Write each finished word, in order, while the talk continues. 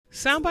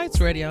Soundbites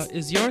Radio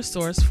is your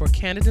source for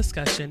candid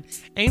discussion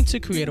aimed to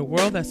create a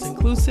world that's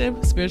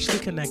inclusive, spiritually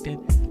connected,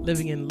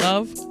 living in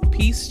love,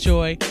 peace,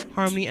 joy,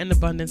 harmony, and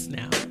abundance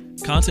now.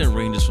 Content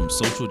ranges from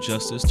social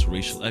justice to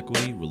racial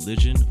equity,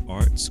 religion,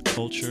 arts,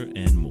 culture,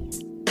 and more.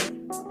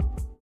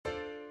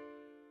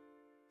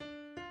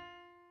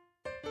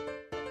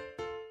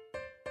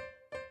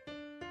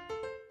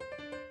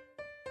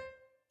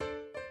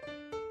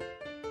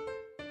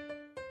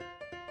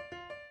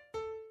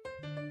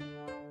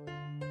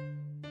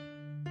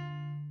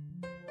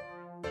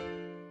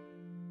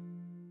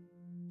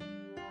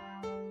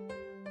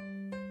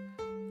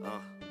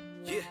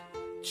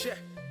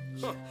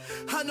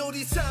 I know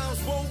these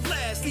times won't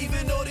last,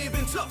 even though they've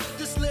been tough.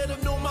 Just let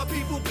them know my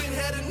people been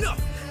had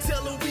enough.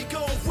 Tell them we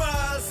gon'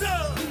 rise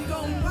up. We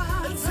gon'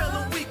 rise Tell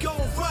them we gon'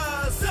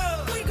 rise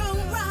up. We gon'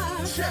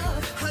 rise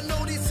up. I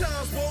know these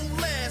times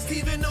won't last,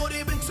 even though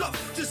they've been tough.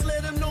 Just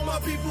let them know my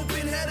people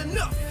been had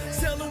enough.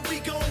 Tell them we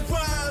gon'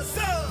 rise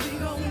up. We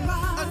gon'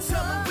 rise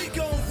Tell them we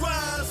gon'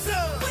 rise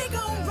up. We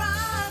gon'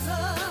 rise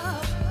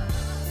up.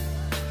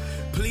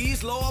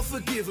 Please, Lord,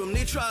 forgive them.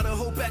 They try to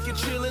hold back and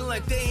chillin'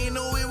 like they ain't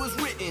know it was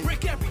written.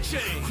 Break every chain.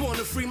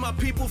 Wanna free my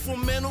people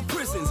from mental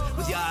prisons.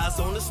 With your eyes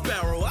on the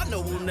sparrow, I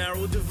know we'll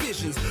narrow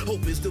divisions.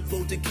 Hope is the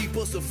boat to keep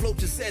us afloat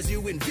just as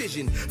you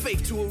envision.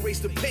 Faith to erase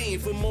the pain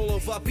from all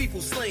of our people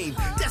slain.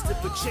 Destined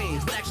for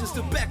change, with actions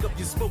to back up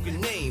your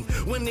spoken name.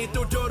 When they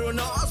throw dirt on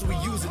ours, we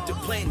use it to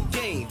plant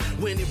gain.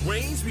 When it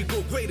rains, we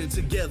grow greater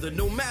together,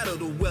 no matter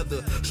the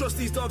weather. Trust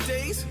these dark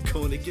days,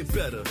 gonna get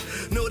better.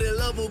 Know that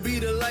love will be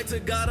the light to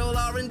guide all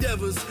our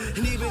endeavors.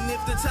 And even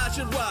if the tide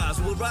should rise,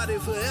 we'll ride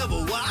it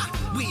forever. Why?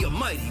 We are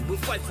mighty, we'll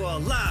fight for our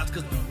lives,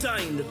 cause we're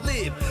dying to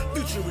live.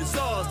 Future is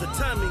ours, the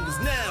timing is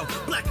now.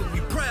 Black and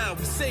we proud,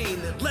 we saying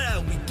it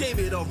loud, we gave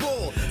it our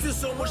all. There's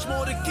so much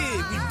more to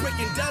give, we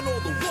breaking down all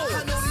the walls.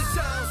 I know these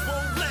times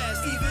won't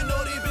last, even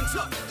though they've been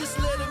tough. Just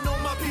let them know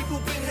my people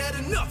been had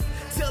enough.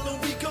 Tell them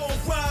we gon'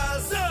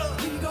 rise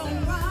up. We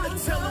gon'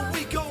 rise Tell them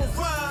we gon'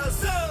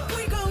 rise up.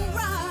 We gon'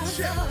 rise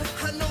up.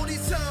 I know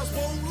these times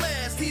won't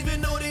last, even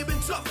though they've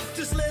been tough.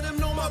 Just let them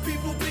know my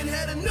people been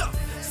had enough.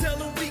 Tell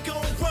them we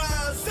gon'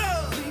 rise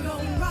up. We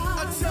gon'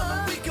 rise Tell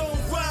them we gon'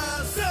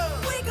 rise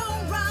up. We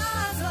gon'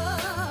 rise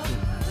up.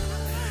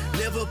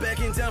 Never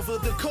backing down for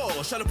the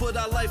cause. Trying to put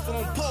our life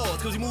on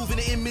pause, cause we move in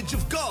the image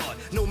of God.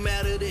 No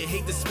matter the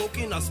hate that's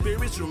smoking, our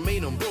spirits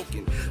remain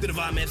unbroken. The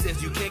divine man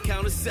says you can't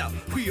count us out.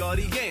 We are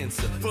the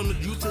answer. From the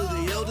youth to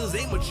the elders,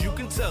 ain't much you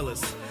can tell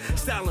us.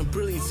 Style and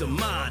brilliance of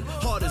mind,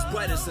 heart as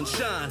bright as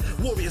sunshine.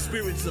 Warrior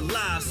spirits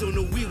alive, so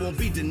no, we won't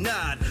be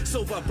denied.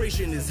 So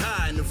vibration is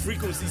high and the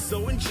frequency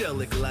so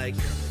angelic, like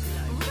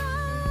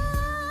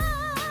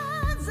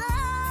rise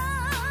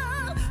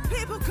up,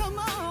 people come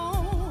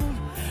on,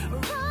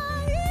 rise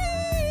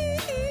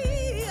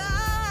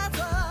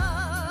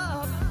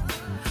up,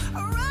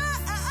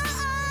 rise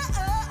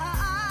up,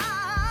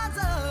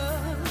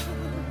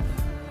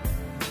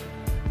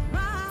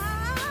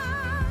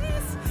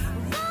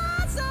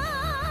 rise up.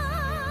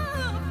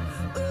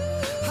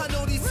 I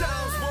know these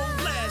times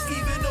won't last,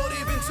 even though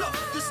they've been tough.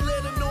 Just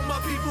let them know my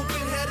people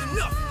been had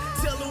enough.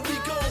 Tell them we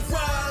gon'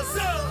 rise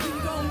up. We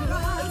gon'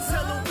 rise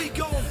Tell them we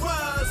gon'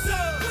 rise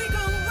up. We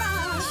gon'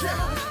 rise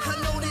up. I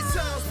know these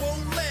times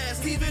won't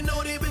last, even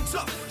though they've been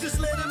tough. Just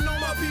let them know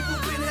my people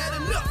been had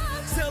enough.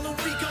 Tell them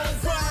we gon'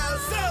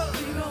 rise up.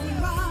 We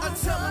gon'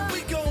 rise Tell them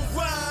we gon'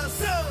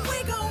 rise up.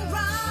 We gon'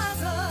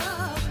 rise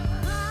up.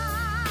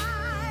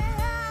 Rise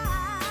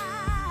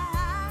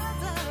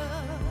up.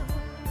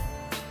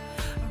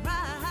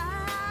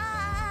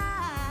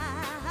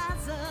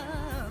 Rise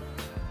up.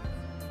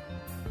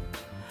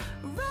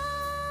 Rise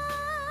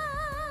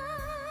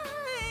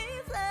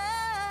up.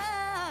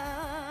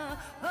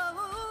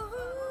 Oh,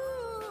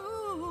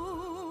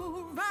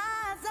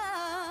 rise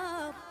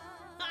up.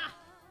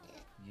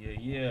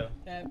 Yeah.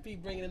 That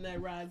Pete bringing in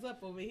that rise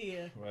up over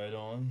here, Right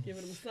on.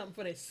 giving them something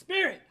for their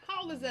spirit.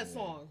 How old is that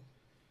song?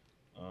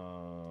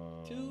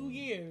 2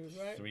 years,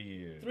 right? 3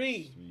 years.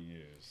 3. 3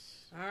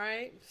 years. All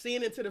right.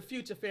 Seeing into the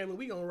future, family,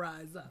 we gonna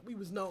rise up. We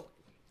was knowing.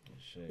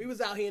 Shit. We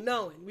was out here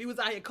knowing. We was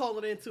out here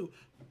calling it into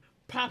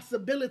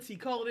possibility,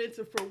 calling it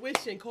into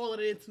fruition, calling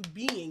it into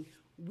being.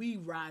 We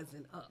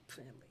rising up,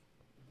 family.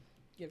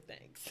 Give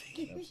thanks.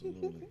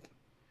 Absolutely.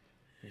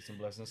 Peace and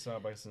blessings.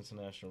 Soundbites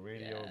International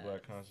Radio. Yes.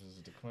 Black consciousness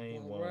is the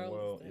claim. One One world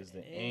world is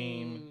the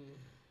aim.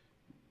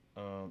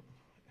 Why is it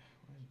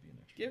being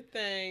extra? Give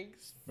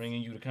thanks.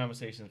 Bringing you the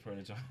conversations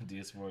pertinent to the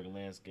diasporic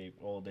landscape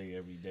all day,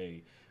 every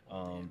day,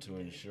 to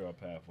ensure our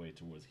pathway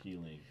towards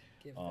healing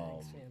Give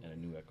thanks, and a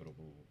family. new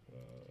equitable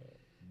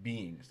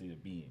state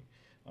of being.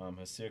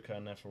 Hasir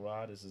Khan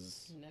Neferah, this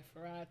is...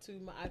 Neferah to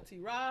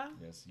Ma'ati Ra.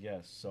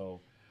 Yes.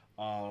 So,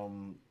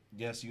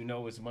 yes, you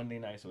know it's Monday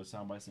night, so it's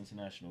Soundbites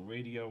International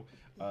Radio.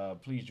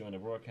 Please join the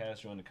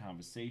broadcast, join the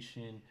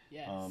conversation.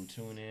 Yes.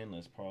 Tune in,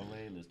 let's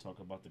parlay, let's talk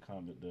about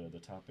the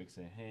topics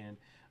at hand.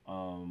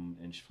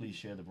 And please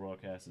share the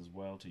broadcast as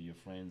well to your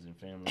friends and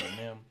family and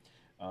them,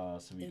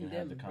 so we can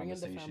have the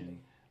conversation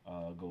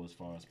go as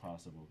far as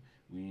possible.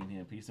 We in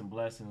here. Peace and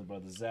blessings,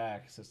 brother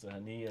Zach, sister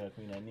Hania,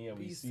 Queen Hania.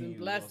 We Peace see and you.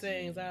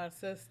 blessings, our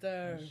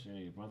sister.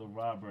 Shit. Brother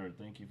Robert,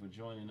 thank you for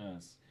joining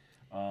us.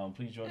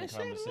 Please join the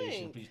share the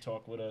conversation. link. Please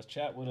talk with us,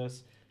 chat with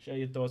us, share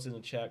your thoughts in the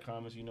chat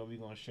comments. You know we're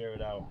gonna share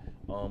it out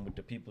with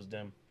the people's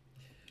them.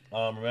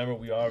 Remember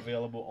we are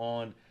available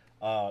on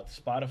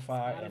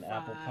Spotify and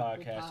Apple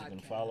Podcasts. You can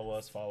follow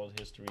us, follow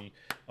the history.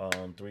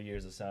 3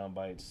 years of Sound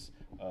Bites.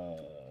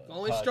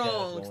 Going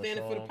strong,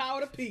 standing for the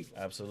power of the people.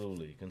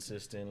 Absolutely,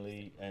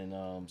 consistently, and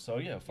so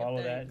yeah,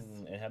 follow that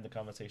and have the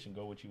conversation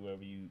go with you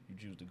wherever you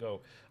choose to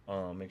go.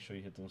 Make sure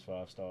you hit those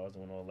 5 stars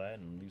and all that,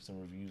 and leave some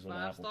reviews on the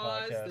Apple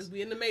Podcasts. Let's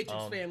be in the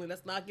Matrix family.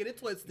 Let's not get it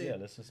twisted. Yeah,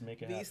 let's just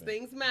make it happen. These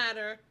things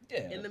matter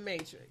in the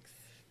Matrix.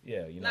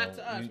 Yeah, you know, not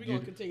to us. We're gonna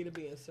continue to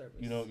be in service.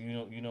 You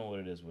know what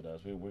it is with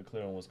us. We're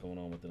clear on what's going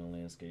on within the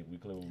landscape. We're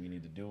clear what we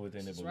need to do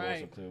within it, but we're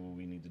also clear what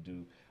we need to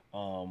do,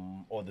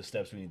 or the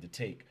steps we need to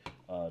take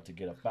to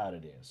get up out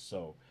of there.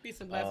 So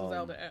peace and blessings,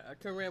 Elder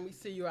Kareem. We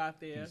see you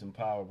out there. Peace and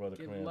power, brother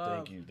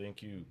Kareem.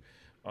 Thank you.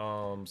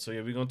 So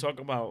yeah, we're gonna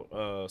talk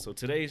about so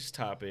today's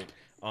topic.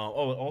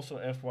 Also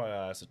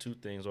FYI, so 2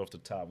 things off the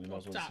top. We might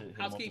as well hit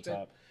them off the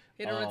top.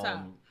 Hit on the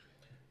top.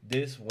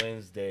 This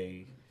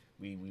Wednesday.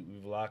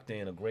 We've locked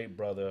in a great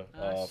brother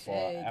for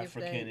our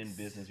African in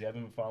Business. If you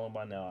haven't been following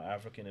by now,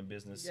 African in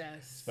Business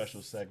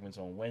special segments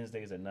on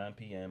Wednesdays at 9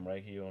 p.m.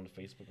 right here on the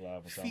Facebook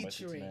Live with Sound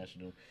Bites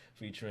International,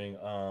 featuring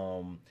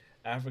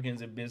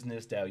Africans in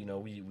business that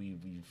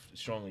we've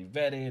strongly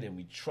vetted and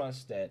we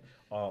trust that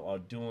are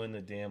doing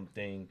the damn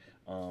thing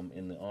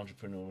in the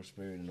entrepreneurial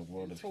spirit in the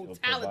world of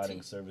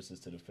providing services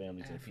to the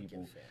family, to the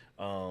people.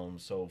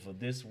 So for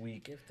this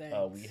week,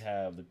 we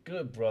have the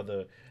good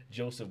brother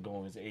Joseph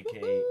Goins,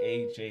 aka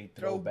AJ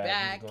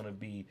Throwback. He's going to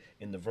be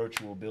in the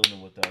virtual building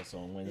with us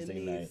on Wednesday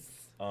night.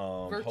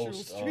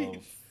 Host of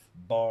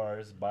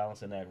Bars,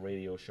 Balance and Act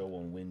radio show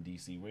on Win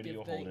DC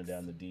Radio, holding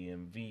down the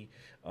DMV,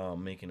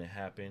 making it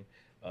happen.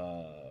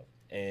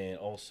 And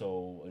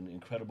also an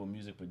incredible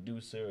music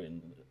producer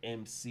and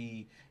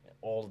MC, and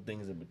all the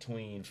things in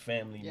between,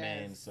 family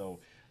man. So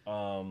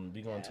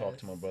we're going to talk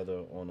to my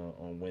brother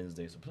on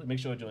Wednesday. So please make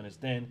sure to join us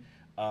then.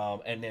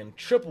 And then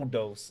triple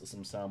dose of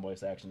some Sound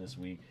Bites action this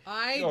week.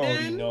 You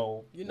already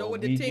know. You know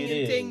what the ting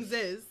and tings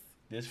is.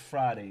 This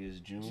Friday is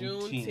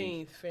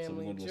Juneteenth,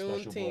 family. So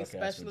Juneteenth,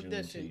 special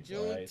edition.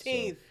 Juneteenth. Right?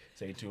 So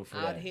stay tuned for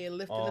that. Out here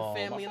lifting the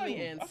family and the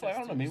ancestors. I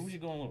don't know. Maybe we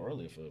should go a little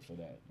earlier for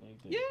that.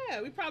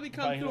 Yeah, we probably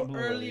come through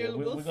earlier.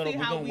 We're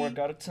gonna work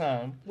out a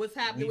time. What's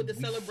happening with the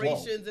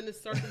celebrations and the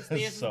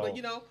circumstances, but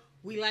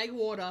we like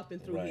water up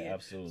and through here.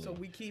 Absolutely. So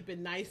we keep it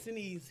nice and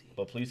easy.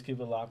 But please keep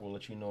it locked. We'll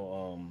let you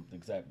know the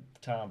exact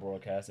time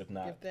broadcast, if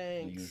not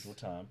the usual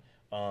time.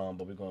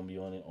 But we're going to be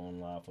on it on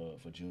live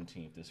for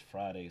Juneteenth this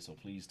Friday. So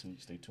please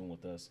stay tuned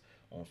with us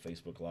on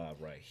Facebook Live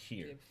right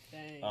here.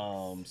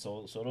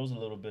 So those are a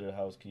little bit of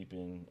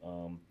housekeeping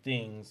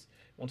things.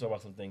 I want to talk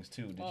about some things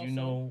too. Did you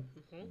know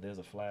there's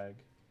a flag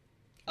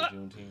for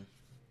Juneteenth?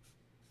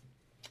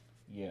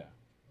 Yeah.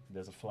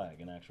 There's a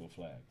flag, an actual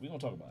flag. We're gonna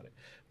talk about it,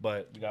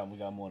 but we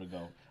got more to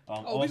go.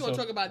 We're gonna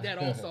talk about that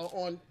also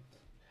on.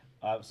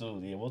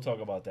 Absolutely, yeah, we'll talk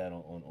about that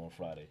on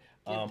Friday.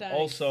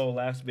 Also,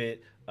 last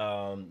bit,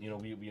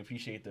 we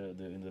appreciate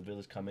the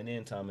village coming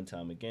in time and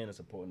time again and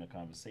supporting the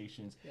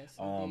conversations. Yes,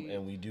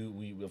 and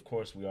we of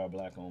course we are a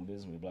black-owned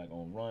business, we're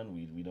black-owned run.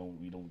 We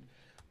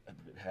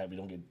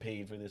don't get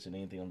paid for this and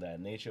anything of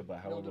that nature, but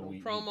however we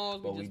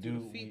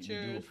do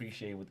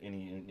appreciate with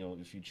any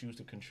if you choose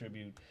to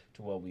contribute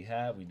to what we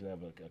have, we do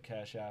have a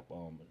cash app,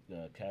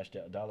 cash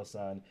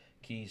 $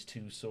 keys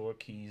to SOAR,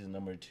 keys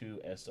number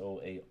 2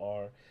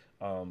 SOAR,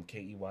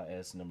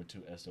 KEYS number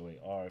 2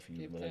 SOAR if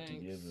you would like to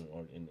give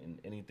or in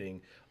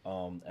anything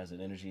as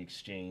an energy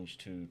exchange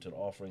to the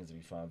offerings if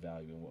you find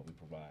value in what we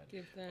provide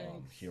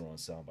here on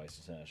Sound Bites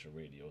International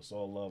Radio. It's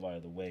all love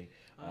either way,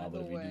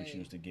 but if you do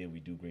choose to give, we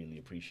do greatly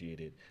appreciate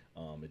it.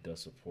 It does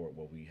support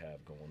what we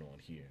have going on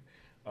here.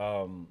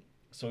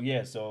 So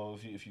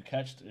if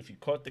you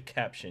caught the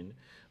caption,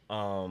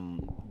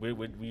 we've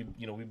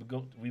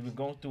been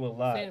going through a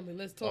lot. Family,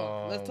 let's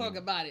talk. Let's talk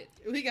about it.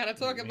 We gotta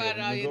talk about it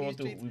out here in these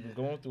streets. We've been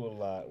going through a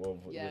lot.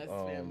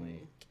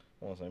 Family.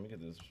 Hold on a second, let me get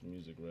this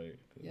music right.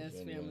 Yes,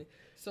 family.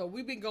 So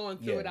we've been going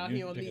through it out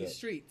here on these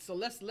streets. So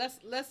let's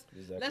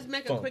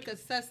make a quick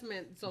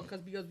assessment. So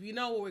because we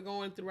know what we're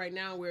going through right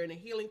now, we're in a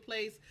healing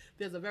place.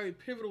 There's a very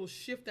pivotal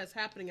shift that's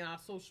happening in our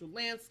social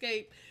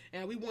landscape,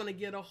 and we want to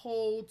get a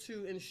hold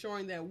to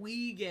ensuring that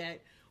we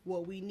get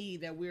what we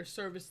need, that we're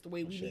serviced the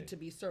way we need to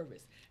be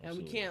serviced. And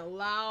we can't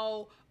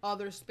allow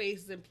other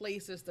spaces and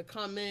places to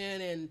come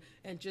in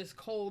and just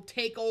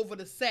take over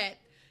the set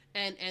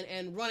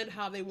and run it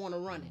how they want to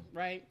run it,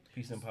 right?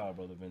 Peace and power,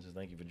 Brother Vincent.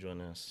 Thank you for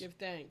joining us. Give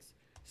thanks.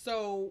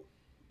 So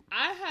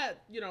I had,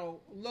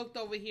 looked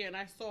over here and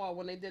I saw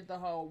when they did the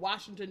whole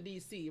Washington,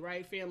 D.C.,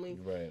 right, family?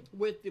 Right.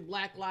 With the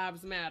Black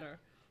Lives Matter.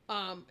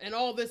 And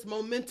all this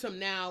momentum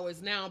now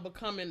is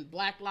becoming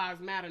Black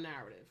Lives Matter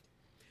narrative,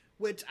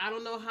 which I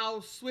don't know how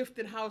swift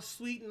and how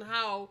sweet and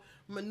how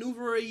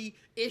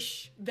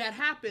maneuvery-ish that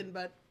happened,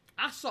 but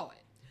I saw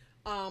it.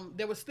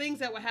 there was things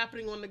that were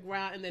happening on the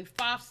ground, and then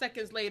 5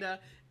 seconds later,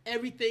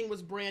 everything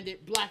was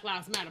branded Black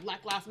Lives Matter.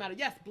 Black Lives Matter.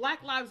 Yes,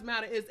 Black Lives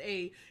Matter is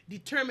a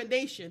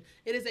determination.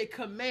 It is a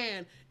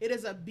command. It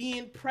is a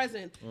being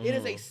present. It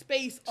is a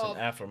space of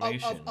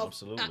affirmation.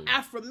 Absolutely.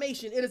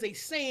 Affirmation. It is a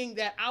saying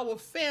that our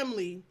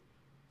family,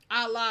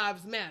 our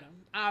lives matter.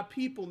 Our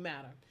people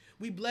matter.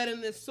 We bled in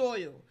this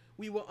soil.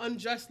 We were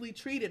unjustly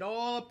treated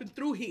all up and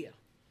through here.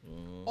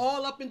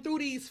 All up and through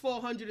these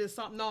 400 and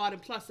something odd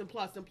and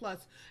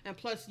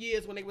plus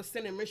years when they were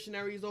sending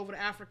missionaries over to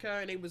Africa,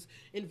 and they was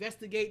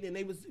investigating, and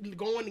they was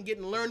going and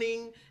getting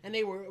learning, and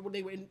they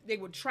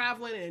were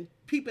traveling and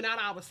peeping out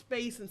our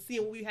space and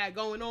seeing what we had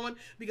going on,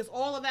 because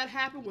all of that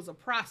happened was a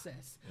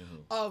process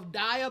of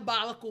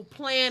diabolical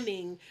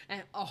planning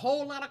and a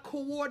whole lot of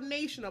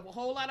coordination of a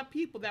whole lot of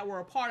people that were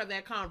a part of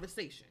that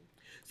conversation.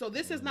 So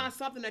this is not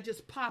something that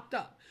just popped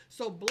up.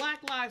 So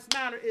Black Lives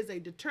Matter is a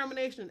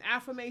determination, an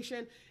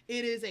affirmation.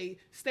 It is a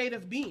state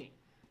of being.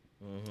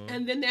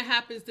 And then there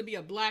happens to be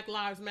a Black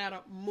Lives Matter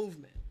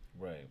movement.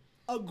 Right.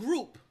 A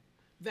group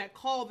that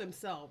call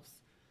themselves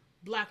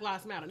Black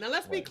Lives Matter. Now,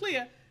 let's be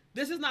clear.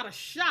 This is not a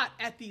shot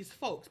at these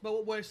folks. But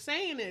what we're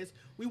saying is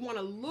we want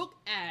to look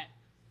at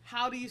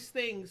how these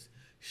things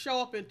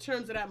show up in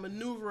terms of that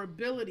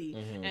maneuverability.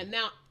 And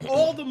now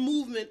all the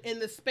movement in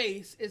the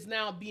space is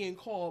now being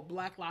called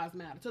Black Lives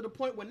Matter, to the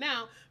point where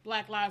now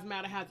Black Lives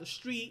Matter has a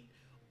street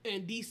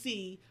in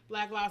D.C.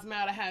 Black Lives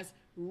Matter has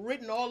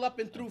written all up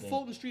and through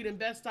Fulton Street in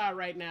Bed-Stuy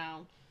right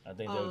now. I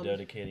think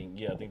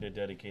they're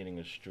dedicating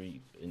a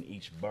street in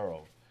each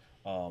borough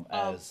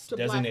as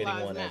designating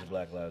one as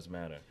Black Lives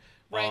Matter.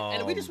 Right,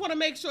 and we just want to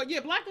make sure,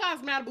 Black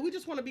Lives Matter, but we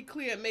just want to be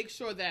clear and make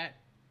sure that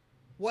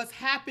what's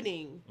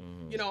happening,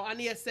 you know,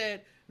 Ania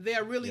said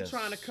they're really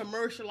trying to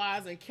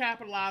commercialize and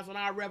capitalize on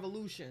our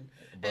revolution.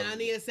 And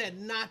Ania said,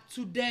 not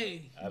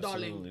today,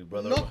 darling.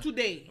 Brother, not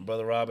today.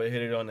 Brother Robert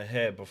hit it on the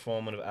head,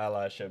 performative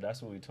allyship.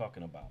 That's what we're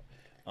talking about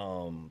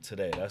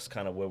today. That's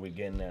kind of where we're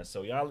getting at.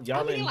 So y'all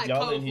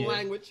in here.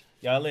 Language.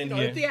 Y'all in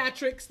here. The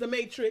theatrics, the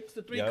Matrix,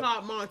 the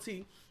three-card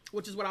Monty,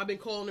 which is what I've been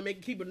calling to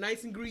keep it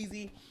nice and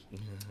greasy.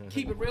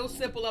 Keep it real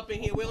simple up in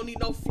here. We don't need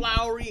no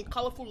flowery and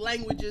colorful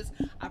languages.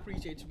 I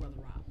appreciate you, Brother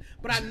Rob.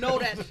 But I know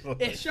that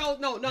it shows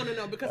no,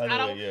 because I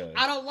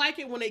don't like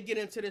it when they get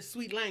into this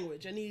sweet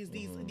language and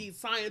these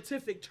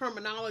scientific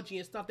terminology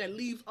and stuff that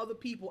leaves other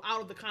people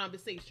out of the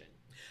conversation.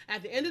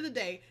 At the end of the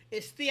day,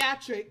 it's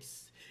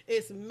theatrics,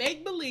 it's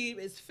make-believe,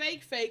 it's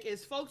fake,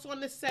 it's folks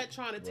on the set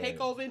trying to take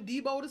over and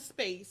debo the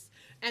space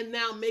and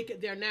now make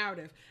it their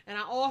narrative. And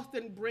I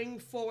often bring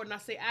forward, and I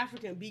say,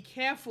 African, be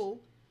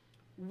careful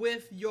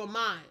with your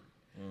mind.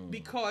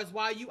 Because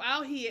while you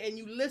out here and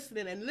you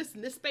listening, and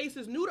listen, this space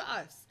is new to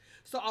us.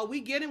 So are we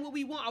getting what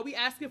we want? Are we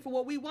asking for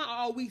what we want? Or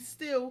are we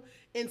still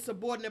in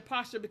subordinate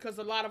posture? Because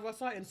a lot of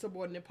us are in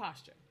subordinate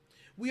posture.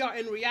 We are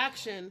in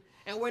reaction,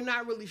 and we're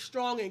not really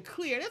strong and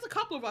clear. There's a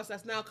couple of us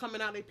that's now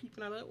coming out, they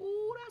peeping out, like,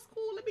 ooh, that's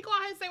cool. Let me go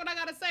ahead and say what I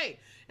got to say.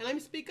 And let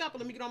me speak up,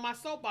 and let me get on my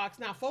soapbox.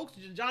 Now, folks,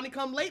 Johnny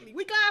come lately.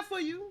 We glad for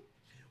you.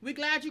 We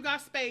glad you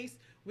got space.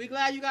 We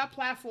glad you got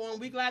platform.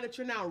 We glad that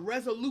you're now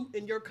resolute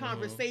in your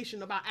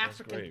conversation about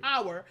African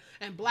power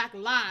and Black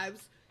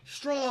lives.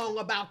 Strong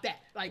about that,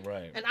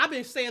 and I've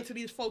been saying to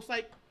these folks,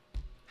 like,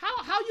 how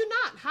you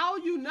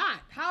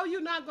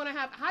not gonna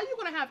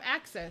have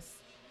access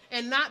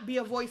and not be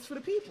a voice for the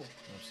people?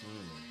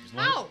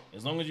 Absolutely.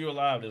 As long as you're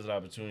alive, there's an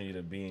opportunity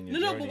to be in your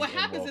journey. But what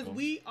happens is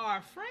we are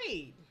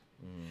afraid,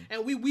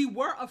 and we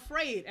were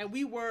afraid, and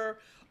we were.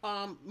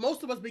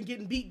 Most of us been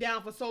getting beat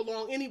down for so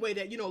long anyway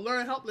that,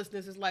 learned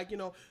helplessness is like,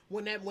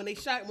 when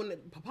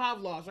the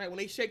Pavlovs, right, when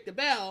they shake the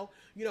bell,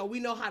 we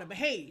know how to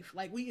behave.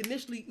 Like, we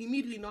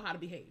immediately know how to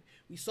behave.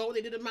 We saw what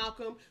they did to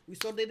Malcolm. We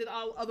saw what they did to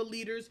all other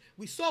leaders.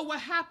 We saw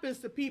what happens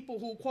to people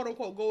who, quote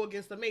unquote, go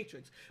against the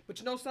matrix. But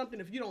you know something?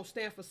 If you don't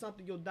stand for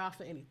something, you'll die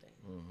for anything.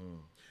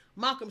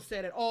 Malcolm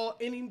said it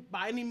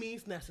by any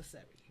means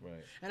necessary.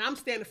 Right. And I'm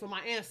standing for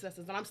my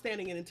ancestors, and I'm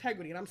standing in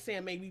integrity, and I'm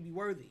saying, may we be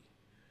worthy.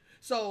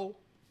 So,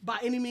 by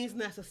any means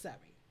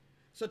necessary.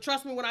 So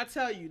trust me when I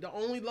tell you, the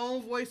only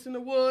lone voice in the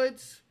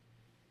woods,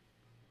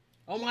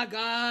 oh my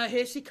God,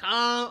 here she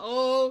come.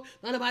 Oh,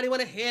 nobody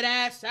want to hear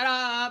that. Shut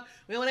up.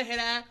 We don't want to hear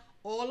that.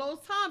 All those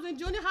times in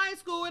junior high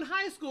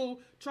school,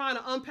 trying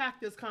to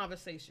unpack this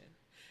conversation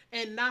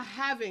and not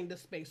having the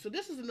space. So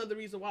this is another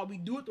reason why we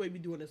do it the way we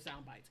do it in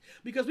Sound Bites.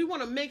 Because we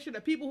want to make sure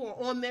that people who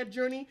are on their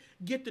journey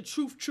get the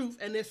truth,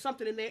 and there's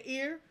something in their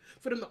ear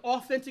for them to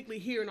authentically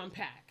hear and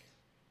unpack.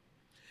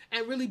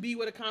 And really be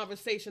with a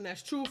conversation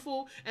that's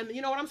truthful. And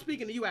you know what? I'm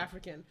speaking to you,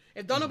 African.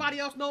 If don't nobody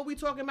else know what we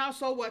talking about,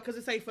 so what? Because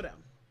it's ain't for them.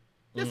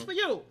 It's for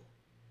you.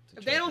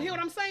 If they don't hear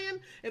what I'm saying,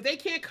 if they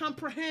can't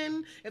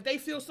comprehend, if they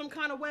feel some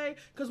kind of way,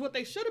 because what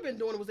they should have been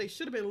doing was they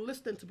should have been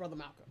listening to Brother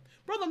Malcolm.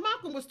 Brother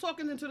Malcolm was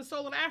talking into the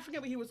soul of the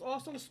African, but he was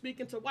also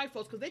speaking to white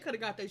folks because they could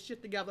have got their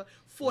shit together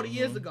 40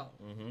 years ago.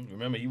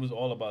 Remember, he was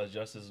all about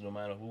justice no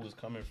matter who was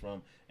coming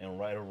from, and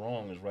right or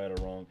wrong is right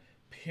or wrong.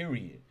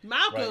 Period.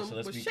 Malcolm right? So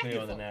let's be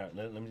clear on the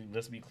narrative.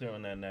 Let's be clear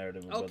on that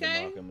narrative of Brother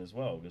Malcolm as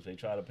well, because they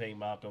try to paint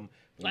Malcolm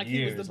for like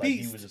years he was like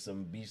he was just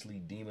some beastly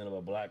demon of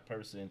a black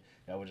person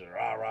that was just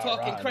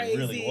talking crazy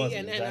really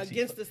and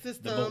against the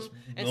system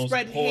and most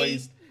spreading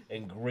poised hate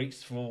and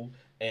graceful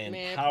and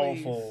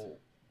powerful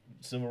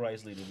civil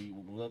rights leader we've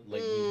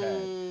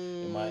had.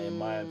 In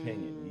my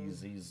opinion,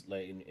 he's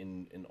like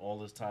in all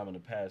this time in the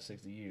past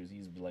 60 years,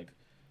 he's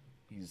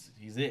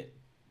it.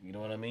 You know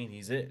what I mean?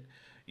 He's it.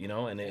 You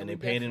know, and they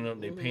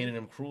painted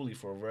him cruelly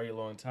for a very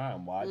long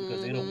time. Why?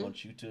 Because they don't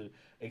want you to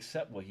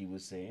accept what he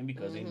was saying,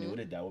 because they knew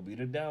that would be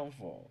the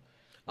downfall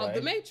of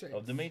the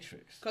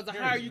Matrix. Because the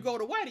higher you go,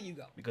 the wider you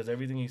go. Because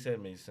everything he said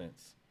made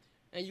sense.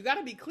 And you got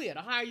to be clear: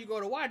 the higher you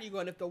go, the wider you go.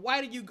 And if the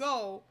wider you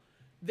go,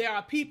 there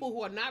are people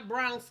who are not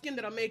brown skinned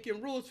that are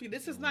making rules for you.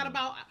 This is not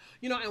about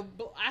and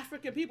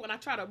African people. And I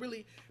try to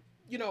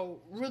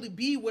really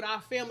be with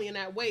our family in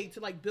that way to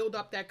like build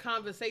up that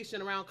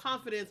conversation around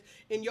confidence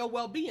in your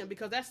well-being,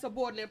 because that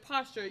subordinate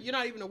posture, you're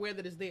not even aware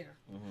that it's there.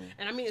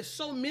 And I mean, it's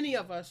so many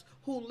of us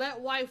who let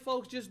white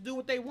folks just do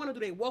what they want to do.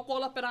 They walk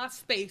all up in our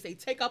space. They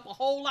take up a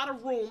whole lot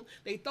of room.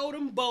 They throw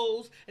them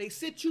bows. They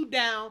sit you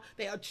down.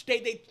 They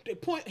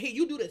point, hey,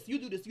 you do this, you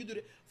do this, you do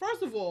this.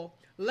 First of all,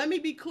 let me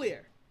be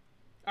clear.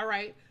 All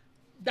right?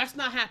 That's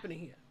not happening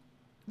here.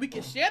 We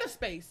can share the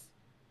space,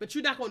 but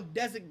you're not going to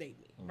designate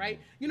me, right?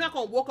 You're not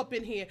going to walk up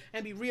in here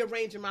and be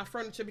rearranging my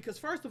furniture because,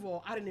 first of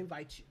all, I didn't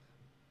invite you.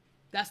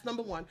 That's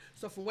number one.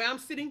 So from where I'm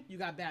sitting, you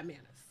got bad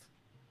manners.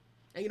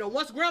 And,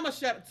 once Grandma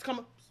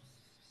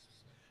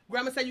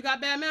Grandma said you got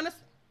bad manners,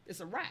 it's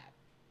a wrap.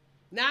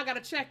 Now I got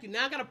to check you.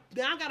 Now I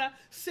got to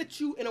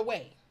sit you in a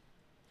way.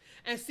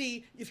 And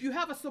see, if you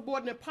have a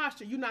subordinate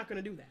posture, you're not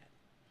going to do that.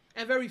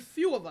 And very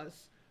few of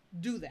us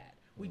do that.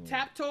 We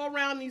tiptoe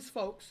around these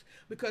folks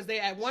because they,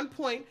 at one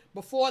point,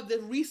 before the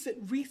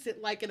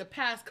recent, like in the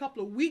past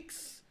couple of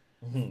weeks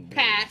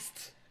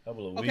passed.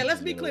 Okay,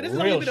 let's be clear. This has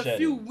only been a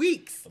few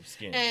weeks.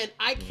 And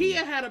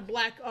IKEA had a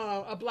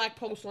black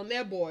post on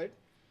their board.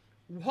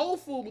 Whole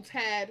Foods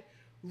had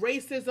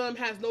racism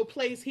has no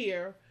place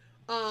here.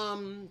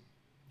 A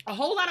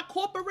whole lot of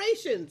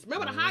corporations.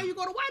 Remember, the higher you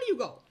go, the wider you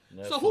go.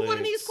 Netflix, so who one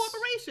of these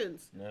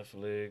corporations?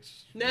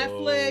 Netflix,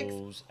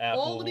 Rose,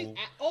 Apple,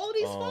 all of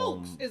these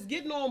folks is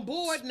getting on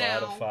board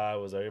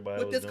Spotify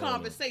with this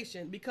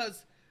conversation,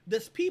 because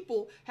this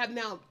people have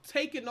now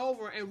taken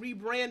over and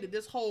rebranded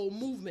this whole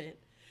movement,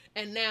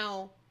 and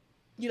now,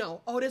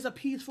 there's a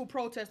peaceful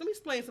protest. Let me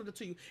explain something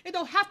to you. It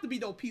don't have to be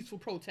no peaceful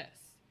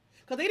protest,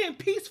 because they didn't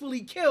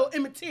peacefully kill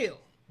Emmett Till.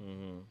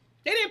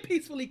 They didn't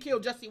peacefully kill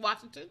Jesse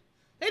Washington.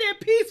 They didn't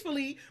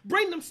peacefully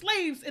bring them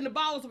slaves in the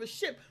bowels of a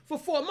ship for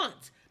 4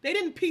 months. They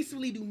didn't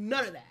peacefully do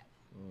none of that.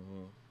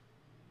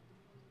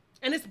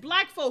 And it's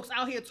black folks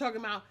out here talking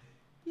about,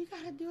 you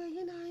gotta do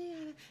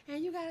it,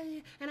 and you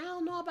gotta, and I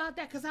don't know about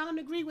that because I don't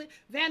agree with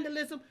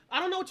vandalism. I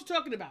don't know what you're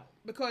talking about,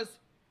 because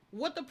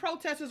what the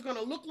protest is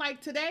gonna look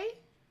like today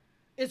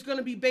is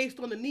gonna be based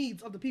on the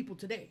needs of the people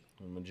today.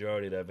 The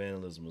majority of that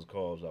vandalism was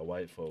caused by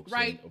white folks.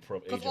 Right.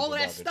 Because all of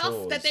that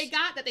stuff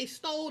that they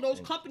stole, those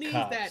companies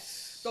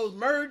those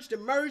merged,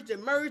 and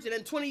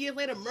then 20 years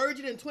later merge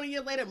it, and 20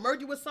 years later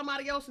merge it with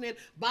somebody else, and then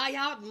buy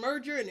out and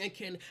merger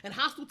and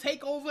hostile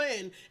takeover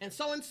and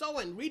so and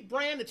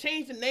rebrand and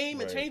change the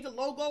name and change the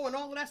logo and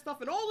all of that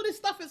stuff. And all of this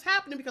stuff is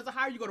happening because the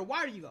higher you go, the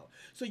wider you go.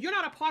 So you're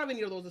not a part of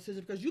any of those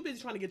decisions because you're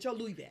busy trying to get your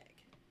Louis bag.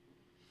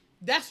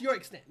 That's your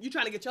extent. You're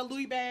trying to get your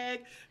Louis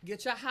bag,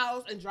 get your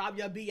house, and drive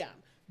your BM.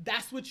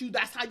 That's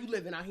how you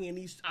living out here in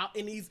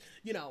these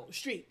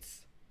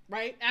streets,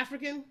 right?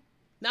 African,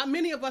 not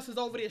many of us is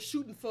over there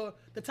shooting for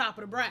the top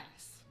of the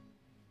brass,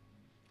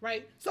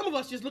 right? Some of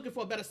us just looking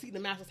for a better seat in the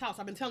master's house.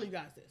 I've been telling you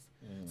guys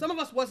this. Some of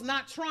us was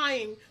not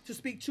trying to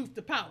speak truth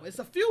to power. It's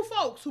a few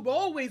folks who've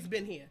always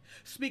been here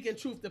speaking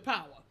truth to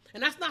power.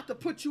 And that's not to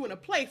put you in a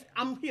place.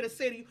 I'm here to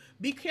say to you,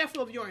 be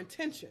careful of your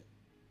intention.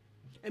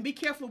 And be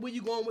careful where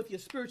you're going with your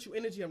spiritual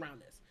energy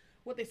around this.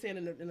 What they saying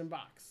in the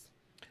box.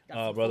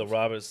 Brother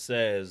Robert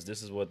says,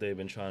 this is what they've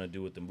been trying to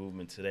do with the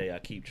movement today. I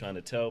keep trying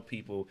to tell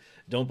people,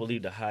 don't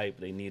believe the hype.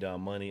 They need our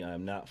money.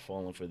 I'm not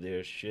falling for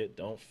their shit.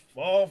 Don't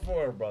fall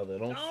for it, brother.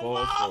 Don't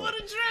fall for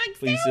it.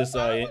 Please, Sister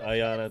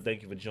Ayana,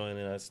 thank you for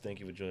joining us. Thank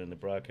you for joining the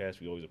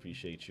broadcast. We always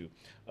appreciate you.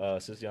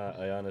 Sister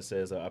Ayana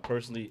says, I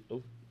personally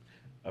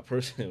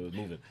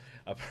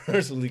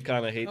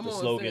kind of hate the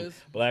slogan,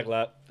 sis. Black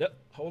Lives. Yep,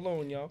 hold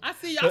on, y'all. I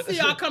see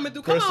y'all coming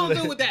through. Come on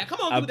through with that. Come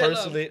on through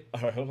with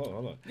that. Hold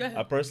on.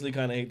 I personally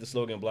kind of hate the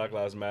slogan Black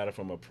Lives Matter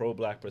from a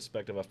pro-black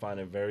perspective. I find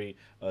it very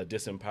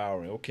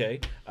disempowering. Okay,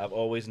 I've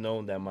always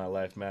known that my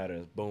life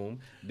matters. Boom.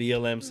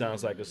 BLM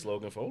sounds like a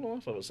slogan for.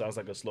 It sounds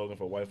like a slogan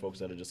for white folks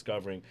that are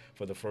discovering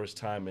for the first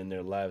time in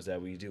their lives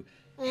that we do.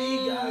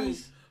 Hey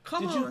guys,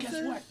 guess what? Did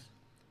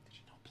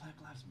you know Black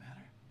Lives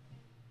Matter?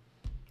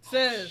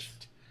 Says.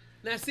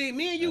 Now, see,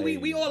 me and you,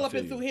 we all up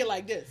and through here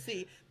like this.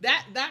 See,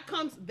 this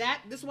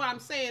is what I'm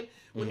saying.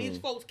 When these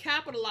folks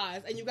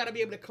capitalize, and you got to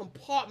be able to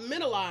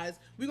compartmentalize.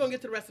 We're gonna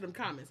get to the rest of them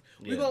comments.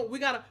 We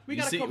gotta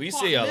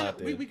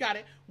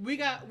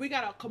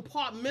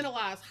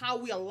compartmentalize how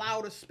we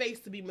allow the space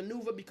to be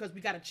maneuvered, because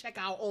we gotta check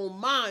our own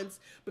minds.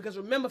 Because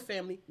remember,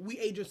 family, we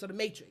agents of the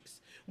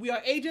Matrix. We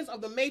are agents of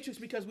the Matrix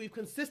because we've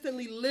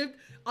consistently lived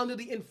under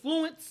the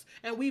influence,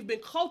 and we've been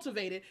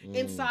cultivated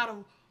inside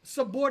of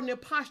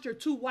subordinate posture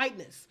to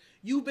whiteness.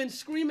 You've been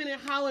screaming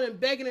and howling and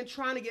begging and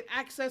trying to get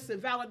access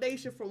and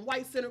validation from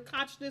white-centered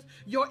consciousness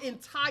your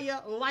entire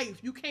life.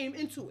 You came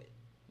into it.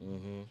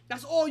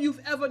 That's all you've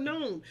ever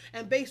known.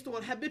 And based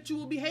on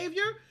habitual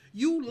behavior,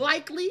 you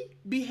likely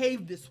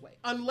behave this way.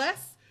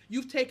 Unless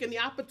you've taken the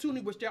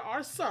opportunity, which there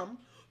are some,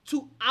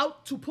 to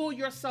pull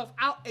yourself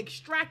out,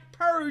 extract,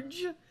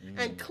 purge,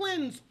 and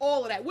cleanse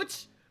all of that,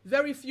 which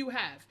very few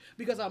have.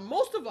 Because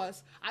most of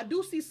us, I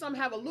do see some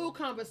have a little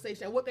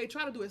conversation, and what they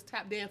try to do is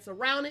tap dance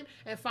around it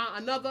and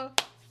find another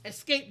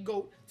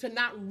scapegoat to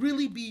not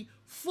really be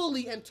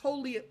fully and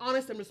totally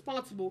honest and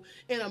responsible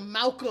in a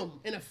Malcolm,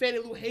 in a Fannie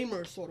Lou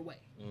Hamer sort of way.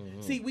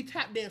 See, we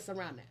tap dance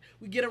around that.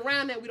 We get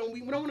around that. We don't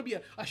want to be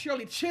a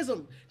Shirley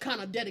Chisholm kind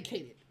of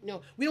dedicated. You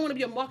know, we don't want to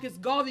be a Marcus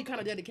Garvey kind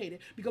of dedicated,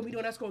 because we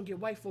know that's going to give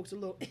white folks a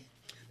little...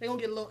 They're gonna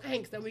get a little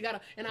angst, and we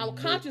gotta. In our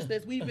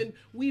consciousness,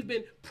 we've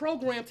been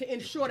programmed to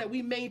ensure that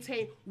we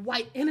maintain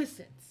white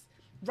innocence,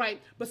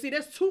 right? But see,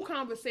 there's two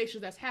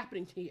conversations that's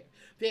happening here.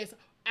 There's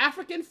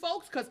African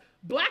folks, because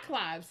Black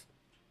lives.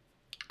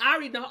 I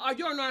already know.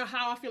 You don't know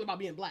how I feel about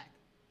being Black.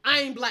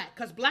 I ain't Black,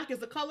 because Black is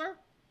the color,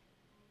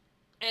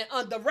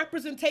 and the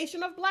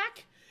representation of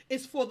Black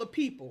is for the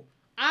people.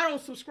 I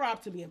don't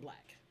subscribe to being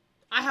Black.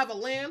 I have a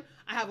land,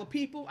 I have a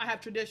people, I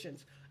have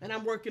traditions, and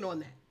I'm working on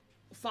that,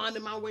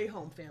 finding my way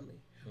home, family.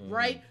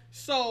 Right?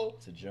 So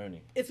it's a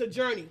journey. It's a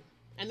journey.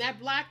 And that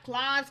Black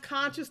Lives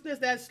consciousness,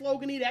 that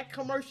slogan-y, that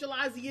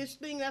commercialized-ish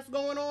thing that's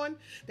going on,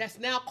 that's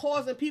now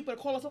causing people to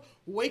call us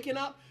waking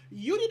up.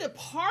 You need to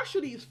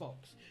partial these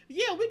folks.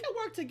 Yeah, we can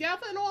work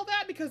together and all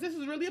that, because this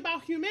is really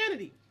about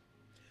humanity.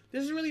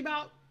 This is really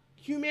about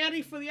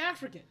humanity for the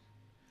African,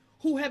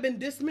 who have been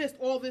dismissed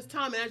all this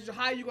time. And as the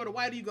higher you go, the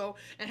wider you go.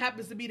 And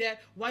happens to be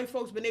that white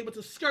folks been able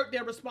to skirt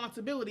their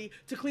responsibility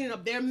to clean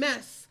up their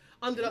mess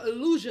under the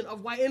illusion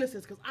of white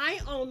innocence. Because I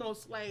ain't own no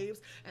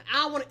slaves, and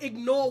I want to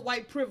ignore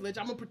white privilege.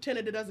 I'm going to pretend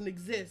that it doesn't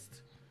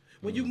exist.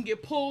 When you can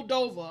get pulled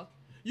over,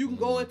 you can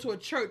go into a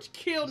church,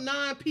 kill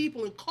 9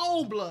 people in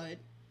cold blood,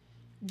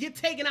 get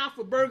taken out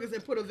for burgers,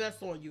 and put a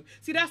vest on you.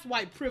 See, that's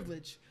white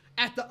privilege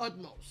at the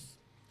utmost.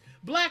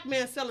 Black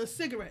man selling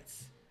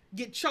cigarettes,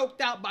 get choked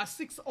out by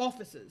 6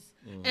 officers,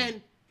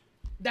 and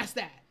that's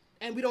that.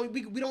 And we don't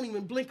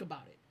even blink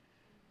about it.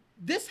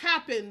 This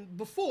happened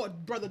before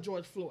Brother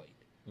George Floyd.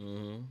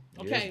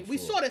 Okay, we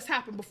saw this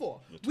happen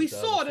before. We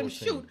saw them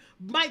shoot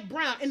Mike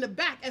Brown in the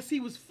back as he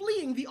was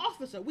fleeing the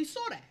officer. We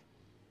saw that.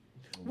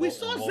 We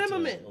saw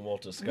Zimmerman. And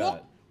Walter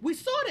Scott. We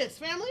saw this,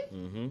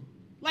 family.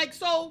 Like,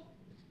 so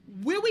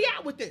where we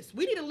at with this?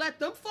 We need to let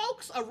them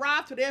folks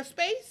arrive to their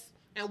space,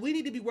 and we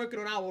need to be working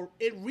on our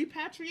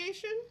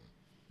repatriation.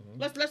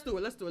 Let's do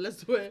it. Let's do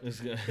it.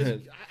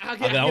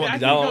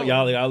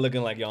 Y'all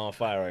looking like y'all on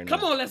fire right now.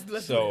 Come on, let's do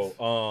this.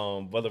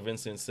 Brother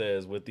Vincent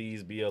says, with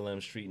these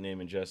BLM street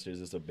naming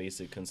gestures, it's a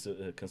basic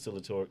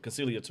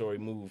conciliatory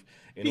move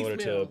in order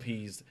to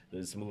appease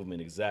this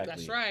movement. Exactly.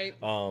 That's right.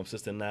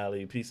 Sister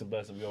Nally, peace and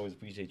blessings. We always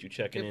appreciate you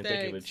checking in.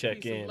 Thank you for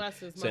checking,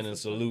 sending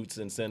salutes,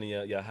 and sending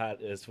your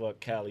hot as fuck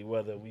Cali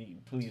weather.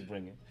 Please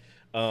bring it.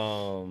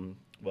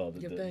 Well,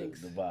 the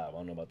vibe. I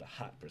don't know about the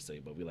hot per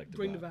se, but we like the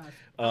Bring vibe.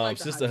 the vibe.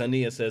 Sister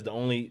Hania says the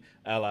only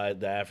ally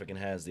the African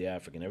has the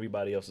African.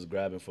 Everybody else is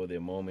grabbing for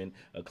their moment,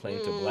 a claim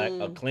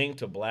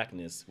to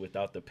blackness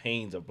without the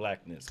pains of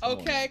blackness.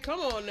 Come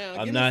on now.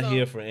 I'm not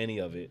here for any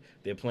of it.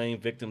 They're playing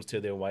victims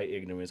to their white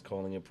ignorance,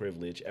 calling it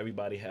privilege.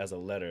 Everybody has a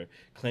letter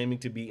claiming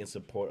to be in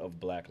support of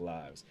Black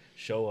lives.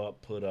 Show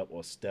up, put up,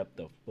 or step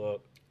the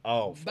fuck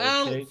off.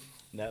 Okay.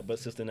 But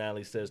Sister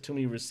Natalie says, too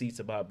many receipts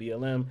about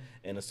BLM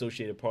and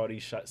associated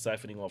parties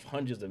siphoning off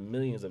hundreds of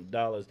millions of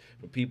dollars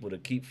for people to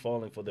keep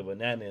falling for the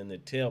banana in the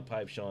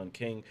tailpipe, Sean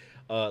King.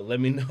 Let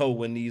me know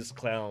when these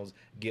clowns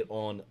get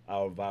on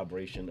our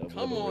vibration of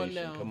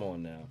liberation. Come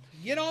on now.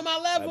 Get on my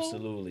level.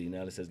 Absolutely.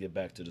 Natalie says, get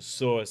back to the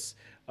source.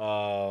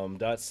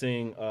 Dot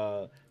Singh,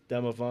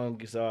 Damavang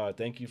Gizar,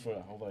 thank you for. I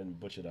hope I didn't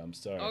butcher that. I'm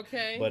sorry.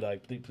 Okay. But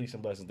please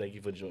and blessings. Thank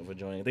you for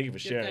joining. Thank you for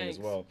sharing as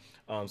well.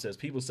 Says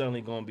people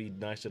suddenly gonna be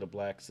nice to the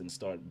blacks and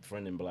start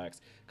befriending blacks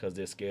because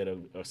they're scared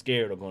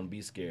or gonna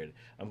be scared.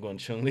 I'm gonna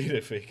chung lead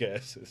their fake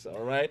asses.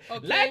 All right.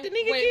 Okay. Like the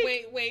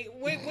nigga. Wait.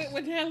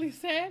 What Natalie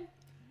said?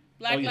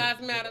 Black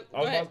Lives Matter.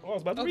 I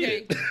was about to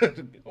read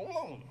it. Hold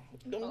on.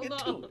 Don't get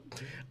too.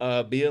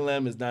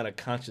 BLM is not a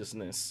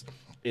consciousness.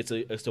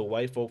 It's a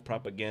white folk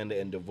propaganda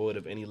and devoid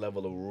of any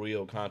level of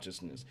real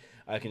consciousness.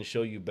 I can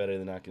show you better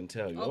than I can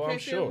tell you. Okay,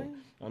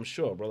 I'm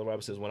sure. Brother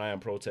Robert says, when I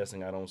am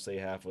protesting, I don't say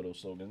half of those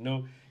slogans.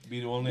 No, be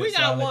the only. We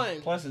got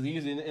one. Plus, it's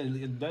easy.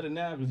 It's better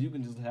now because you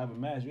can just have a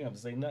match. You don't have to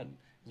say nothing.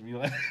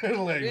 You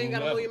ain't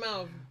gotta move your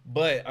mouth.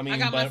 But I mean, I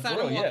got my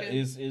son walking.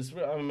 It's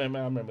real. I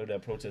remember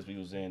that protest we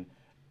was in,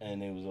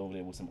 and it was over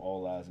there with some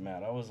All Lives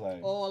Matter. I was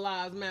like, All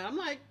Lives Matter. I'm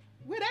like,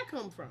 where'd that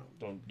come from?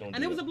 Don't.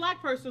 And it was a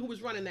black person who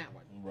was running that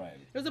one. Right.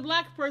 There was a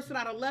black person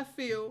out of left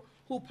field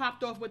who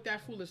popped off with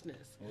that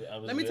foolishness.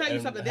 Let me tell you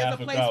something. There's a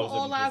place for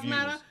All Lives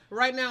Matter.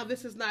 Right now,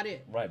 this is not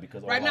it. Right,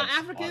 because right now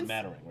Africans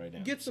right now,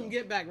 get some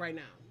get back right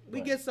now.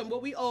 We get some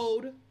what we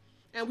owed,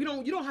 and you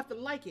don't have to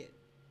like it,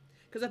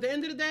 because at the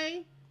end of the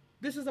day,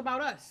 this is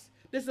about us.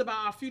 This is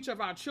about our future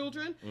of our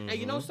children. Mm-hmm. And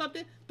you know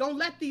something? Don't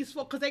let these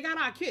folks, because they got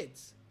our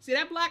kids. See,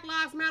 that Black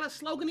Lives Matter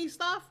slogan-y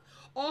stuff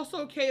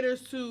also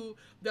caters to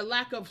the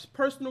lack of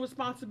personal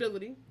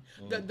responsibility,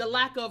 the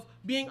lack of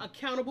being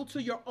accountable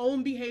to your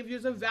own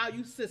behaviors and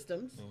value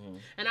systems. Mm-hmm.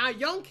 And our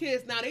young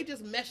kids now, they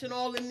just meshing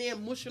all in there,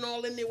 mushing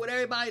all in there with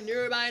everybody,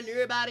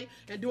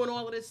 and doing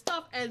all of this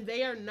stuff, and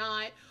they are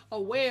not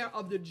aware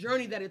of the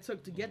journey that it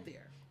took to get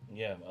there.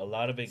 Yeah, a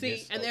lot of it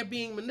and they're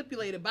being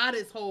manipulated by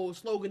this whole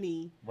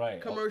slogan-y,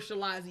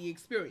 commercializing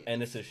experience.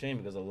 And it's a shame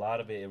because a lot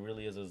of it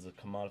really is a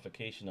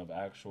commodification of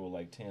actual,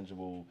 like,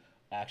 tangible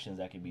actions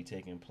that can be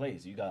taking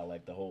place. You got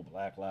like the whole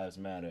Black Lives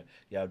Matter.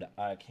 You have the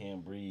I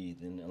Can't Breathe,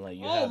 and like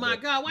you God,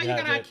 why you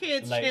got our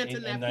kids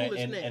chanting that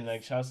foolishness? And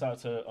like shouts out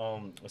to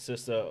a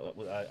sister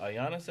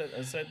Ayana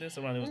said this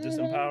around. It was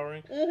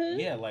disempowering. Mm-hmm.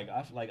 Yeah, like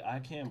I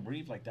Can't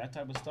Breathe, like that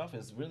type of stuff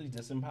is really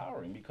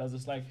disempowering because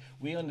it's like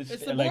we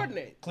understand. It's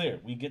subordinate.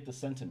 Like, we get the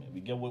sentiment. We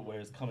get where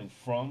it's coming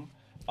from.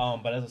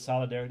 But as a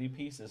solidarity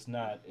piece, it's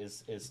not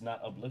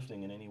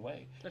uplifting in any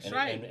way. That's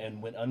right.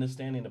 And when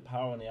understanding the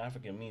power in the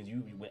African means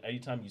every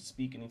time you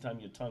speak, anytime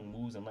your tongue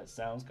moves and let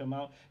sounds come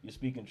out, you're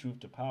speaking truth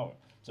to power.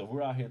 So if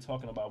we're out here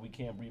talking about we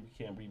can't breathe,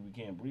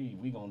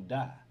 we're gonna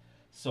die.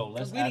 So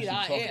let's actually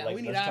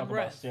talk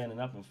about standing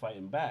up and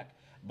fighting back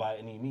by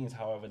any means,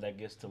 however that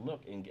gets to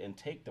look, and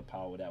take the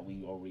power that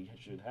we already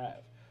should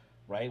have.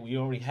 Right? We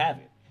already have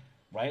it.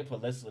 Right,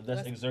 but let's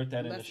exert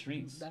that in the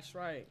streets. That's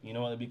right. You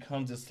know, it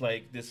becomes just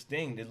like this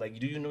thing. It's like,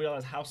 do you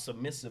realize how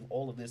submissive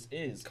all of this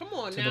is? Come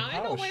on now,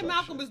 ain't no way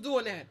Malcolm was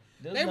doing that.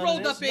 They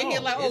rolled up in here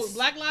like,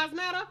 Black Lives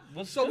Matter.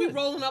 So we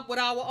rolling up with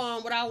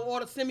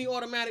our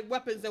semi-automatic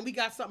weapons, and we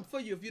got something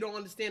for you if you don't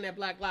understand that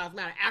Black Lives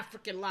Matter,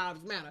 African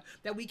lives matter,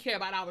 that we care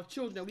about our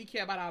children, we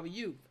care about our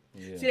youth.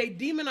 Yeah. See, they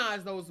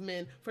demonized those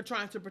men for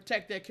trying to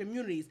protect their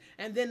communities,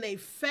 and then they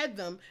fed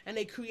them, and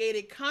they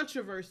created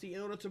controversy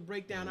in order to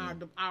break down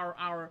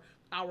our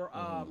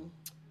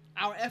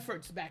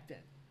efforts back then,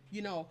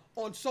 you know,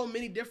 on so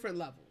many different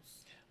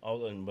levels.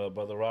 Oh, and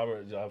Brother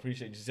Robert, I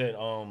appreciate you said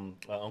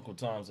Uncle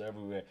Tom's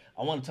everywhere.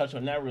 I want to touch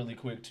on that really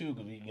quick too,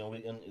 because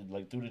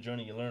like through the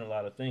journey you learn a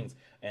lot of things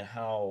and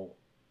how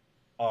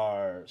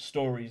our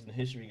stories and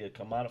history get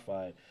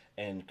commodified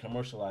and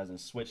commercialized and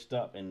switched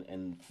up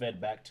and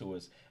fed back to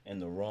us in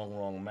the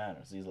wrong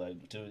manners. He's like,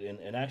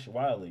 in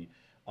actuality,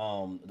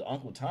 the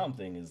Uncle Tom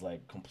thing is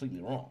like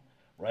completely wrong.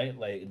 Right,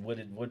 like what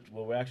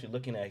we're actually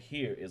looking at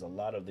here is a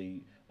lot of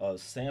the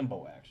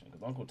Sambo action,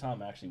 because Uncle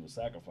Tom actually was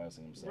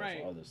sacrificing himself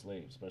for other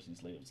slaves, especially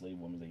slave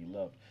women that he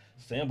loved.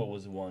 Sambo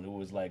was the one who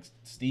was like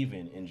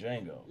Stephen in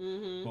Django,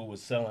 who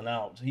was selling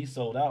out. He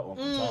sold out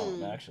Uncle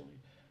Tom actually.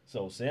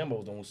 So Sambo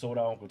was the one who sold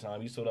out Uncle Tom.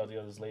 He sold out the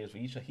other slaves.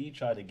 He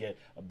tried to get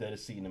a better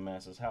seat in the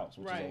master's house,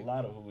 which is a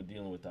lot of who we're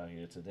dealing with out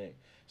here today.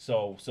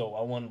 So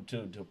I wanted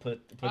to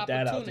put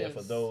that out there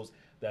for those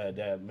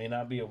that may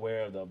not be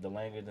aware of the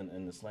language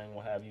and the slang,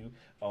 what have you,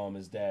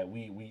 is that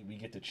we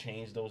get to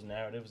change those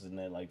narratives, and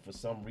that like for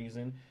some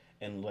reason,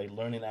 and like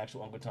learning the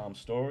actual Uncle Tom's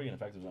story, and in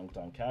fact it was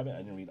Uncle Tom's Cabin. I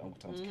didn't read Uncle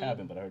Tom's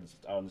Cabin, but I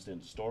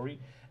understand the story,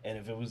 and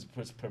if it was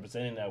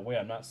presented that way,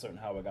 I'm not certain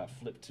how it got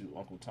flipped to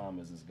Uncle Tom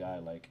as this guy,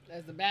 like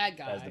as the bad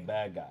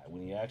guy,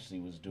 when he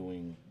actually was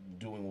doing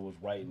what was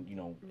right, you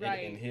know,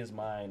 in his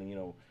mind, and you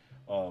know.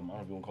 I don't know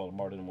if you want to call it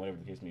martyrdom, whatever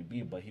the case may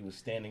be, but he was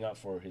standing up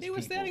for his people. He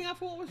was standing up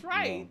for what was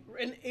right,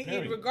 and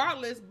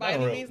regardless, by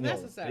any means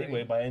necessary.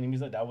 Anyway, by any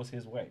means, that was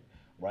his way,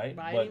 right?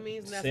 By any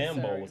means necessary.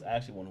 Sambo was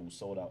actually one who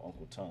sold out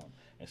Uncle Tom,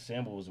 and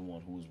Sambo was the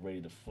one who was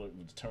ready to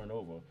turn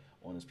over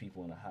on his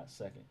people in a hot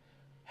second.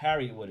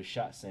 Harriet would have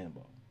shot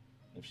Sambo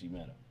if she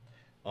met him.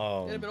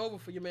 It'd have been over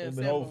for your man.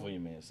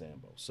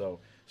 Sambo. So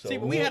see,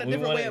 but we had a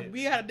different way.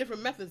 We had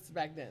different methods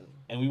back then.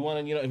 And we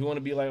want to, you know, if you want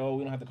to be like,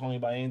 we don't have to call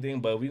anybody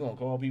anything, but we gonna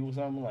call people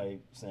something like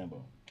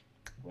Sambo,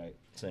 right?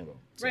 Sambo.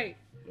 So right.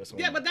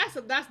 But that's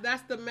the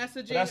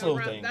messaging. But that's the whole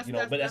thing,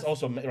 but that's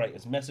also right.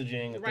 It's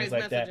messaging and things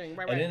like that.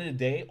 Right. At the end of the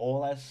day,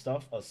 all that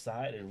stuff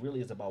aside, it really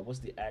is about what's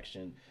the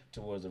action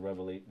towards the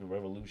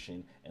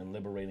revolution and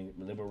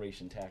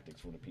liberation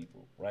tactics for the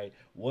people, right?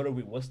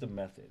 What's the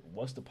method?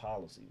 What's the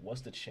policy?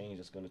 What's the change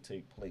that's going to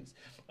take place?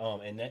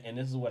 And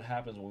this is what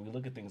happens when we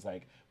look at things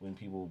like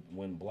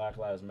when Black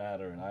Lives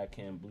Matter and I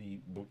Can't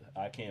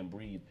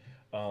Breathe.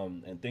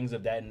 And things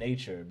of that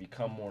nature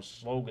become more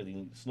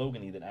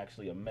slogany than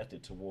actually a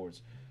method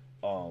towards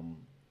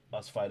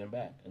us fighting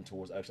back and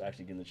towards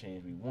actually getting the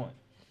change we want.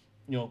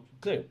 You know,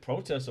 clear,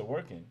 protests are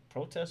working.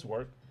 Protests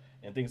work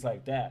and things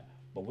like that.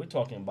 But we're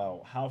talking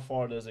about how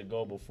far does it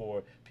go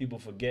before people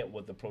forget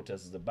what the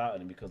protest is about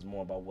and it becomes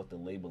more about what the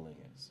labeling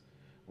is,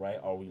 right?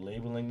 Are we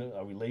labeling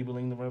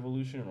the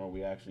revolution, or are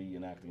we actually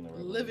enacting the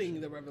revolution? Living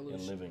the revolution.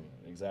 And living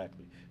it,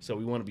 exactly. So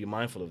we want to be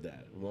mindful of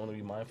that.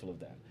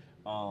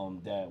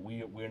 That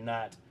we're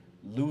not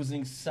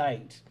losing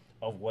sight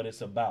of what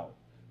it's about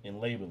in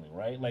labeling,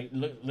 right? Like,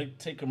 look,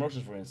 take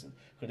commercials, for instance.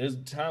 Because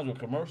there's times where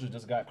commercials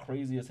just got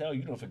crazy as hell.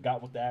 You don't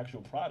forgot what the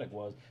actual product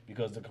was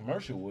because the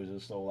commercial was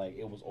just so, like,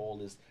 it was all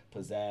this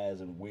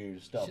pizzazz and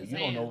weird stuff. You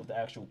don't know what the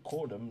actual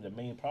core, the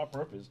main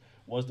purpose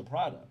was the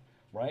product,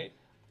 right?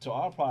 So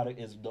our product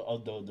is the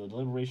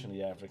liberation of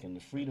the African,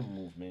 the freedom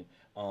movement,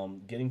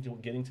 getting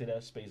to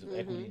that space of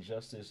equity,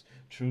 justice,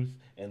 truth,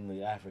 and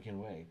the African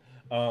way.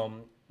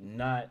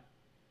 Not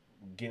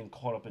getting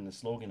caught up in the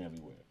slogan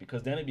everywhere,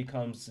 because then it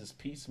becomes this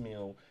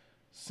piecemeal,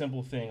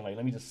 simple thing. Like,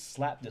 let me just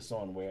slap this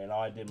on where, and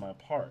I did my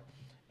part,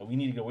 and we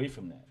need to get away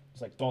from that.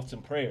 It's like thoughts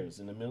and prayers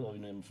in the middle of,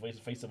 in the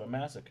face of a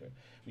massacre.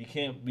 We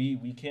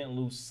can't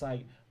lose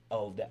sight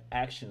of the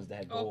actions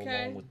that go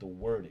along with the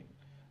wording,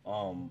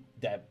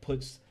 that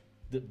puts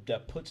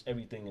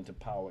everything into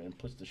power and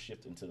puts the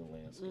shift into the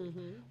landscape,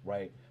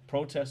 right?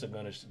 Protests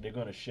they're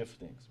gonna shift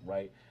things,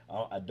 right?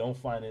 I don't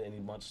find it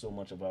so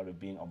much about it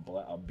being a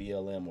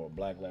BLM or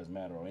Black Lives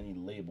Matter or any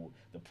label.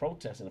 The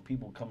protests and the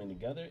people coming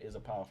together is a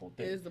powerful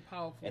thing. It is the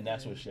powerful thing. And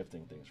that's what's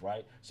shifting things,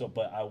 right? So,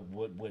 but I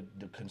would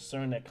the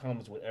concern that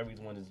comes with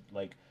everyone is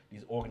like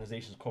these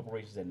organizations,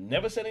 corporations that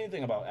never said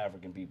anything about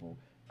African people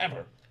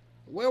ever.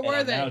 Where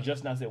were they? Now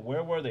just not say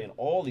where were they in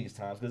all these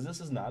times, because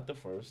this is not the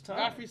first time.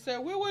 Godfrey said,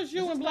 "Where was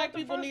you when Black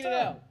people needed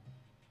help?"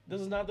 This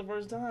is not the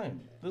first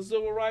time. The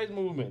Civil Rights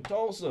Movement,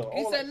 Tulsa.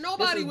 He said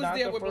nobody was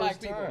there with Black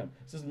people.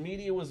 Since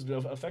media was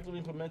effectively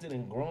implemented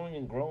and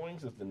growing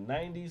since the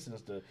 90s,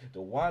 since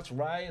the Watts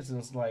riots,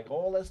 since like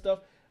all that stuff,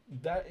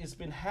 that it's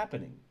been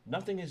happening.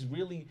 Nothing has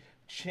really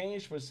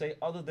changed per se,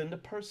 other than the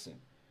person.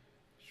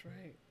 That's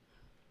right.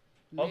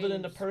 Other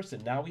than the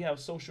person. Now we have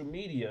social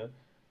media,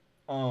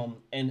 and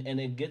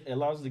it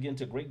allows us to get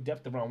into great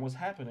depth around what's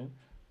happening,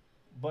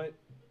 but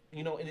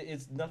you know,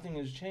 it's nothing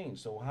has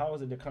changed. So how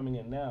is it they're coming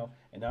in now,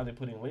 and now they're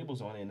putting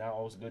labels on it, and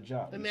now it's a good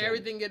job. And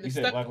everything getting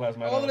stuck. All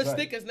of the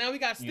stickers. Now we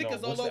got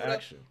stickers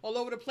all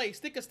over the place.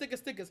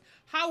 Stickers.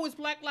 How is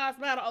Black Lives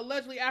Matter,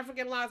 allegedly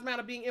African Lives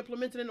Matter, being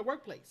implemented in the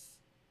workplace?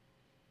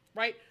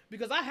 Right?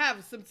 Because I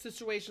have some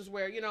situations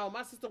where, you know,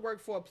 my sister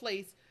worked for a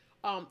place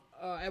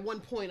at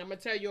one point, I'm going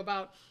to tell you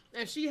about,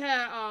 and she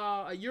had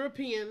a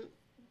European,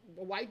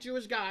 a white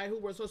Jewish guy who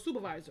was her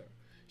supervisor.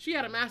 She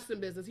had a master's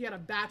in business. He had a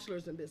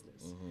bachelor's in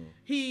business.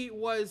 He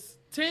was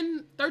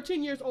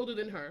 13 years older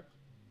than her.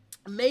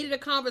 Made it a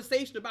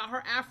conversation about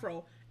her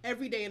afro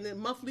every day, and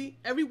then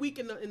every week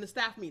in the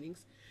staff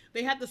meetings,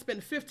 they had to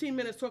spend 15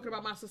 minutes talking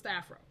about my sister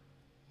afro.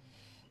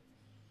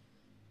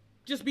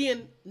 Just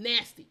being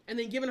nasty, and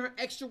then giving her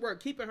extra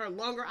work, keeping her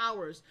longer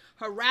hours,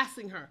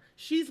 harassing her.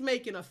 She's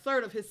making a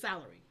third of his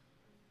salary.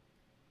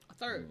 A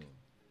third.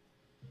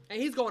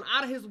 And he's going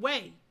out of his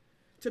way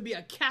to be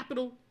a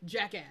capital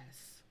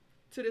jackass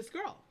to this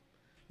girl.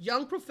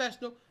 Young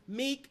professional,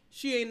 meek,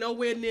 she ain't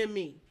nowhere near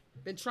me.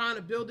 Been trying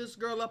to build this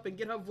girl up and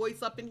get her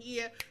voice up in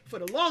here for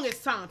the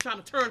longest time,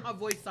 trying to turn her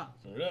voice up.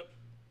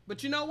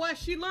 But you know what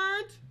she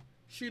learned?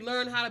 She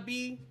learned how to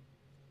be,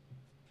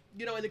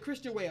 you know, in the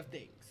Christian way of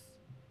things.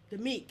 The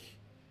meek.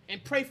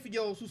 And pray for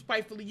those who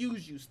spitefully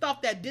use you.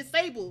 Stuff that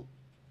disable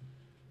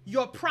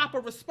your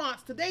proper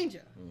response to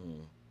danger.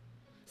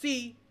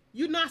 See,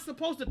 you're not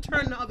supposed to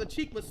turn the other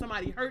cheek when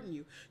somebody hurting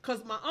you.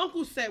 Because my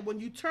uncle said when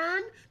you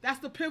turn, that's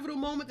the pivotal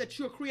moment that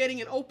you're creating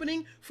an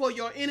opening for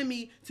your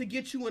enemy to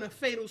get you in a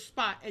fatal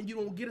spot, and you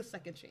don't get a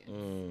second chance.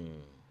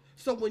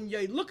 So when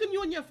you're looking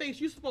you in your face,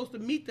 you're supposed to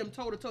meet them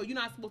toe to toe. You're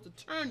not supposed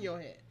to turn your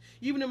head.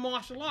 Even in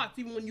martial arts,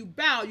 even when you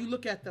bow, you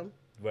look at them.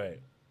 Right.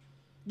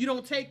 You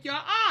don't take your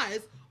eyes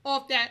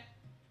off that,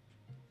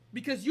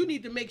 because you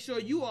need to make sure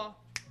you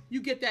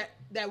get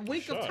that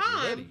wink of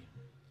time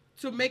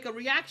to make a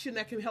reaction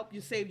that can help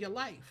you save your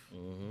life.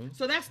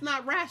 So that's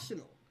not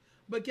rational.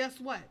 But guess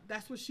what?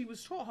 That's what she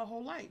was taught her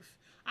whole life.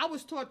 I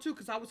was taught too,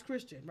 because I was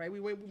Christian, right? We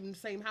went in the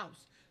same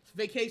house. It's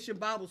Vacation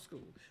Bible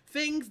School.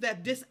 Things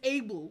that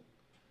disable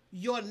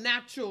your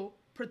natural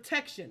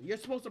protection. You're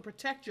supposed to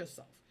protect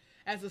yourself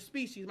as a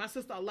species. My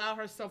sister allowed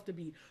herself to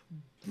be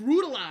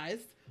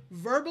brutalized,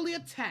 verbally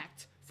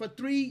attacked for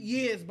 3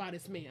 years by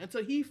this man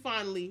until he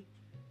finally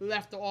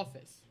left the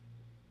office.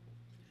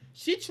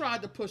 She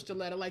tried to push the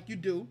letter like you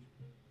do,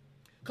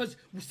 because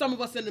some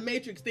of us in the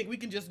Matrix think we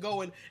can just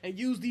go and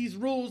use these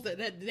rules that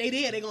they're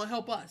going to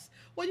help us.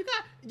 Well, you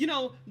got, you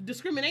know,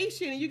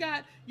 discrimination, and you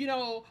got, you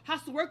know,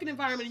 hostile working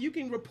environment, and you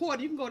can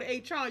report, you can go to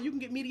HR, and you can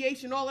get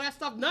mediation, all of that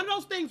stuff. None of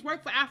those things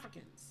work for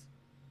Africans.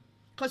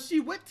 Because she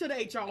went to the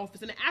HR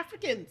office, and the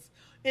Africans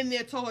in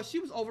there told her she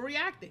was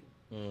overreacting.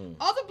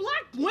 Other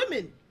Black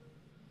women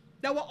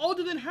that were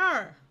older than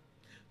her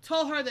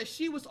told her that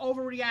she was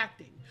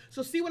overreacting.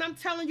 So see what I'm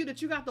telling you,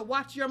 that you got to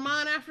watch your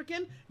mind,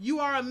 African? You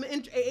are an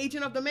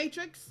agent of the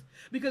Matrix?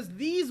 Because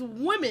these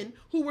women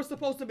who were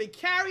supposed to be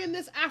carrying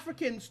this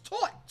African's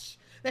torch,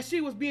 that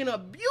she was being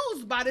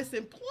abused by this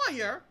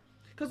employer,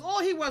 because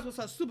all he was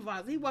her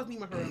supervisor. He wasn't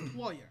even her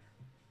employer.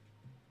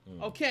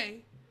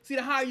 Okay? See,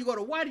 the higher you go,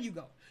 the wider you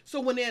go.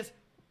 So when there's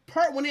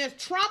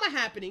trauma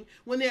happening,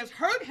 when there's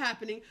hurt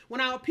happening,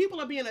 when our people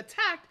are being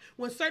attacked,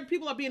 when certain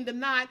people are being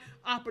denied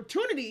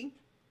opportunity,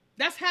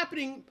 that's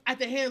happening at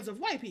the hands of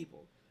white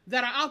people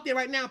that are out there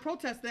right now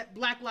protesting that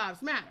Black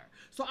Lives Matter.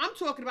 So I'm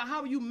talking about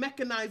how are you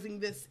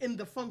mechanizing this in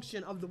the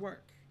function of the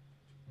work?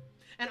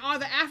 And are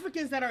the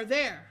Africans that are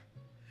there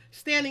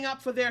standing up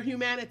for their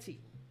humanity?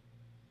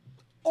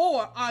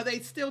 Or are they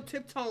still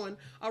tiptoeing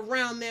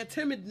around their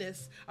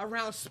timidness,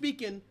 around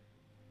speaking,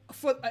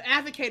 for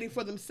advocating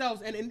for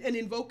themselves and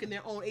invoking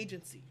their own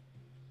agency?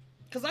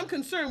 Because I'm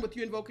concerned with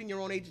you invoking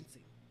your own agency.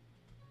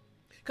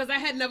 Because that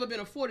had never been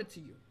afforded to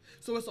you.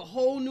 So it's a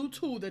whole new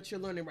tool that you're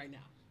learning right now.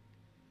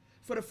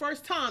 For the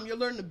first time, you're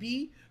learning to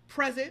be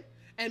present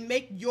and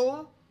make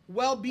your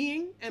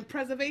well-being and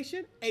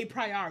preservation a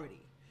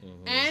priority.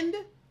 Mm-hmm. And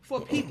for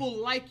people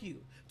like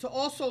you to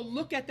also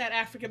look at that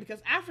African,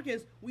 because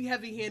Africans, we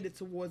heavy-handed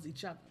towards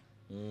each other.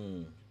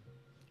 Mm.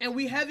 And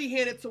we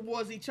heavy-handed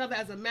towards each other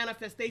as a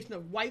manifestation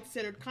of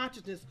white-centered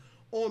consciousness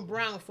on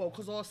brown folk,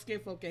 because all skin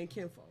folk ain't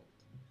kinfolk.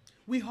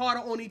 We harder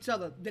on each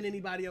other than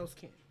anybody else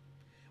can.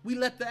 We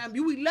let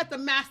the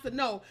master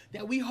know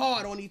that we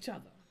hard on each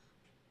other.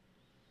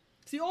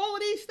 See, all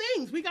of these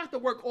things, we got to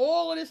work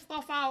all of this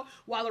stuff out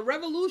while the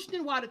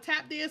revolution, while the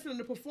tap dancing and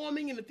the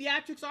performing and the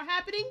theatrics are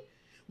happening.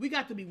 We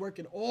got to be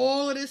working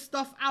all of this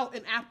stuff out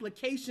in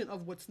application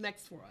of what's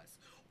next for us.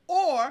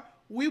 Or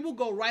we will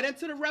go right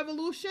into the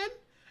revolution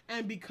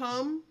and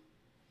become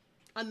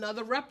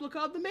another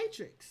replica of the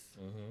Matrix.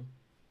 Mm-hmm.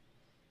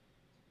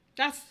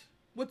 That's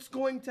what's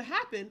going to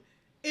happen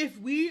if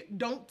we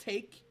don't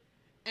take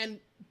and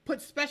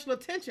put special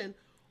attention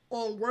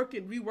on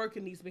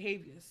reworking these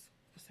behaviors.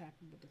 What's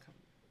happening with the company?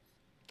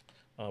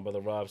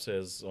 Brother Rob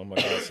says, oh my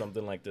God,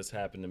 something like this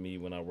happened to me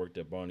when I worked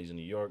at Barney's in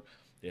New York.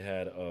 They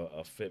had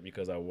a fit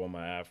because I wore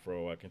my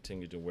afro. I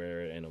continued to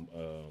wear it,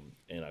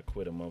 and I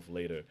quit a month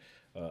later.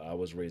 I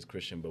was raised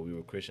Christian, but we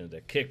were Christians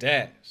that kicked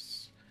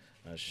ass.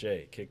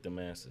 Shay, kicked them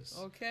asses.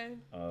 Okay.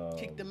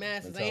 Kick them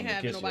asses. I ain't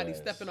having nobody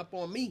stepping up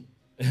on me.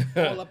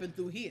 All up and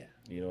through here.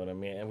 You know what I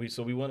mean? And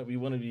we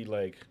want to be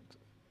like,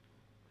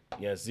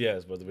 yes,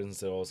 but the business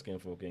said all skin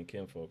folk and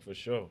kinfolk, for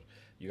sure.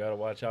 You gotta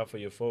watch out for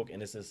your folk,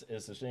 and it's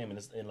a shame,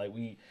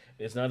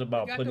 it's not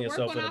about putting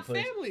yourself in a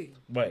place. Family.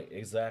 Right,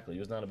 exactly.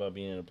 It's not about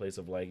being in a place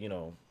of like,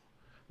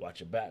 watch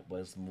your back, but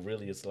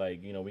it's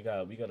like, we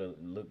gotta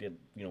look at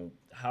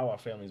how our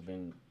family's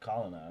been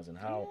colonized and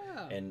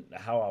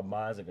how our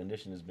minds and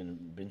condition has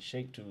been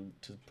shaped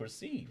to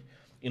perceive.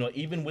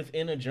 Even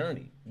within a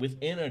journey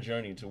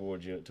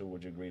towards your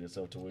greater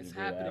self, towards your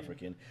greater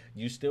African,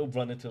 you still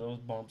run into those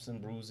bumps and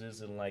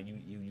bruises, and like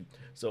you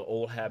so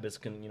old habits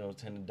can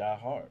tend to die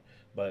hard.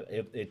 But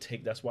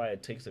that's why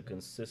it takes a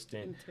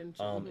consistent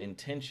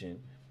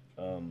intention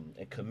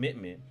and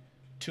commitment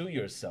to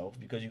yourself,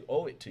 because you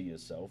owe it to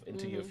yourself and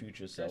to your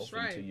future self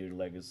and to your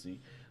legacy,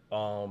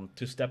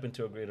 to step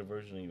into a greater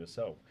version of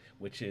yourself,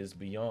 which is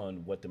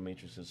beyond what the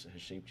Matrix has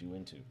shaped you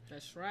into.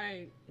 That's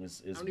right.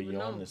 It's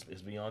beyond this.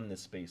 It's beyond this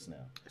space now.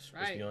 That's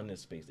right. It's beyond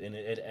this space,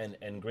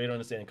 and greater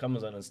understanding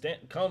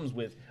comes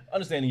with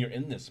understanding you're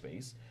in this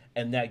space,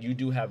 and that you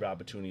do have the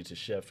opportunity to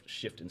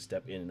shift and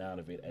step in and out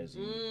of it as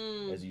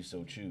you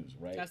so choose.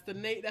 Right. That's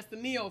the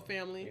Neo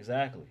family.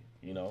 Exactly.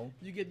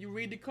 You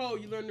read the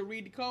code. You learn to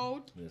read the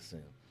code.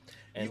 Listen.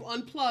 And you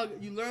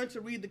unplug, you learn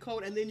to read the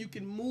code, and then you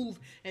can move,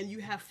 and you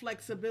have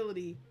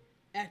flexibility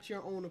at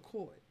your own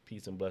accord.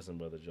 Peace and blessing,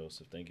 Brother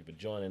Joseph. Thank you for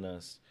joining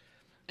us.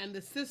 And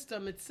the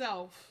system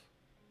itself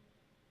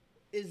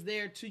is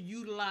there to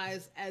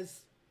utilize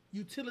as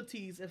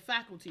utilities and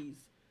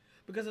faculties,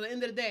 because at the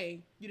end of the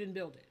day, you didn't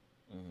build it.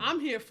 Mm-hmm. I'm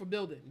here for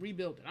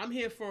rebuilding. I'm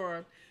here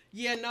for,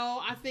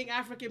 I think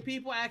African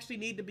people actually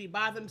need to be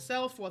by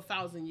themselves for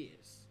 1,000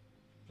 years,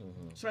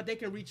 so that they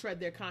can retread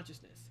their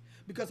consciousness.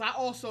 Because I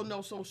also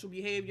know social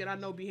behavior, and I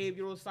know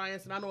behavioral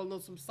science, and I know a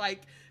little some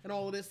psych and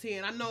all of this here.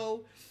 And I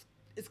know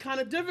it's kind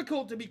of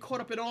difficult to be caught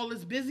up in all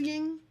this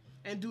busying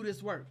and do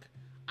this work.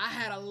 I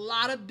had a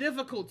lot of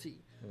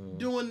difficulty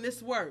doing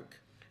this work.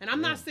 And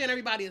I'm not saying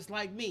everybody is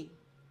like me.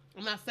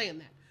 I'm not saying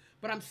that.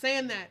 But I'm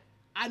saying that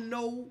I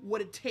know what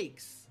it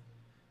takes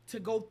to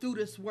go through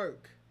this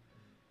work.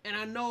 And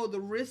I know the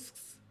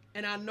risks,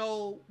 and I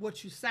know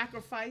what you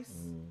sacrifice.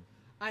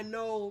 I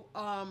know...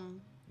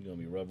 You're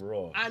going to be rubber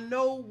raw. I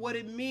know what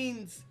it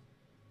means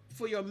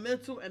for your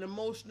mental and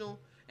emotional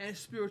and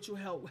spiritual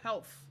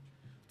health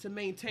to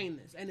maintain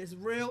this. And it's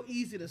real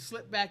easy to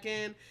slip back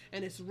in,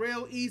 and it's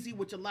real easy,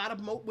 which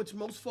which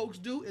most folks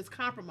do, is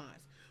compromise.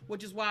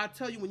 Which is why I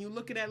tell you, when you're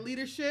looking at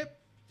leadership,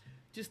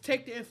 just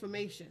take the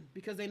information,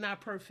 because they're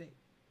not perfect.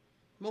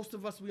 Most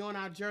of us, we on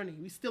our journey.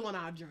 We still on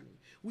our journey.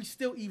 We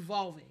still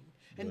evolving.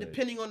 And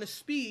depending on the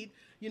speed,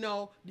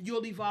 you'll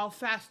evolve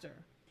faster.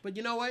 But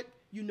you know what?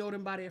 You know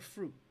them by their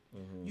fruit.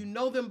 Mm-hmm. You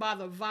know them by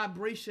the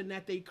vibration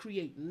that they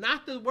create,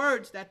 not the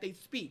words that they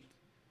speak.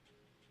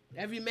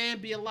 Every man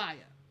be a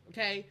liar,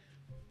 okay?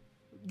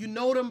 You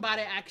know them by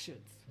their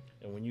actions.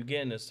 And when you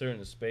get in a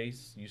certain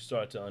space, you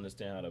start to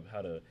understand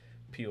how to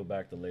peel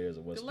back the layers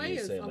of what's being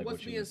said, like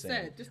what you were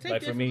saying. Just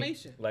take the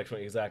information.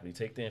 Exactly,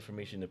 take the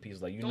information to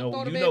pieces. Like you know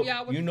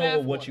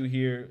what you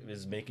hear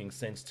is making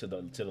sense to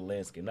the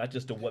landscape, not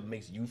just to what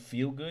makes you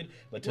feel good,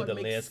 but to the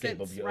landscape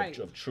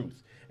of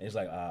truth. And it's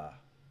like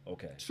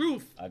okay.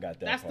 Truth. I got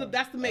that.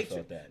 That's the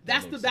matrix.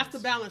 That's the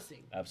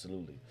balancing.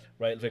 Absolutely.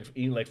 Right.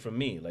 Like for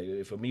me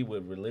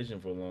with religion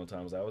for a long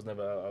time, I was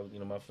never,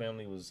 my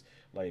family was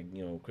like,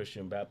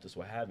 Christian Baptist,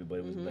 what have you, but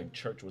it was like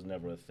church was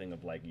never a thing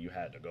of like you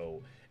had to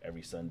go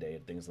every Sunday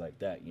and things like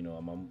that.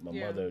 My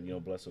mother,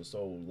 bless her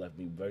soul, left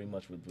me very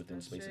much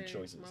within space and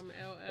choices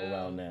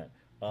around that.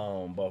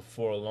 But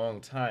for a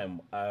long time,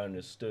 I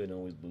understood and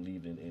always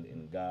believed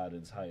in God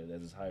as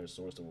his higher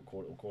source to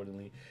record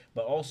accordingly.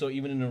 But also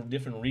even in the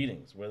different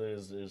readings, whether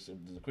it's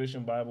the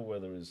Christian Bible,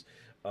 whether it's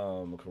the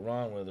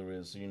Quran, whether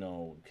it's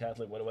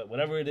Catholic,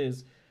 whatever it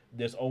is,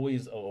 there's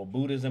always or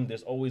Buddhism.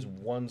 There's always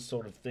one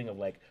sort of thing of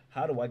like,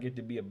 how do I get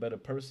to be a better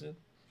person?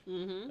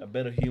 A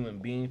better human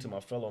being to my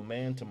fellow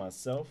man, to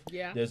myself.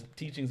 Yeah. There's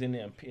teachings in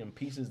there and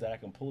pieces that I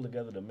can pull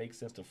together to make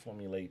sense to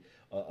formulate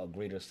a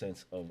greater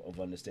sense of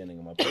understanding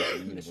of my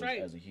personal universe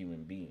as a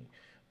human being.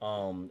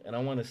 And I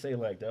want to say,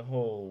 like, that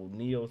whole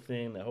Neo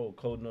thing, that whole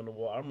coding on the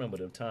wall, I remember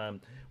the time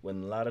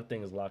when a lot of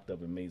things locked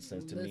up and made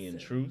sense to me in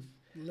truth.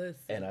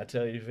 And I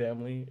tell you,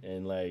 family,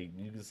 and like,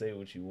 you can say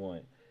what you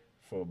want,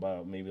 for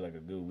about maybe like a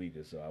good week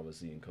or so, I was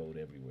seeing code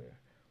everywhere.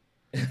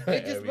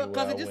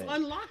 Because it just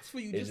unlocks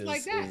for you, just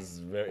like that.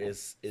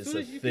 It's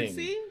a thing. Can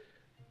see,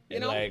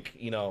 and like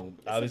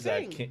obviously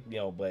I can't,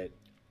 but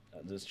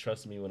just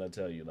trust me when I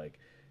tell you, like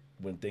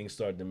when things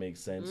started to make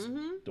sense,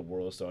 the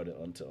world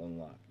started to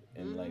unlock,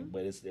 and like,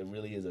 but it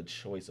really is a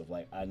choice of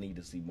like I need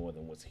to see more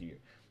than what's here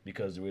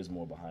because there is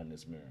more behind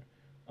this mirror.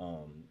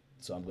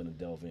 So I'm gonna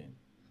delve in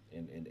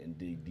and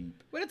dig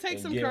deep. But it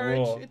takes some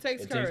courage. It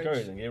takes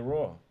courage and get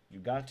raw. You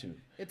got to.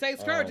 It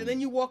takes courage, and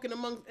then you walking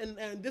among,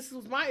 and this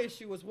was my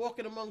issue, was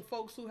walking among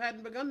folks who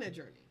hadn't begun their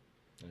journey.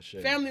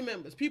 Family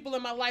members, people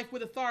in my life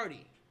with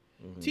authority,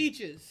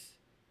 teachers,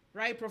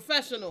 right,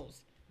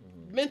 professionals,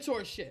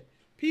 mentorship,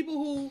 people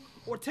who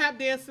were tap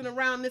dancing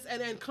around this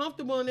and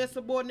comfortable in their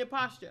subordinate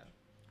posture,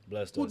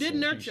 blessed who did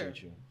nurture.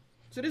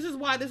 So this is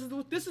why this is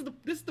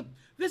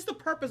the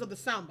purpose of the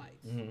sound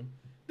bites.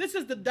 This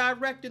is the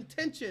direct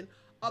intention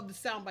of the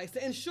sound bites,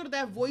 to ensure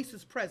that voice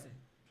is present.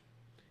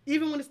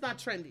 Even when it's not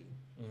trendy,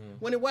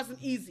 when it wasn't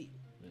easy,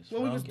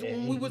 when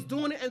we was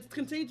doing it and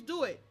continue to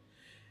do it,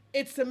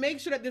 it's to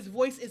make sure that this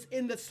voice is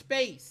in the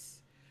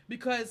space,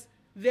 because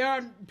there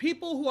are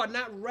people who are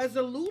not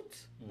resolute.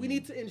 We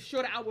need to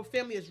ensure that our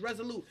family is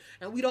resolute,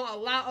 and we don't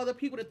allow other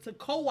people to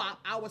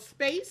co-opt our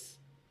space,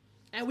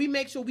 and we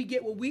make sure we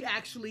get what we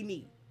actually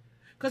need.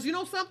 Because you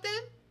know something?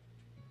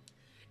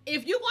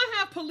 If you're going to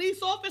have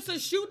police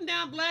officers shooting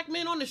down black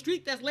men on the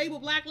street that's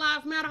labeled Black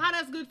Lives Matter, how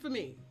that's good for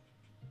me?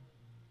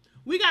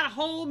 We got a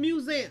whole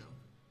museum.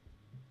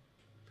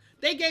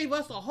 They gave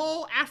us a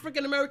whole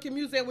African American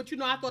museum, which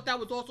I thought that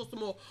was also some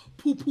more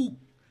poo-poo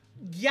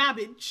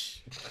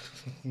garbage.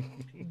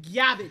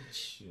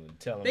 Garbage.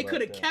 They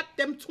could have kept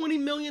them $20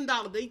 million.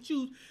 They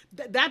choose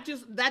that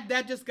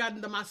just got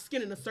into my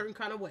skin in a certain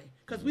kind of way,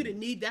 because we didn't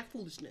need that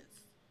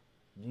foolishness.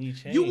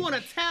 You want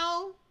to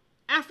tell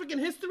African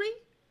history?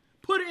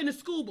 Put it in the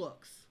school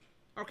books.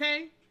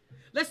 Okay?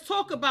 Let's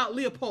talk about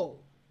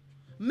Leopold.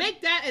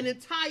 Make that an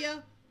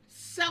entire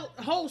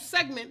whole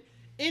segment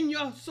in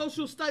your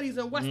social studies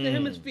in Western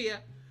Hemisphere.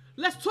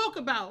 Let's talk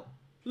about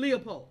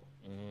Leopold.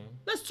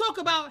 Let's talk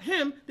about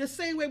him the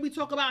same way we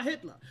talk about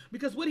Hitler,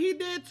 because what he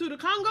did to the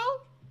Congo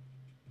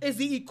is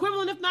the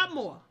equivalent, if not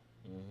more.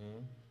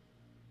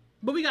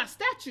 But we got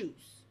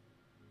statues.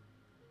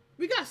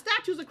 We got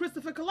statues of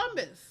Christopher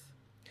Columbus.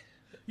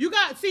 They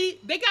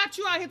got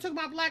you out here talking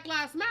about Black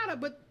Lives Matter,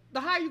 but the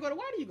higher you go, the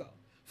wider you go.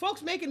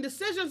 Folks making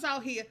decisions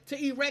out here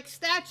to erect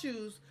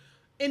statues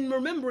in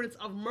remembrance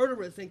of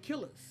murderers and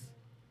killers.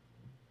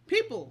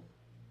 People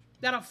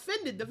that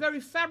offended the very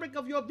fabric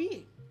of your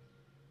being,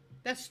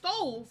 that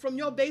stole from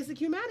your basic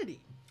humanity.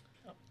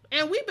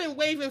 And we've been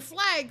waving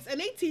flags, and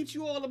they teach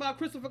you all about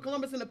Christopher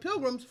Columbus and the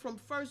Pilgrims from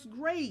first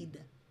grade.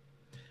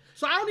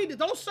 So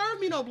don't serve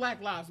me no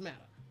Black Lives Matter.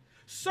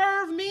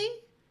 Serve me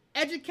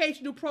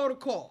educational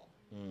protocol.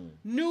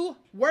 New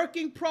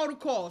working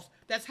protocols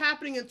that's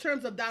happening in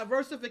terms of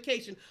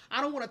diversification. I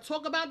don't want to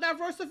talk about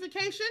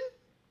diversification.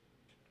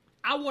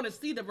 I want to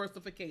see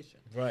diversification.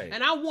 Right.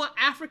 And I want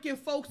African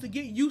folks to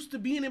get used to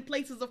being in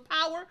places of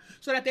power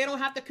so that they don't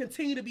have to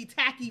continue to be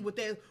tacky with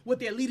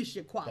their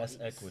leadership qualities.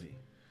 That's equity.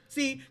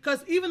 See,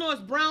 because even though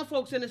it's brown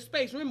folks in the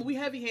space, remember, we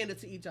heavy-handed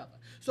to each other.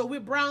 So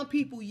we're brown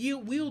people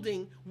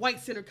wielding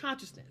white-centered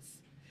consciousness.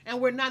 And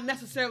we're not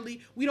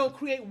necessarily, we don't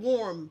create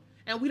warm,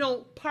 and we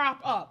don't pop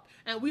up,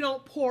 and we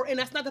don't pour in.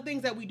 That's not the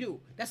things that we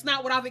do. That's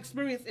not what I've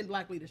experienced in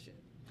black leadership.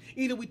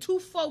 Either we're too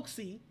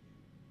folksy,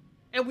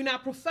 and we're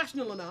not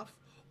professional enough,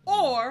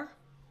 or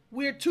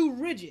we're too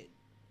rigid,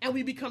 and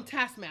we become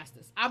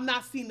taskmasters. I've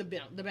not seen the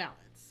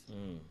balance.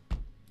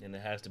 And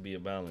there has to be a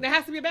balance. There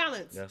has to be a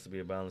balance. There has to be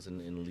a balance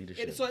in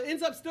leadership. So it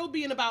ends up still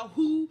being about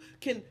who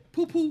can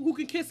poo-poo, who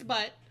can kiss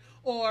butt,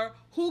 or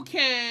who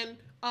can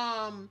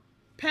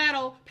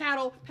paddle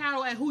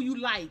and who you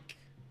like.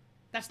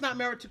 That's not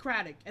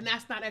meritocratic, and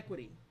that's not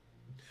equity.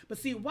 But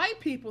see, white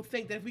people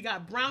think that if we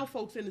got brown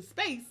folks in the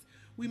space,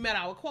 we met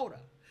our quota.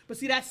 But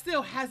see, that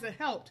still hasn't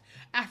helped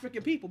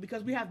African people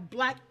because we have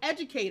black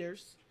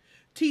educators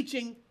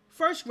teaching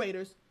first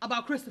graders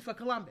about Christopher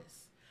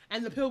Columbus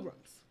and the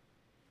Pilgrims.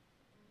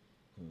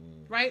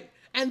 Right?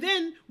 And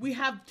then we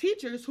have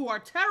teachers who are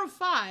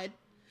terrified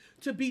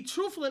to be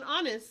truthful and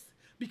honest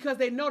because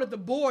they know that the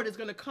board is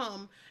going to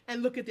come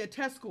and look at their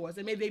test scores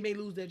and maybe they may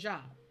lose their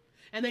job.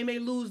 And they may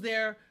lose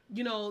their,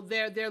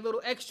 their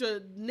little extra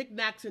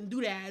knickknacks and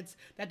doodads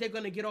that they're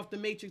going to get off the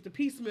matrix, the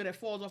piecemeal that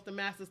falls off the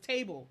master's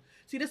table.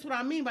 See, that's what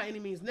I mean by any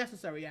means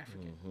necessary,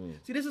 African.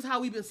 See, this is how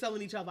we've been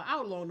selling each other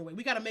out along the way.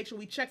 We got to make sure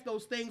we check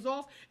those things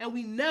off and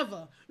we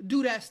never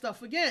do that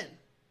stuff again.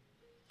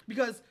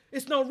 Because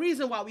it's no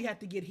reason why we had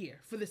to get here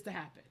for this to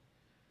happen.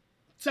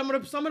 Some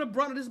of the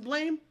brunt of this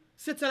blame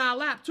sits in our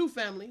lap too,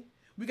 family.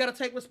 We got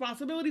to take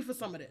responsibility for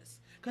some of this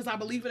because I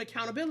believe in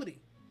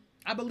accountability.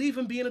 I believe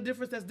in being a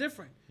difference that's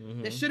different.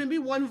 There shouldn't be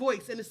one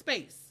voice in the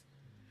space.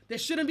 There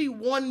shouldn't be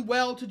one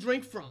well to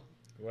drink from.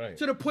 Right.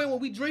 To the point where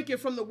we drink it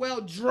from the well,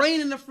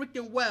 draining the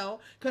freaking well,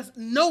 because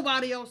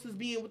nobody else is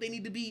being what they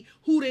need to be,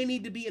 who they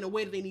need to be, in a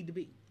way that they need to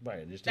be.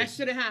 Right. That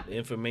shouldn't happen. The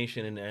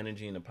information and the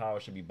energy and the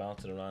power should be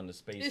bouncing around the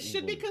space. It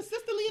should be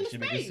consistently in the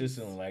space. It should be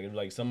consistently.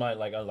 Like somebody,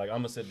 like I'm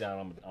gonna sit down.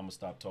 I'm gonna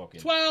stop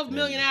talking. 12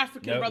 million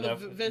African, Brother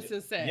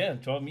Vincent said. Yeah,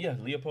 12. Yeah,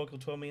 Leopold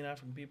killed 12 million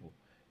African people,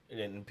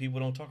 and people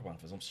don't talk about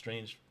it for some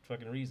strange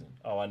fucking reason.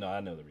 Oh, I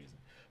know the reason.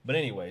 But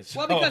anyways.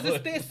 Well, because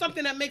it's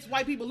something that makes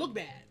white people look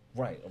bad.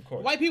 Right, of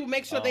course. White people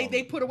make sure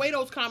they put away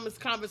those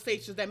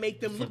conversations that make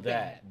them look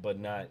bad. But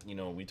not,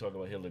 we talk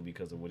about Hitler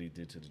because of what he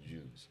did to the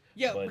Jews.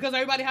 Yeah, because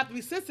everybody has to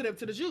be sensitive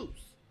to the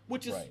Jews,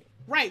 which is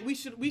right. We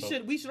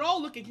should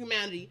all look at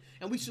humanity,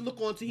 and we should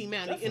look onto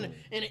humanity in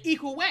an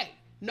equal way.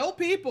 No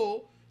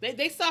people,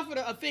 they suffered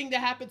a thing that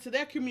happened to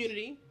their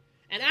community,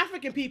 and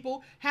African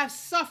people have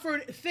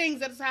suffered things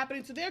that is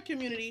happening to their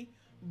community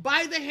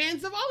by the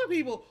hands of other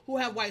people who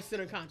have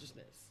white-centered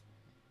consciousness.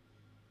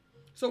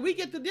 So we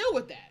get to deal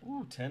with that.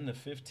 Ooh, 10 to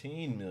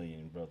 15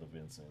 million, Brother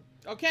Vincent.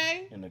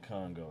 Okay. In the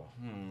Congo.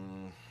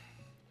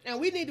 And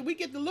we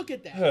get to look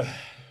at that.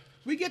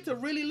 We get to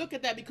really look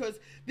at that because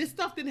this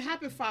stuff didn't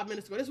happen 5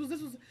 minutes ago. This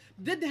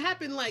didn't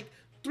happen like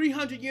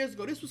 300 years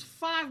ago. This was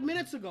 5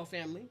 minutes ago,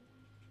 family.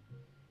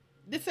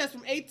 This says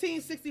from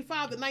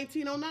 1865 to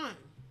 1909.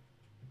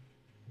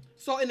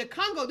 So in the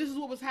Congo, this is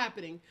what was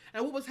happening.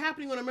 And what was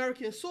happening on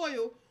American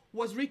soil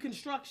was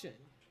Reconstruction.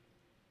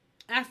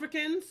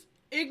 Africans,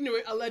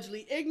 illiterate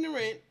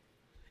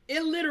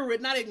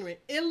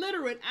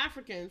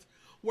Africans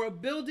were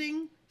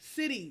building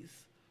cities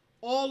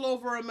all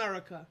over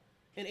America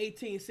in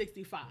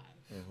 1865,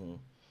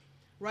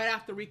 right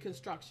after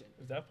Reconstruction.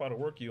 Is that part of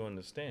work you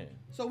understand?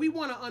 So we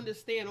want to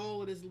understand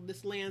all of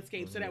this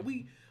landscape so that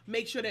we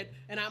make sure that,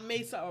 and I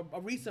made a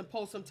recent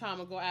post some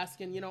time ago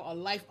asking, a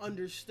life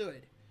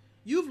understood.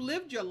 You've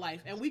lived your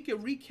life, and we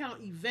can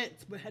recount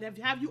events, but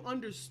have you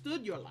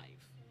understood your life?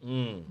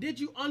 Did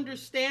you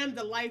understand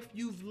the life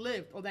you've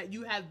lived or that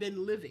you have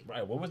been living?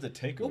 Right. What was the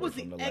takeaway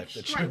from the life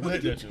that you lived? What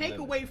did you take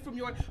away from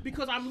your...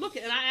 Because I'm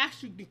looking, and I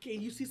asked you,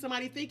 can you see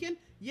somebody thinking?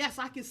 Yes,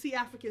 I can see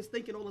Africans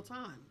thinking all the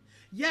time.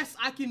 Yes,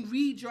 I can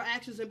read your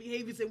actions and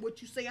behaviors and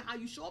what you say and how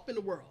you show up in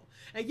the world.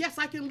 And yes,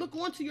 I can look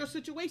onto your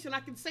situation.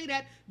 I can say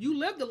that you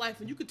lived a life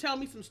and you could tell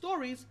me some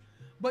stories,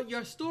 but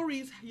your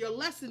stories, your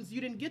lessons, you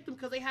didn't get them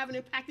because they haven't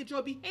impacted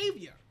your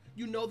behavior.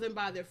 You know them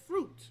by their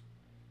fruit.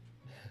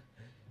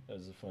 That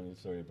was a funny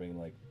story,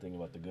 bringing thing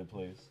about The Good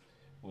Place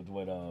with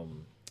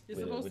it's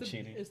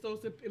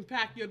supposed to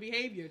impact your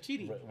behavior,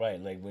 Chidi. Right,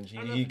 like when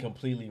he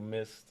completely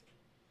missed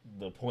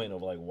the point of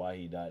why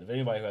he died. If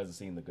anybody who hasn't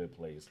seen The Good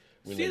Place,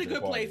 see The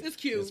Good Place. It's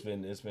cute.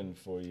 It's been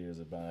 4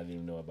 years about. I didn't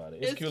even know about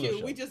it. It's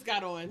cute. We just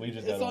got on.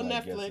 It's on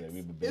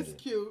Netflix. It's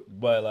cute.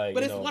 But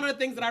it's one of the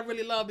things that I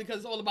really love because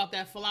it's all about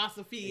that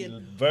philosophy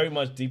and very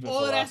much deep in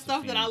all of that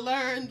stuff that I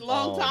learned a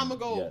long time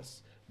ago.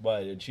 Yes.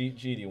 But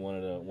Chidi, one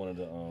of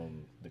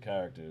the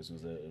characters,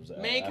 was a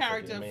main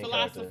character,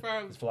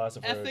 philosopher,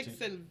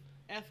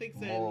 ethics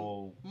and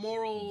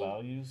moral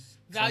values.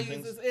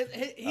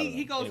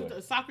 He goes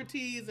with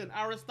Socrates and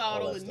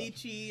Aristotle and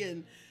Nietzsche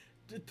and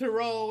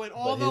Thoreau and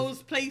all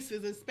those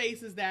places and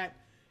spaces that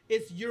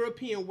it's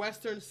European,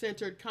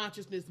 Western-centered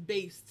consciousness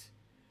based.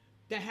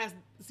 That has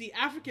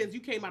Africans.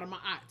 You came out of my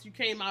eyes. You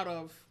came out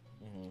of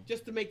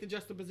just to make the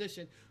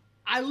juxtaposition.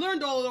 I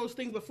learned all of those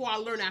things before I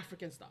learned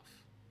African stuff.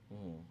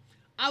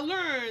 I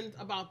learned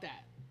about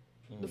that,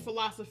 the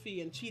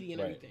philosophy and Chidi and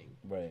everything.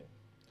 Right.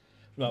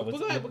 No,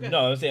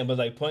 I'm saying,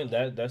 but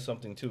that's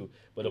something too.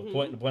 But the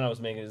point I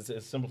was making is a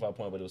simplified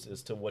point, but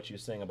it's to what you're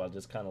saying about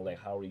just kind of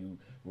how are you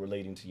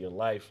relating to your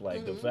life,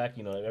 the fact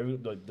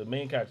the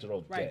main characters are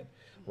all dead,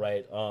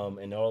 right?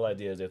 And the whole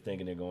idea is they're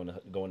thinking they're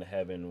going to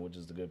heaven, which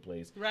is the good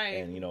place, right?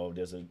 And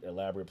there's an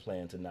elaborate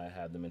plan to not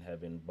have them in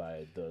heaven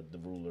by the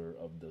ruler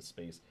of the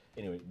space.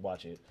 Anyway,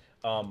 watch it.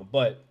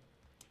 But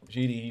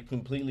he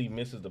completely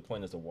misses the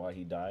point as to why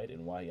he died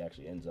and why he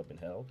actually ends up in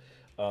hell.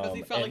 Because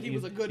he felt like he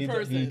was a good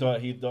person. He thought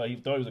he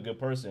was a good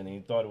person, and he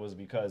thought it was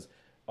because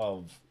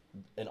of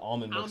an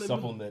almond milk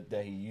supplement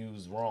that he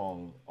used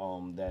wrong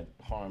that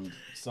harmed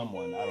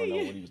someone. I don't know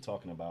what he was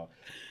talking about.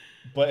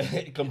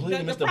 But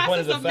completely missed the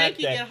point of the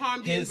fact that it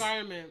harmed the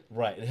environment.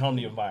 Right, it harmed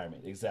the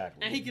environment,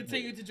 exactly. And he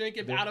continued to drink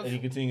it out of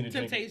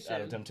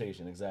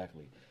temptation,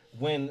 exactly.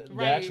 When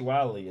the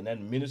actuality and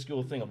that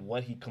minuscule thing of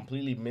what he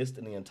completely missed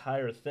in the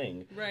entire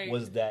thing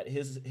was that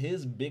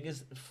his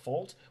biggest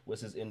fault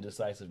was his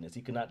indecisiveness.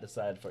 He could not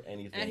decide for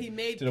anything. And he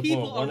made to the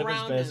people point one of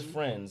his best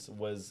friends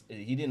was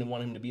he didn't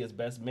want him to be his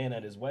best man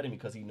at his wedding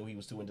because he knew he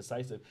was too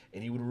indecisive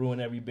and he would ruin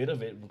every bit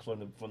of it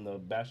from the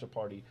bachelor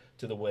party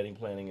to the wedding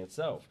planning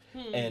itself.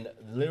 And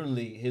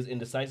literally his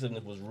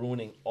indecisiveness was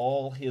ruining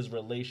all his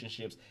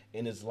relationships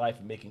in his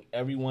life, making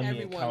everyone he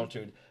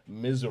encountered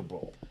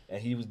miserable. And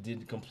he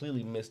did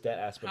completely miss that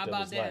aspect of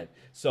his life.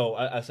 So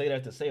I say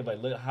that to say,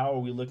 like, how are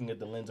we looking at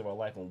the lens of our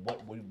life and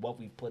what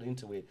we put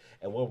into it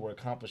and what we're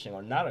accomplishing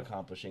or not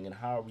accomplishing, and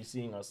how are we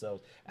seeing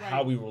ourselves,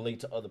 how we relate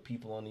to other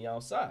people on the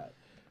outside,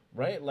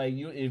 right? Like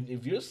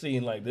if you're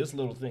seeing like this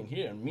little thing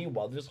here, and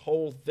meanwhile this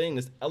whole thing,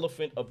 this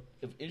elephant of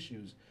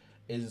issues,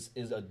 is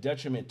a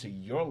detriment to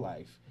your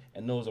life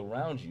and those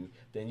around you,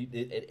 then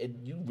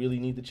you really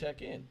need to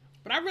check in.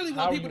 But I really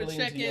want people to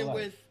check in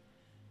with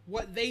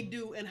what they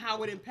do and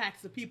how it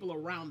impacts the people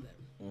around them.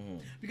 Mm-hmm.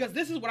 Because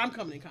this is what I'm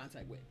coming in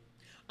contact with.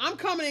 I'm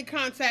coming in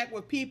contact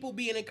with people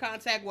being in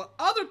contact with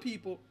other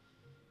people.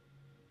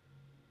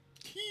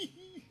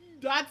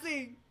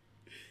 Dotsie,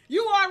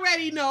 you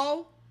already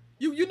know.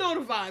 You know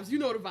the vibes. You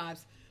know the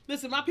vibes.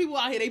 Listen, my people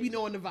out here, they be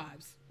knowing the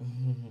vibes.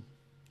 Mm-hmm.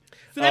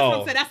 So that's what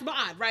I'm saying. That's my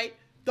eye, right?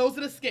 Those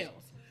are the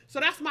scales. So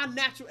that's my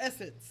natural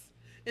essence,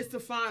 is to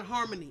find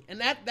harmony.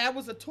 And that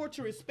was a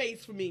torturous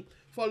space for me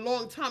for a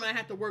long time. I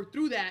had to work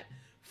through that,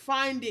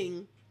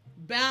 finding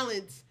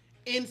balance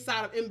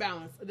inside of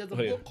imbalance. There's a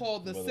book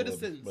called The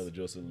Citizens. Brother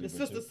Joseph The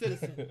Sister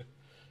Citizen.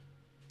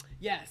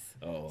 Yes.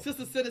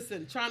 Sister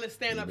Citizen, trying to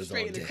stand up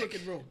straight in the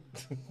crooked room.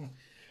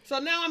 So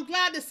now I'm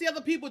glad to see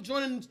other people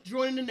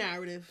joining the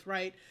narrative,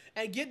 right?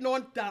 And getting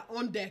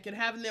on deck and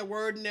having their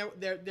word and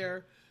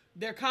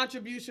their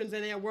contributions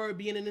and their word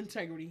being in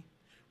integrity,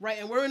 right?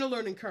 And we're in a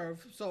learning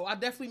curve. So I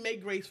definitely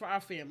make grace for our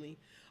family.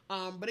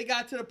 But it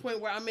got to the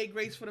point where I make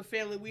grace for the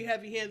family. We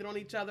heavy-handed on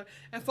each other.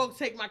 And folks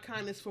take my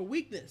kindness for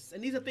weakness.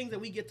 And these are things that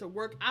we get to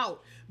work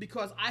out,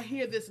 because I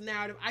hear this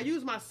narrative. I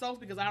use myself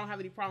because I don't have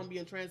any problem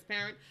being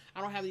transparent.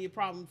 I don't have any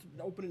problem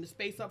opening the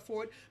space up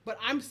for it. But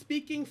I'm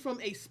speaking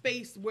from a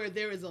space where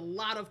there is a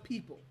lot of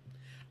people.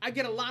 I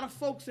get a lot of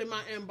folks in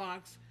my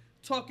inbox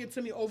talking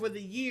to me over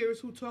the years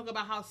who talk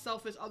about how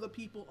selfish other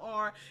people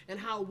are and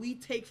how we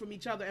take from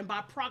each other. And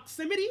by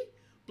proximity,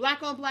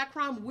 black on black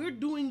crime, we're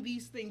doing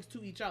these things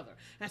to each other.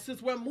 And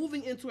since we're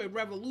moving into a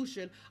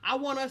revolution, I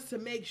want us to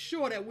make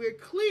sure that we're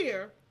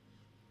clear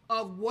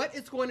of what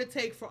it's going to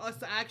take for us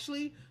to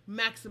actually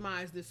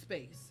maximize this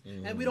space.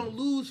 Mm. And we don't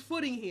lose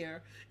footing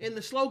here in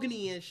the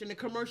slogan-ish and the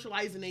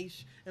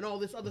commercializing-ish and all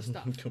this other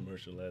stuff.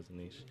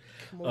 Commercializing-ish.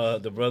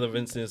 The brother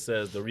Vincent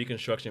says the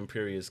Reconstruction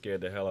period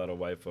scared the hell out of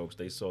white folks.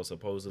 They saw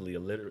supposedly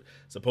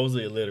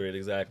illiterate,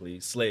 exactly,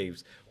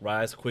 slaves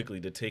rise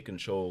quickly to take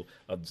control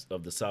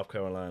of the South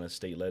Carolina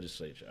state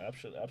legislature.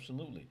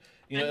 Absolutely.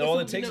 You know, all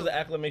it takes is an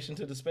acclamation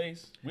to the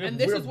space.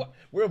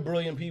 We're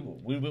brilliant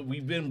people.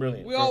 We've been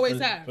brilliant. We always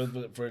have.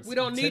 We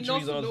don't need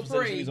no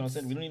parades.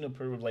 We don't need no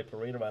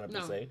parade around it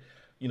per se.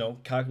 You know,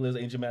 calculus,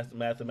 ancient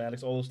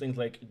mathematics, all those things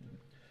like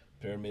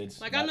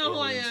pyramids. Like I know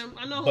aliens. Who I am.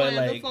 I know who I am.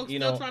 Like, the folks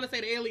still trying to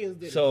say the aliens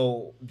did.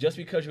 So just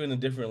because you're in a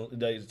different,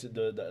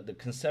 the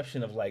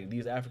conception of like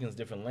these Africans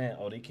different land,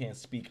 they can't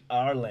speak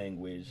our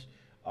language.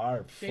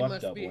 Our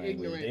fucked up language.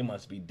 Ignorant. They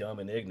must be dumb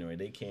and ignorant.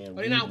 They can't.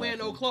 But they're not wearing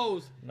no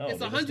clothes. No, it's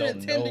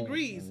 110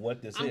 degrees.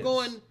 What this I'm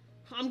is?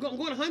 I'm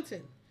going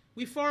hunting.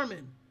 We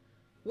farming.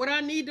 What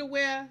I need to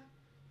wear?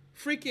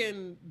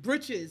 Freaking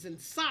breeches and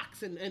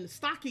socks and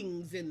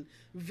stockings and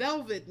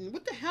velvet and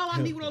what the hell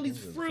I need with all these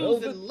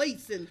frills and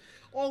lace and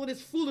all of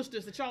this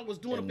foolishness that y'all was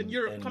doing up in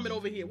Europe coming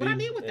over here. What I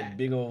need with that?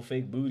 Big old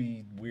fake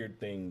booty weird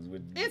things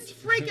with. It's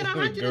freaking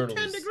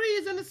 110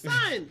 degrees in the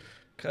sun.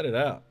 Cut it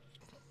out.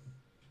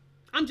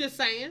 I'm just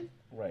saying.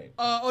 Right.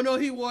 Oh no,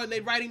 he won. They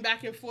writing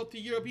back and forth to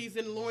Europe. He's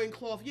in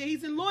loincloth. Yeah,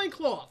 he's in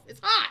loincloth.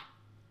 It's hot.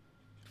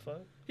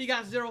 Fuck. He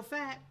got zero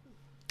fat.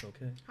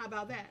 Okay. How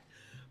about that?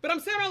 But I'm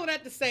saying all of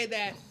that to say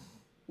that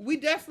we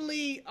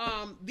definitely,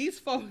 these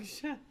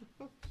folks,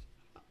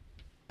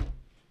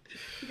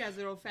 he got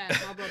zero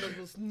fat. My brother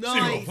was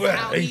nice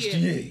out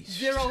here.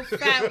 Zero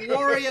fat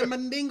warrior,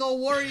 Mandingo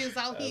warriors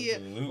out here.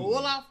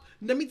 Olaf,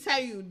 let me tell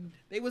you,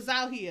 they was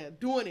out here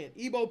doing it.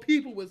 Igbo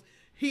people was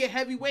here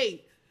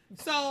heavyweight.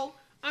 So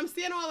I'm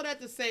saying all of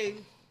that to say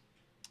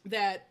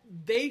that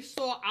they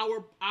saw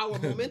our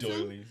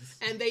momentum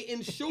and they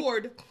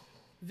ensured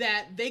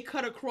that they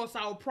cut across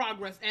our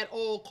progress at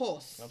all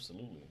costs.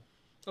 Absolutely.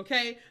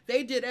 Okay?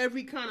 They did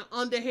every kind of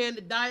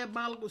underhanded,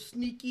 diabolical,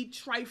 sneaky,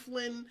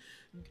 trifling,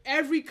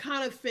 every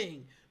kind of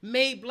thing.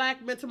 Made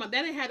black men to my.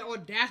 Then they had the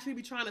audacity to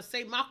be trying to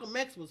say Malcolm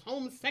X was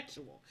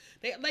homosexual.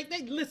 They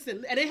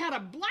listen, and they had a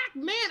black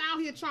man out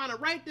here trying to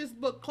write this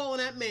book calling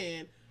that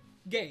man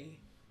gay.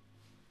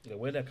 Yeah,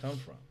 where'd that come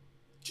from?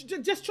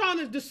 Just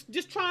trying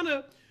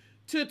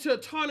to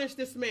tarnish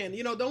this man.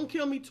 You know, don't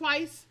kill me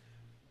twice,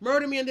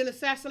 murder me and then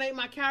assassinate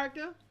my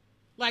character.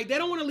 Like, they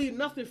don't want to leave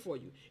nothing for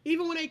you.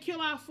 Even when they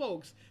kill our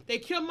folks, they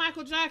killed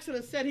Michael Jackson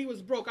and said he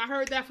was broke. I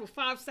heard that for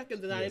 5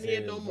 seconds and I didn't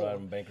hear no more.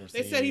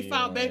 They said he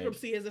filed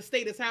bankruptcy. His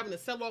estate is having to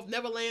sell off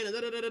Neverland and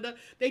da-da-da-da-da.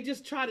 They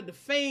just try to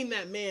defame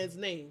that man's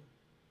name.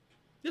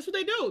 This is what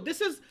they do.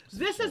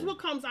 This is what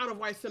comes out of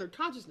white-centered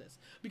consciousness.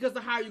 Because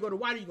the higher you go, the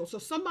wider you go. So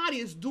somebody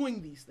is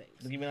doing these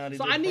things.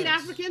 So I need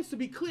Africans to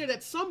be clear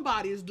that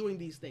somebody is doing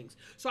these things.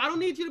 So I don't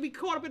need you to be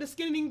caught up in the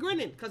skinning and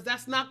grinning, because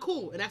that's not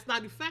cool and that's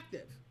not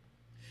effective.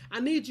 I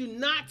need you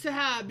not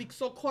to be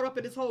so caught up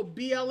in this whole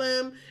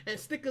BLM and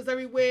stickers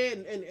everywhere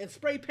and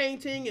spray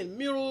painting and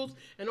murals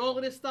and all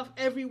of this stuff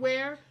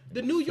everywhere.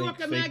 The New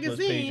Yorker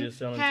magazine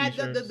had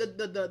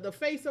the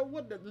face of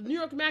what the New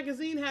York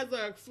magazine has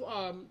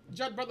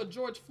brother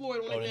George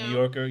Floyd on it now. The New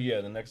Yorker,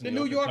 yeah, the next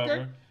New Yorker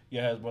cover.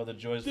 Yeah, has brother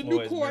George Floyd's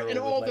mural and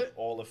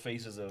all the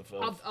faces of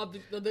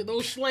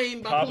those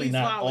slain by police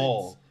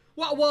violence.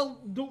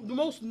 Well, the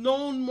most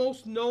known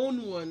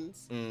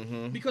ones,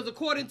 because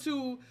according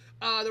to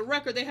the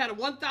record, they had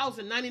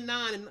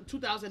 1,099 in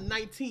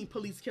 2019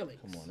 police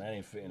killings. Come on, that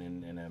ain't fitting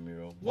in that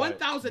mural.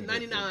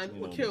 1,099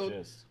 were killed.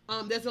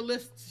 There's a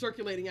list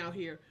circulating out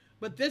here,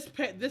 but this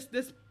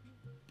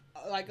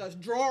like a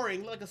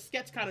drawing, like a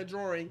sketch kind of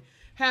drawing,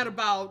 had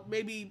about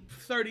maybe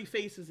 30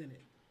 faces in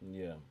it.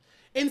 Yeah.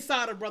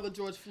 Inside of brother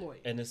George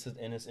Floyd. And it's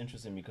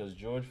interesting because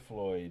George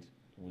Floyd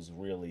was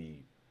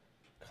really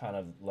kind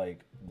of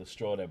like the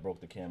straw that broke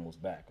the camel's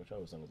back, which I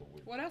always think was a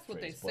weird. Well, that's what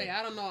phrase, they say.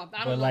 I don't know.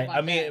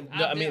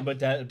 But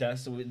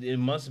that's it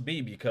must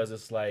be, because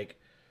it's like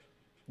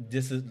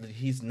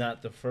he's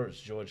not the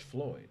first George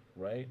Floyd,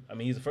 right? I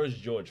mean, he's the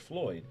first George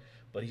Floyd,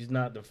 but he's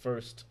not the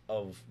first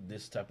of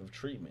this type of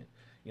treatment.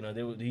 You know,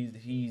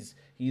 he's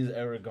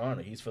Eric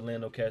Garner. He's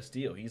Philando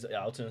Castile. He's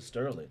Alton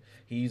Sterling.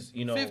 He's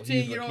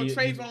 15-year-old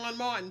Trayvon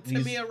Martin.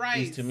 Tamir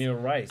Rice. He's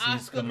Tamir Rice.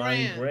 He's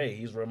Kamani Gray.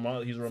 He's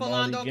Ramali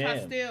Philando Gam.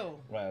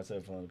 Castile. Right, I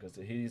said Philando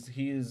Castile. He's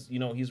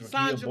Rakia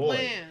Sandra Boyd.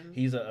 Bland.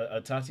 He's a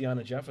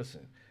Tatiana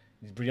Jefferson.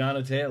 He's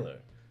Breonna Taylor.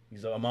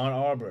 He's Ahmaud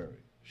Arbery.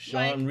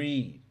 Sean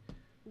Reed.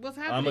 What's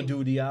happening?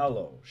 Amadou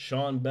Diallo.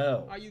 Sean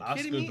Bell. Are you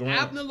Oscar kidding me?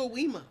 Grant. Abner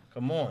Louima.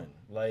 Come on,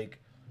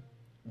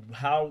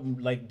 how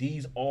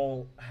these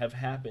all have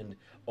happened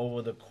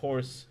over the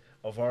course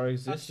of our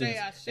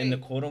existence in the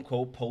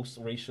quote-unquote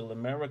post-racial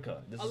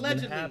America. This has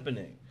been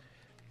happening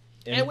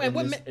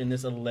in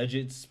this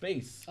alleged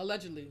space.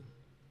 Allegedly.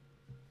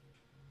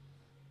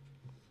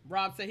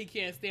 Rob said he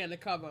can't stand the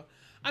cover.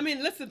 I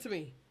mean, listen to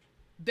me.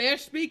 They're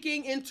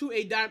speaking into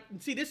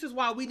see, this is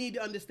why we need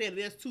to understand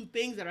that there's two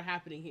things that are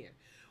happening here.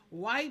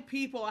 White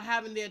people are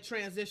having their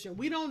transition.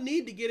 We don't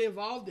need to get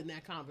involved in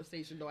that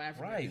conversation, though,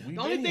 Africa. Right. The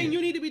only thing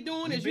you need to be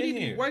doing is you need to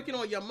be working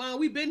on your mind.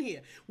 We've been here.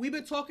 We've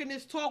been talking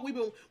this talk.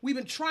 We've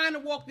been trying to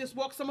walk this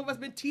walk. Some of us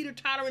been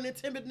teeter-tottering in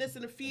timidness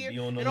and the fear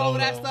and all of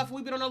that stuff.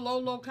 We've been on a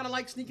low, kind of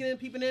like sneaking in,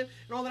 peeping in, and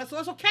all of that. So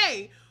it's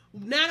okay.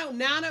 Now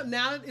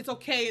that it's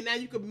okay, and now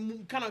you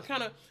can kind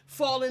of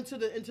fall into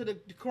the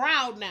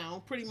crowd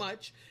now, pretty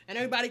much, and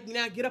everybody can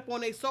now get up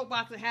on their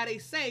soapbox and have they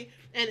say,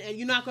 and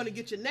you're not going to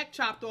get your neck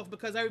chopped off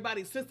because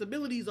everybody's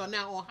sensibilities are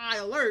now on high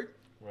alert.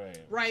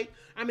 Right.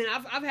 I mean,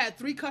 I've had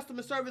 3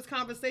 customer service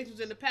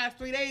conversations in the past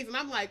 3 days, and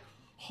I'm like,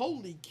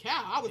 holy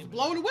cow, I was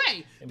blown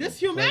away.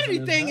 This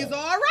humanity thing is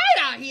all right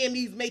out here in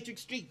these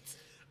matrix streets.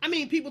 I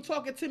mean, people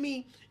talking to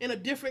me in a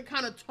different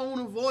kind of tone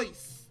of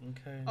voice.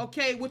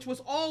 Okay, which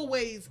was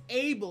always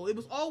able. It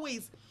was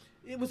always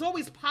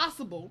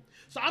possible.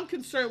 So I'm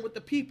concerned with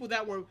the people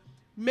that were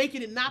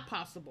making it not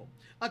possible,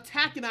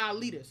 attacking our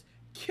leaders,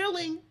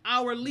 killing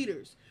our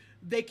leaders.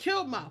 They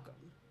killed Malcolm,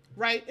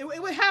 right?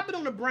 It would happen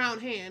on the brown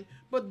hand,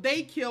 but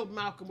they killed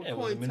Malcolm with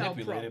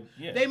COINTELPRO.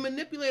 Yeah. They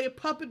manipulated,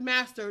 puppet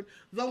mastered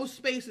those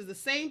spaces. The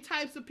same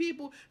types of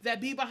people that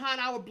be behind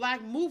our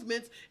black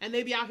movements, and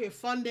they be out here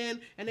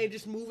funding, and they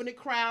just moving the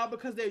crowd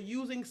because they're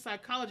using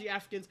psychology,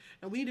 Africans,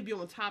 and we need to be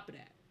on top of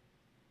that.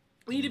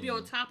 We need to be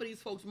on top of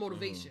these folks'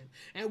 motivation.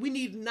 And we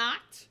need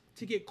not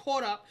to get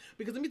caught up,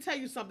 because let me tell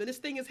you something. This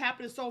thing is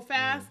happening so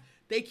fast,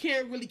 they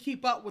can't really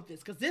keep up with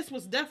this, because this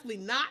was definitely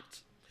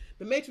not,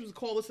 the Matrix would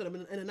call this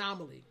an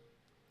anomaly.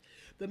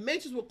 The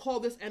Matrix will call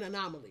this an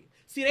anomaly.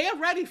 See, they are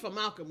ready for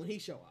Malcolm when he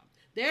show up.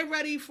 They're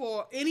ready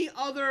for any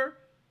other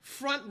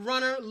front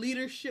runner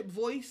leadership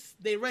voice.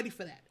 They're ready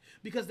for that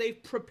because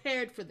they've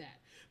prepared for that.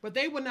 But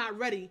they were not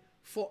ready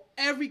for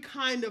every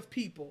kind of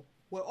people,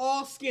 with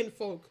all skin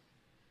folk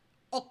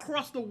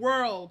across the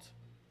world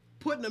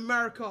putting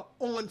America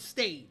on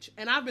stage.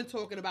 And I've been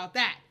talking about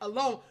that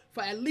alone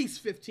for at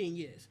least 15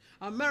 years.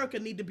 America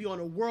needs to be on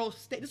a world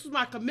stage. This was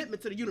my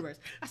commitment to the universe.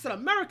 I said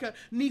America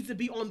needs to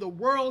be on the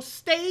world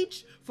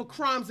stage for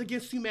crimes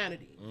against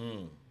humanity.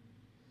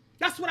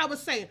 That's what I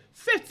was saying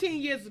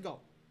 15 years ago.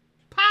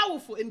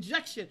 Powerful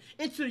injection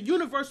into the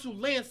universal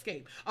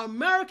landscape.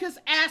 America's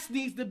ass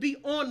needs to be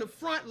on the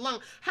front line.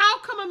 How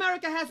come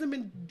America hasn't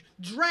been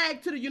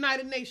dragged to the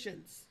United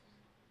Nations?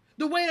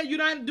 The way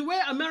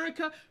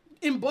America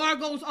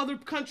embargoes other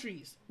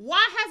countries.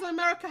 Why hasn't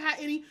America had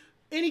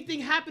anything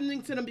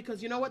happening to them?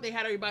 Because you know what? They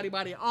had everybody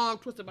by their arm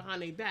twisted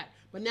behind their back.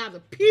 But now the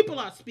people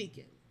are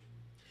speaking.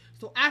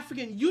 So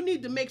African, you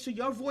need to make sure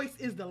your voice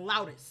is the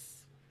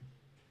loudest.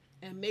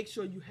 And make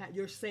sure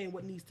you're saying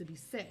what needs to be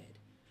said.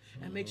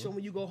 And make sure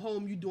when you go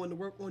home, you're doing the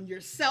work on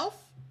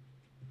yourself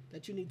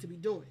that you need to be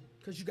doing.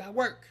 Because you got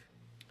work.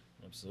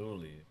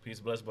 Absolutely. Peace,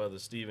 blessed, Brother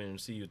Stephen.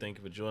 See you. Thank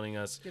you for joining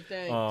us. Good,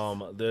 thanks.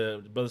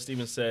 The Brother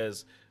Stephen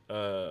says,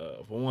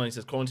 for one, he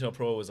says,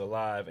 COINTELPRO is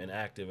alive and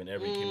active in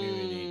every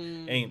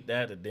community. Ain't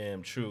that the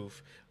damn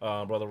truth?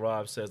 Brother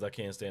Rob says, I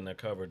can't stand that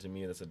cover. To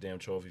me, that's a damn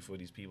trophy for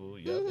these people.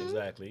 Yep,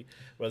 exactly.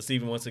 Brother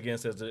Stephen once again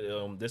says,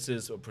 this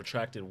is a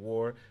protracted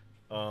war.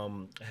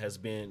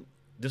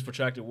 This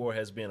protracted war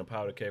has been a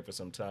powder keg for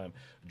some time.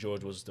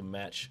 George was the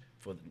match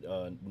for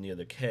near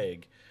the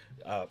keg.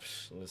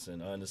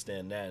 Listen, I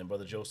understand that. And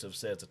Brother Joseph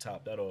said, to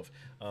top that off,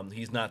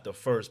 he's not the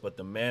first, but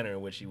the manner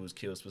in which he was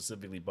killed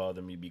specifically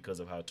bothered me because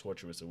of how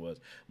torturous it was,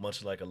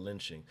 much like a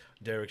lynching.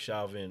 Derek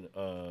Chauvin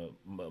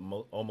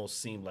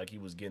almost seemed like he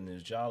was getting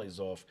his jollies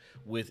off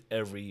with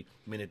every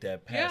minute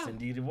that passed. Yeah.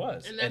 Indeed, it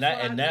was, and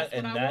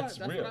that's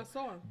real. What I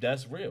saw.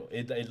 That's real.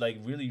 It like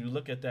really, you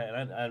look at that,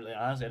 and I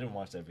honestly I didn't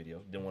watch that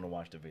video. Didn't want to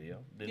watch the video.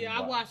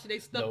 I watched it. They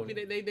stuck me.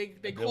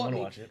 They caught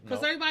me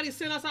because everybody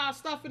sent us our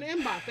stuff in the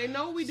inbox. They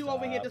know what we do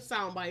over here.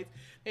 Sound bites.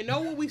 They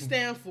know what we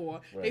stand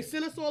for. Right. They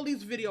send us all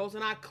these videos,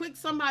 and I click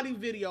somebody's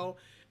video,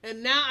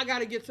 and now I got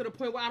to get to the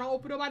point where I don't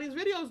open nobody's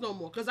videos no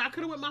more because I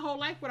could have went my whole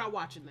life without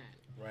watching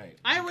that. Right.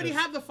 I already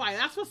have the fire.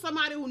 That's for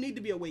somebody who need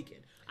to be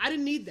awakened. I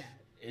didn't need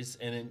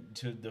that.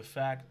 To the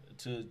fact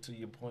to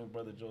your point,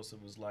 Brother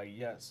Joseph, was like,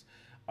 yes,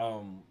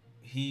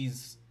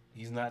 he's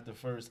not the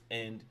first,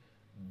 and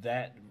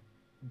that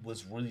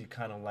was really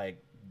kind of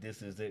like,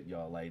 this is it,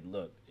 y'all. Like,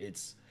 look,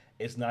 it's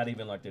not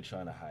even like they're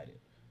trying to hide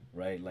it.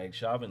 Right, like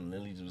Chauvin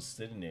literally was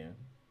sitting there,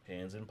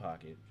 hands in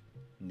pocket,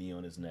 knee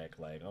on his neck,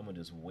 like, I'm gonna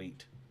just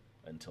wait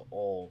until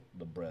all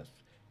the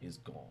breath is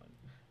gone.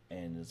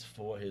 And his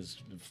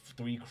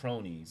 3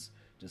 cronies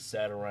just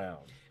sat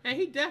around. And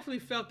he definitely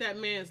felt that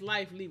man's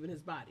life leaving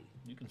his body.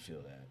 You can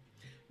feel that.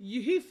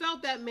 He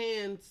felt that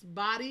man's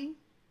body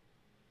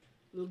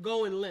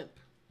going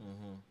limp.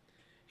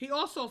 He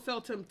also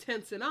felt him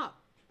tensing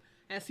up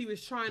as he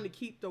was trying to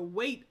keep the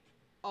weight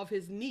of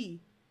his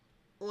knee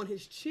on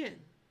his chin.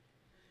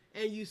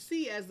 And you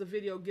see, as the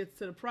video gets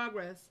to the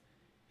progress,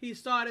 he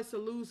started to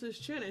lose his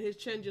chin, and his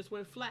chin just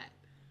went flat.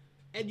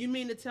 And you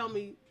mean to tell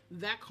me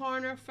that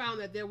coroner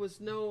found that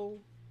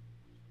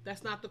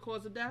that's not the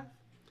cause of death?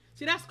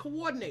 See, that's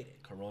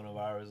coordinated.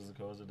 Coronavirus is the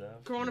cause of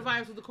death?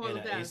 Coronavirus is the cause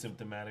of death. An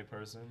asymptomatic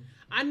person?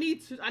 I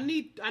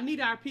need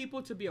our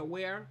people to be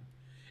aware,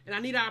 and I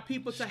need our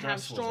people to have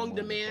strong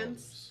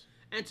demands.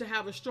 And to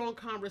have a strong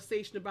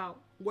conversation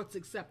about what's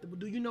acceptable.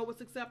 Do you know what's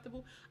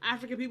acceptable?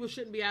 African people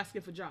shouldn't be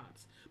asking for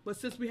jobs. But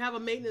since we have a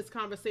maintenance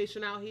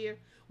conversation out here,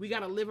 we got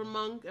to live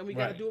among, and we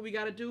got to do what we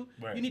got to do.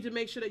 Right. You need to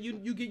make sure that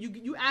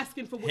you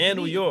asking for what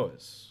Handle you need.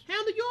 yours.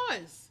 Handle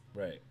yours.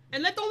 Right.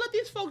 And don't let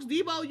these folks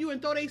debo you and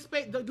throw their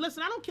space.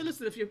 Listen, I don't care.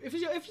 Listen, if it's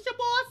your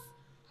boss,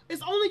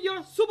 it's only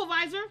your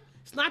supervisor.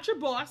 It's not your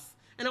boss.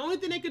 And the only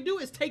thing they can do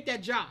is take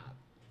that job.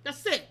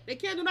 That's it. They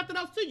can't do nothing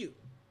else to you.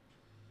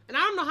 And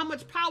I don't know how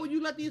much power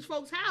you let these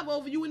folks have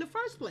over you in the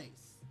first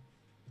place.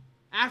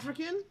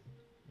 African.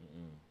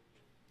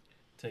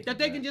 That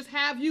they can just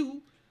have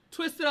you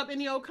twisted up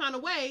any old kind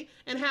of way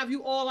and have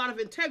you all out of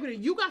integrity.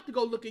 You got to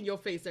go look in your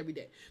face every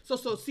day. So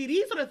see,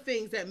 these are the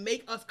things that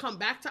make us come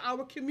back to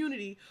our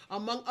community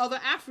among other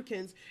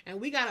Africans, and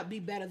we got to be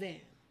better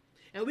than.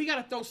 And we got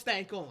to throw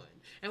stank on.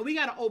 And we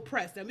got to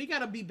oppress them. We got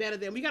to be better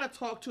than. We got to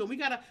talk to them. We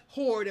got to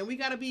hoard, and we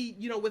got to be,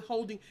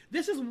 withholding.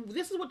 This is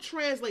what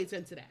translates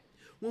into that.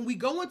 When we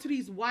go into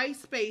these white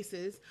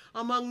spaces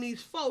among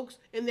these folks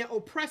in their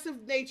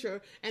oppressive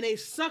nature, and they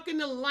sucking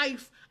the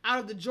life out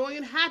of the joy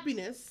and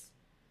happiness,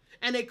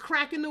 and they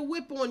cracking the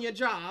whip on your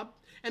job,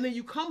 and then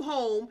you come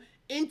home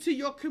into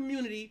your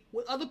community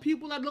with other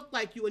people that look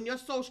like you in your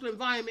social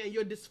environment, and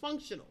you're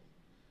dysfunctional.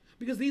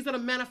 Because these are the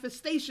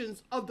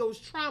manifestations of those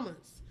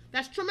traumas.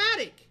 That's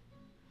traumatic.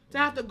 To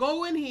have to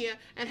go in here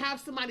and have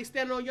somebody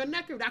standing on your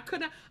neck. I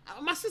couldn't.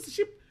 My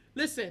sister,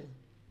 listen.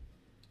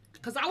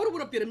 Because I would have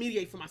went up there to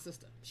mediate for my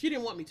sister. She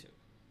didn't want me to.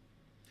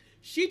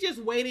 She just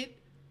waited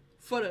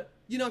for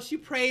she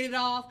prayed it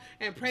off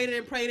and prayed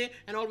it,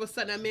 and all of a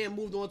sudden that man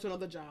moved on to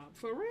another job.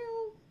 For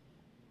real?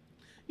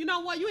 You know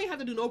what? You ain't have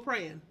to do no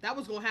praying. That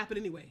was going to happen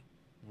anyway.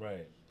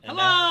 Right.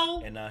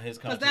 Hello. And now his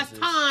conscience. Because that's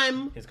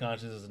time. His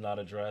conscience is not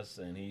addressed,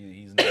 and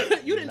he's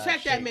not. You didn't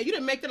check that, man. You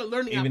didn't make that a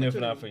learning opportunity.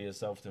 Even if not for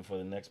yourself, then for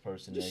the next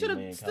person. You should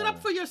have stood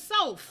up for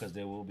yourself. Because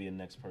there will be a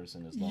next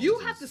person. As long you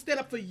as have to stand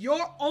up for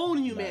your own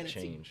humanity.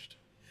 Not changed.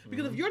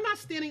 Because if you're not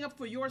standing up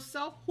for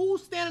yourself,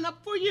 who's standing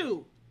up for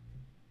you?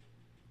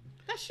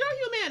 That's your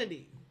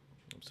humanity.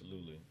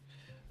 Absolutely.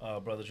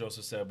 Brother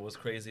Joseph said, what's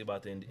crazy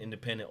about the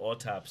independent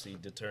autopsy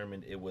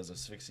determined it was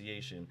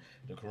asphyxiation.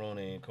 The corona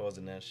ain't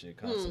causing that shit.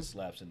 Constant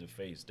slaps in the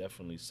face.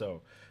 Definitely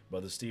so.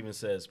 Brother Steven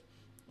says,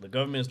 the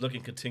government is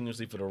looking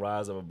continuously for the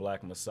rise of a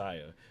black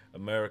messiah.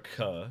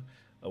 America,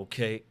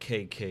 okay,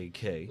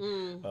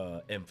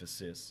 KKK,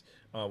 emphasis,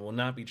 will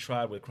not be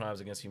tried with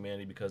crimes against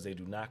humanity because they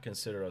do not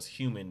consider us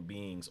human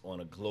beings on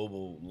a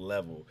global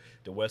level.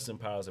 The Western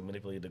powers have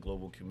manipulated the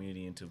global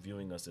community into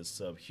viewing us as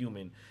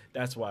subhuman.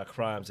 That's why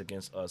crimes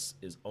against us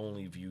is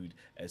only viewed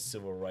as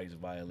civil rights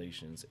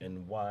violations,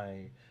 and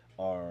why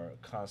our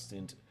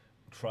constant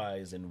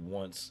cries and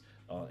wants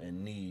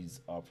and needs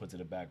are put to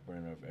the back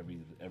burner of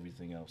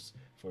everything else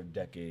for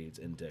decades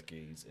and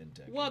decades and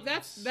decades. Well,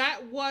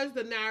 that was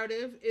the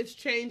narrative. It's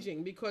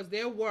changing because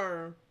there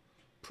were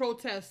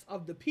protests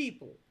of the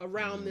people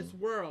around this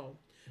world.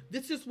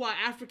 This is why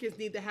Africans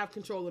need to have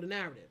control of the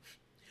narrative,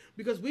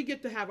 because we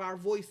get to have our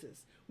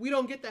voices. We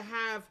don't get to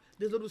have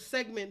this little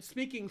segment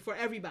speaking for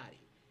everybody,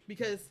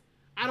 because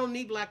I don't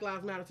need Black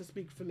Lives Matter to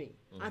speak for me.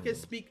 I can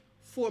speak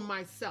for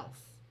myself.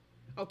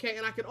 Okay,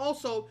 and I can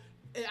also,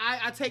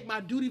 I take my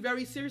duty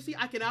very seriously.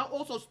 I can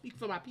also speak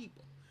for my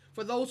people,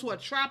 for those who are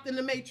trapped in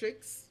the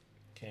matrix,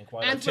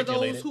 and for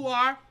those who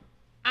are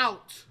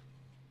out.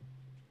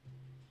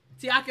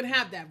 See, I can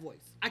have that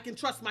voice. I can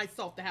trust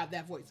myself to have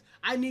that voice.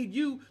 I need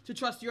you to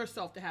trust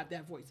yourself to have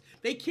that voice.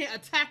 They can't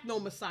attack no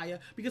Messiah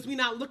because we're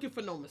not looking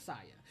for no Messiah.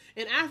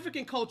 In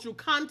African cultural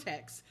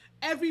context,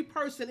 every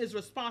person is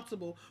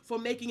responsible for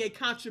making a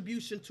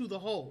contribution to the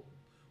whole.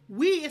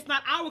 It's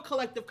not our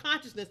collective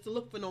consciousness to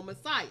look for no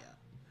Messiah.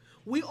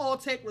 We all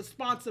take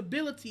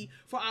responsibility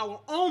for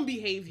our own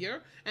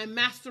behavior and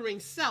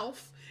mastering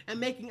self and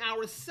making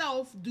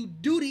ourself do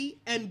duty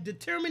and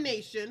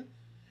determination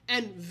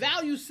and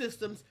value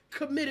systems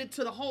committed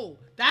to the whole.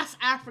 That's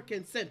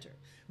African centered.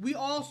 We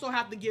also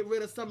have to get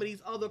rid of some of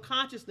these other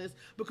consciousness,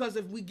 because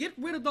if we get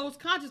rid of those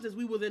consciousness,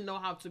 we will then know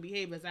how to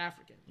behave as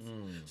Africans.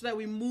 So that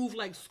we move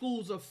like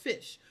schools of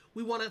fish.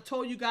 We want to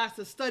tell you guys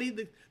to study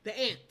the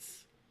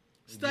ants.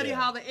 Study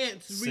how the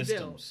ants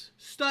rebuild.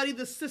 Study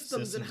the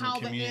systems and how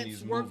the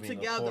ants work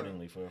together.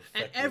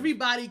 And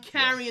everybody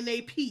carrying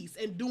their piece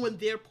and doing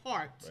their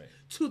part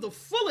to the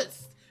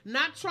fullest.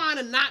 Not trying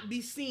to not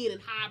be seen and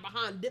hide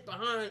behind, dip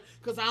behind,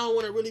 because I don't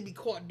want to really be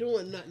caught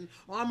doing nothing,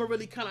 or I'm going to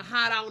really kind of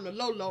hide out in the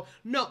low.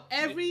 No,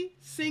 every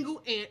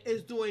single ant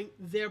is doing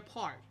their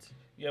part.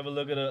 You ever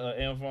look at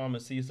an ant farm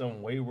and see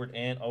some wayward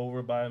ant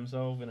over by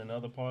himself in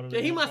another part of the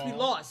ant he must farm? Be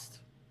lost.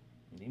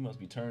 He must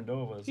be turned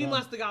over. He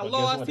must have got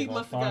lost. He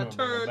must have got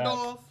turned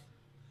off.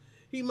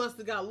 He must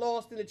have got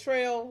lost in the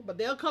trail, but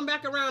they'll come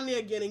back around there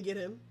again and get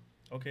him.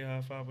 Okay,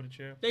 high five with a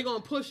chair. They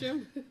gonna push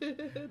him.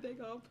 They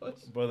gonna push.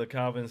 Brother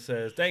Calvin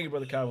says, "Thank you,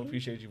 Brother Calvin.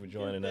 Appreciate you for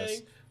joining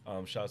us.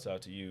 Shouts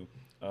out to you."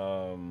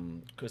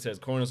 Chris says,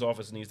 "Coroner's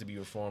office needs to be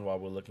reformed while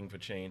we're looking for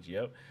change."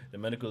 Yep. The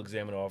medical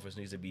examiner office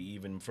needs to be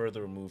even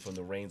further removed from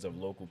the reins of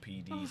local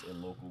PDs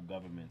and local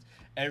governments.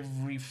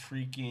 Every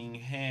freaking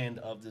hand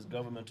of this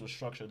governmental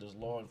structure, this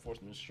law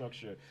enforcement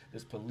structure,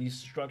 this police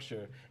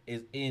structure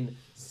is in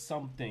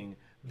something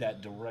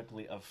that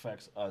directly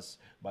affects us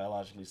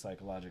biologically,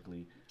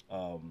 psychologically,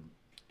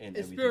 and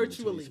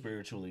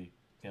spiritually,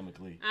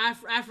 chemically.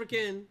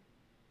 African,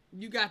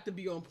 you got to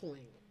be on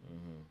point.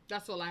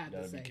 That's all I have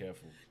to say. Be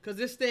careful. Because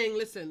this thing,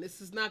 listen,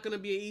 this is not going to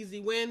be an easy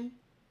win.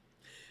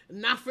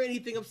 Not for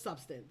anything of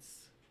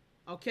substance.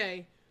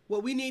 Okay?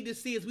 What we need to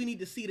see is we need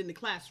to see it in the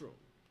classroom.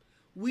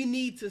 We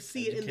need to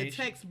see it in the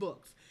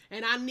textbooks.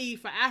 And I need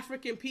for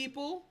African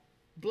people,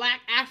 Black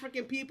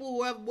African people,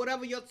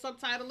 whatever your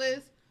subtitle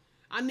is,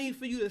 I need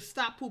for you to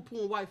stop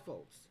poo-pooing white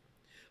folks.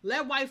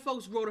 Let white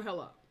folks grow the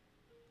hell up.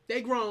 They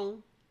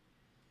grown.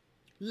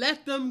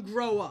 Let them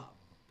grow up.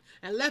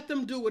 And let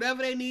them do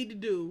whatever they need to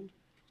do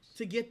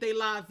to get their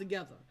lives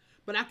together.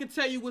 But I can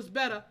tell you what's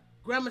better.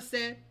 Grandma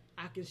said,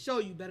 I can show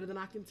you better than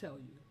I can tell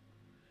you.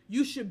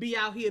 You should be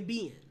out here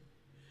being.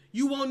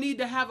 You won't need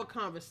to have a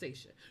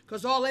conversation,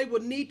 because all they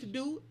would need to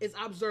do is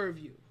observe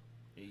you.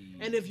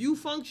 And if you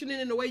functioning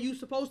in the way you're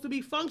supposed to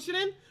be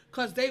functioning,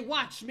 because they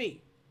watch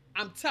me,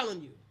 I'm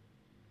telling you.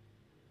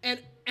 And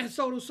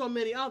so do so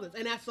many others,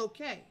 and that's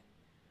okay.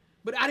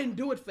 But I didn't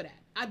do it for that.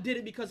 I did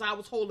it because I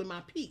was holding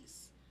my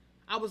peace.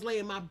 I was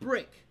laying my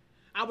brick.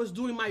 I was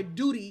doing my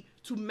duty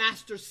to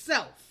master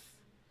self.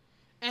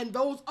 And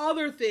those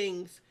other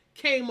things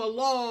came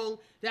along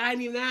that I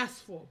didn't even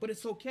ask for. But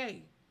it's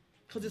okay,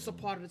 because it's a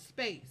part of the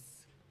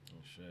space.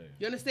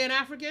 You understand,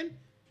 African?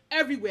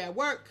 Everywhere, at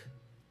work,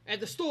 at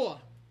the store,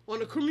 on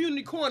the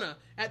community corner,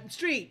 at the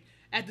street,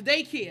 at the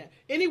daycare,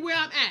 anywhere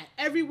I'm at,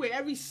 everywhere,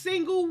 every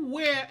single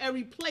where,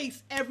 every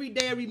place, every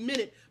day, every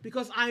minute,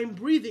 because I am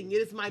breathing. It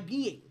is my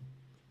being.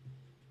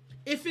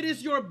 If it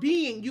is your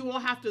being, you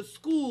won't have to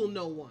school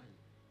no one.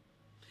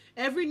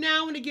 Every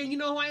now and again, you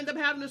know who I end up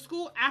having to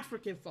school?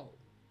 African folk.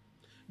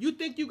 You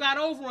think you got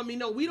over on me?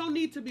 No, we don't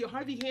need to be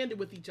heavy-handed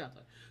with each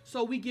other.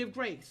 So we give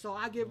grace. So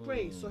I give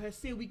grace. So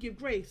Hesed, we give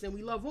grace and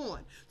we love on.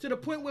 To the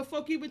point where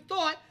folk even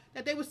thought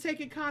that they was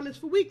taking kindness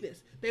for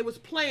weakness. They was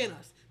playing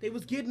us. They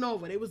was getting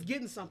over. They was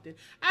getting something.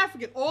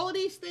 African, all of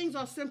these things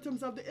are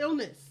symptoms of the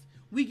illness.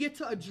 We get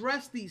to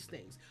address these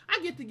things. I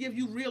get to give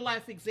you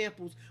real-life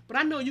examples, but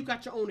I know you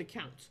got your own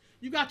accounts.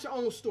 You got your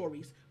own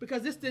stories,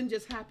 because this didn't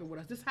just happen with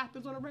us. This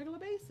happens on a regular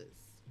basis.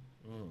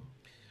 I'm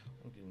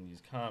getting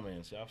these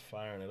comments. Y'all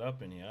firing it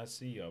up in here. I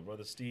see y'all.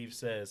 Brother Steve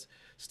says,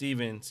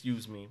 Steven,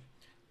 excuse me.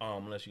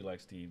 Unless you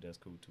like Steve, that's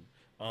cool too.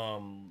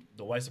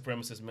 The white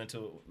supremacist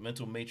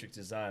mental matrix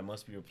design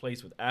must be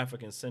replaced with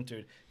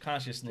African-centered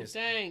consciousness.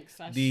 Thanks,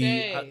 let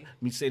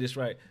me say this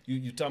right.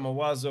 You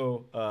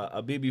Tamawazo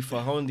Abibi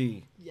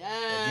Fahondi.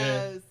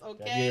 Yes,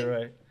 okay. I get it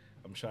right.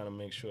 I'm trying to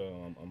make sure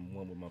I'm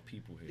one with my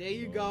people here. There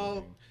you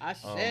go.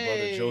 Ashe.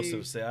 Brother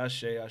Joseph say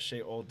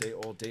Ashe all day,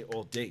 all day,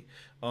 all day.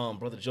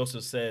 Brother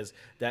Joseph says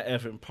that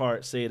effing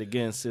part, say it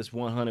again, sis,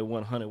 100,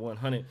 100,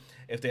 100.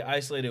 If they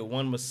isolated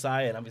one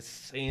Messiah, and I've been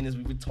saying this,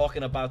 we've been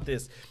talking about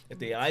this. If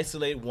they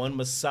isolate one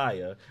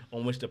Messiah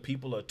on which the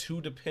people are too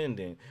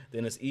dependent,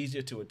 then it's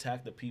easier to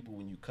attack the people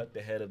when you cut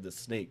the head of the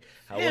snake.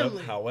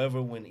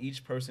 However, when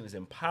each person is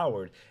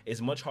empowered,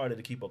 it's much harder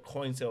to keep a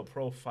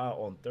COINTELPRO file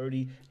on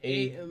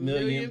 38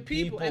 million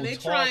people. And they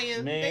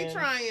trying. Man. They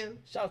trying.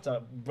 Shout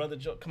out, Brother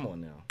Joe. Come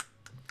on now.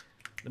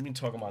 Let me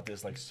talk about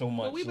this like so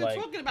much. Well, we've been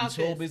talking about this.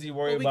 So busy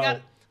worrying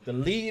about the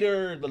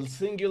leader, the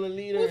singular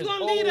leader. Who's going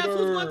to lead us? Who's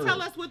going to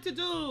tell us what to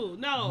do?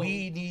 No.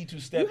 We need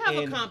to step in. You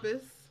have a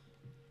compass.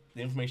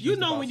 The information. You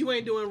know when you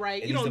ain't doing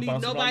right. You don't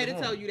need nobody to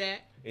tell you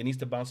that. It needs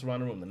to bounce around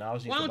the room. The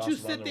knowledge needs to bounce around the room.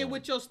 Why don't you sit there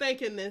with your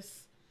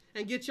stinkiness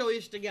and get your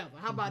ish together?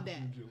 How about that?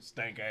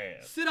 Stank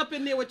ass. Sit up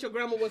in there with your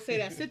grandma would say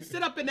that.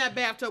 Sit up in that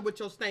bathtub with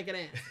your stinking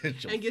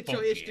ass and get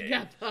your ish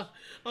together.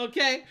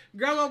 Okay?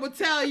 Grandma would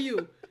tell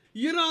you.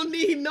 You don't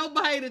need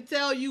nobody to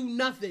tell you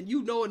nothing.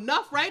 You know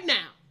enough right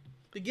now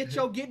to get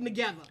your getting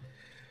together.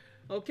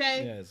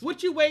 Okay? Yes.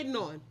 What you waiting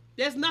on?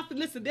 There's nothing.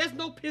 Listen, there's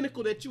no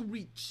pinnacle that you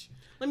reach.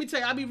 Let me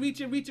tell you, I be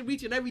reaching.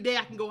 Every day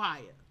I can go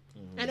higher.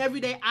 And every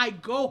day I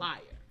go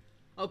higher.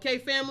 Okay,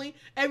 family?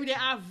 Every day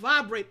I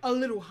vibrate a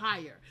little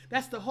higher.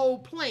 That's the whole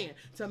plan,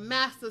 to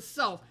master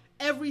self.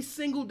 Every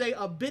single day,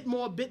 a bit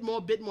more, bit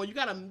more, bit more. You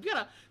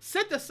gotta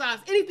synthesize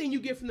anything you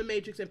get from the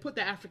Matrix and put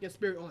the African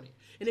spirit on it.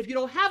 And if you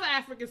don't have an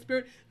African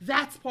spirit,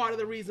 that's part of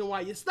the reason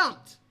why you're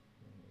stumped.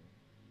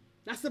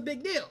 That's a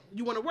big deal.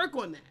 You want to work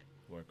on that.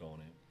 Work on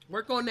it.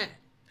 Work on that.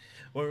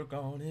 Work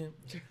on it.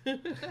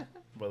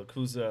 Brother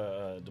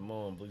Kuza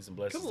Damon, please and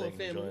blessings.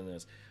 Thank you for joining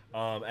us.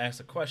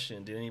 Asked a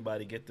question: did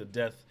anybody get the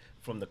death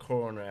from the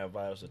coroner at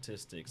Vital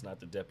Statistics? Not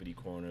the deputy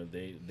coroner.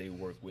 They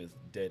work with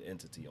dead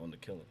entity on the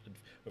killing,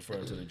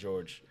 referring to the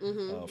George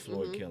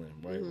Floyd killing.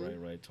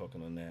 Right.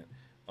 Talking on that.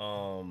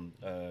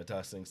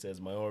 Tossing says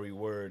Maori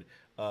word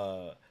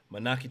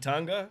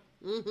manakitanga.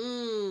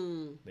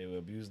 They will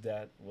abuse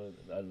that.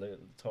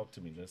 Talk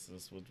to me. That's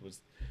what's.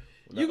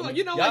 You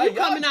know what? You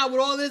coming out with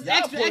all this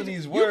extra.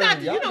 These words.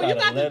 You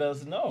gotta let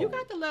us know. You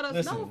got to let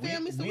us know,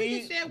 family, so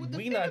we can share with the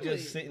family. We not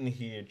just sitting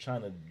here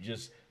trying to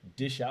just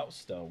dish out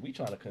stuff. We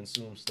trying to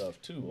consume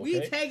stuff too. Okay? We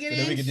take it in.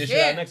 Then we can dish it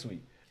out next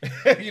week.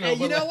 You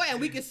know what?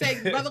 And we can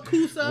say Brother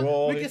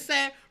Kusa, we can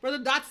say Brother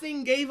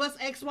Dotsing gave us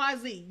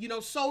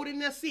XYZ, sowed in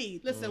their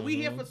seed. Listen, we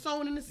here for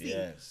sowing in the seed.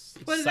 Yes.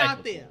 Put it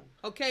out there.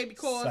 Okay,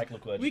 because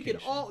we can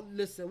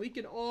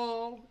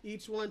all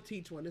each one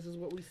teach one. This is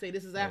what we say.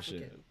 This is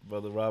African.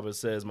 Brother Robert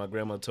says, my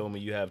grandma told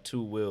me you have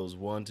two wills,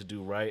 one to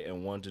do right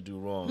and one to do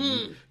wrong.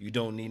 You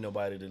don't need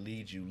nobody to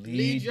lead you.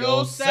 Lead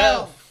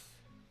yourself.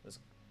 Let's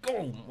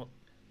go,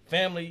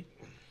 family.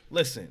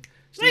 Listen.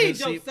 Lead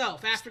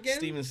yourself, African.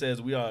 Stephen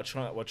says we're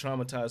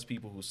traumatized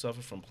people who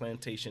suffer from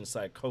plantation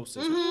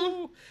psychosis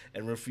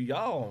and refuse.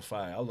 Y'all on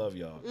fire. I love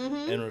y'all.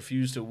 And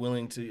refuse to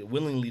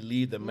willingly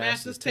leave the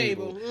master's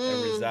table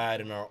and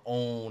reside in our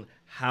own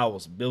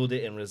house, build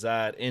it and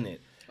reside in it.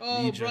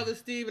 Oh, Brother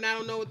Stephen, I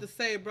don't know what to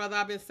say, brother.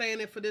 I've been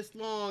saying it for this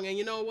long, and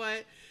you know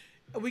what?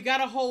 We got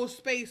to hold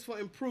space for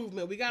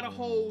improvement. We got to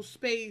hold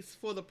space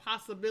for the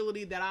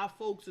possibility that our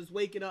folks is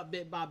waking up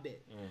bit by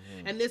bit.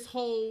 And this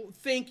whole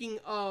thinking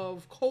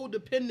of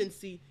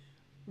codependency,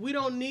 we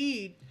don't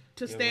need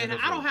to stand.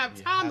 I don't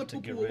have time to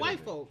poo-poo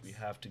white folks. We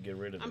have to get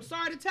rid of it. I'm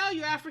sorry to tell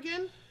you,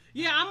 African.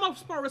 Yeah, I'm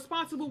a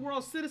responsible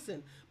world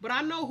citizen, but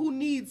I know who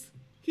needs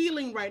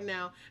healing right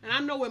now, and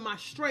I know where my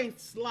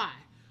strengths lie.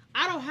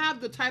 I don't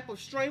have the type of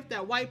strength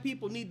that white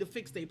people need to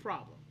fix their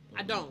problem.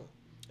 I don't.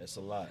 It's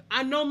a lot.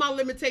 I know my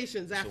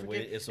limitations,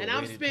 African. And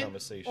I've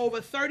spent over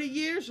 30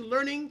 years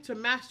learning to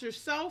master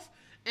self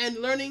and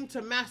learning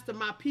to master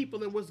my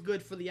people and what's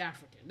good for the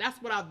African.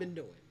 That's what I've been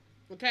doing.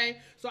 Okay?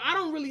 So I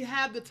don't really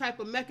have the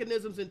type of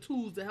mechanisms and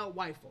tools to help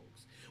white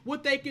folks.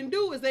 What they can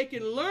do is they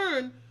can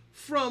learn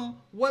from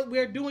what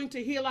we're doing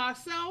to heal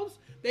ourselves.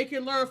 They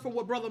can learn from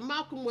what Brother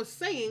Malcolm was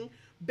saying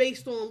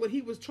based on what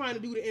he was trying to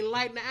do to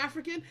enlighten the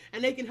African,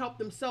 and they can help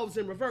themselves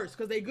in reverse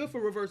because they're good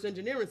for reverse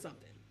engineering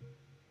something.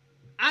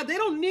 They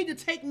don't need to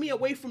take me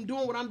away from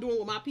doing what I'm doing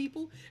with my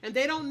people, and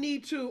they don't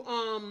need to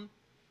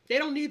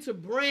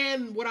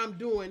brand what I'm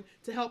doing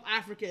to help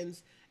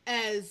Africans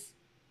as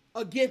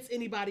against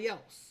anybody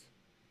else,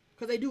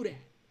 because they do that.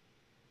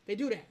 They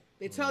do that.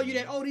 They tell you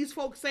that, oh, these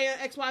folks saying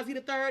X, Y, Z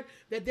the third,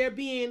 that they're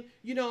being,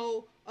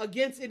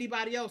 against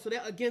anybody else, so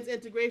they're against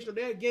integration, or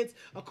they're against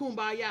a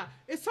kumbaya.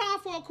 It's time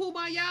for a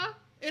kumbaya.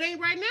 It ain't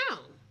right now.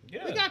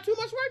 Yeah. We got too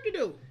much work to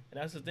do. And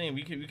that's the thing.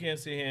 We can't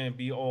sit here and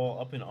be all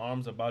up in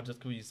arms about just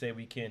because you say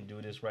we can't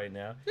do this right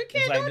now. We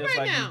can't do it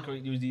right now.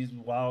 These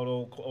wild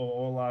old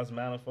all lives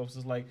matter folks.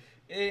 It's like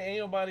ain't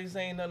nobody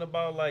saying nothing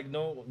about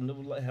no.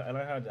 And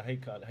I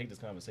hate this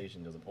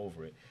conversation because I'm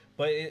over it.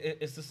 But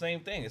it's the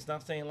same thing. It's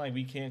not saying like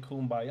we can't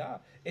kumbaya.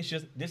 It's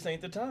just this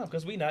ain't the time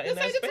because we not in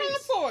that space. This ain't the time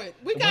for it.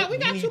 We got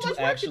too much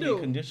work to do.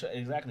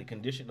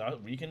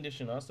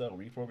 Recondition ourselves,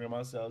 reprogram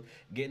ourselves,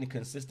 getting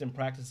consistent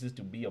practices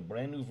to be a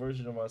brand new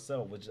version of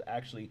ourselves, which is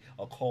actually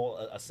a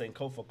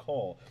Sankofa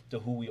call to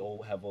who we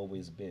have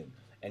always been,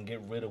 and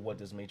get rid of what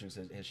this matrix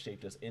has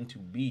shaped us into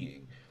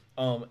being.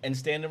 And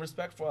stand in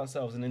respect for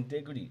ourselves and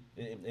dignity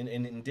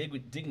and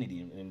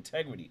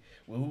integrity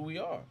with who we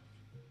are.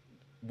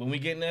 When we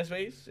get in that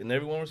space and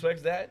everyone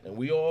respects that and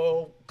we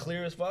all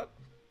clear as fuck,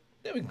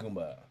 then we can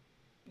kumbaya.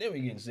 Then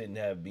we can sit and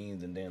have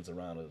beans and dance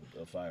around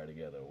a fire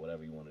together or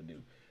whatever you want to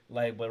do.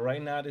 But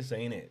right now this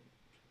ain't it.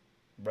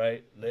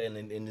 Right?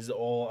 And this is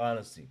all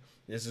honesty.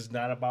 This is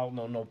not about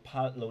no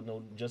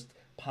just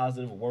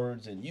positive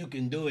words and you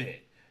can do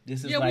it.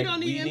 This is we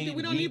don't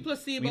need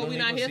placebo. We're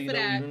not here for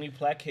that. We don't need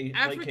placations.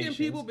 African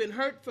people been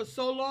hurt for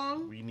so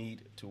long. We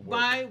need to work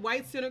by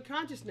white-centered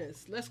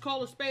consciousness. Let's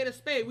call a spade a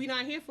spade. We're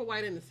not here for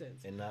white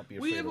innocence. And not be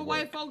afraid we here for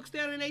white folks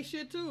standing in their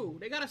shit too.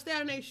 They gotta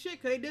stand in their shit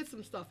because they did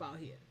some stuff out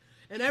here.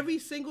 And every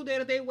single day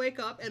that they wake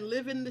up and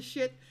live in the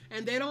shit,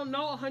 and they don't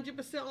know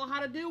 100% on how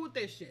to deal with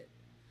their shit.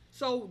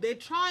 So they're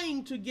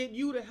trying to get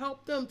you to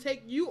help them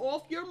take you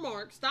off your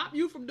mark, stop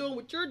you from doing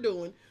what you're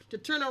doing, to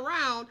turn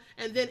around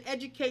and then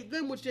educate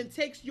them, which then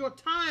takes your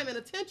time and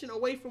attention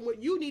away from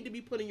what you need to be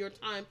putting your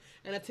time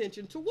and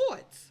attention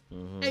towards.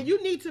 Mm-hmm. And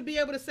you need to be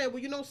able to say, well,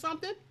 you know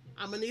something?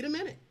 I'm going to need a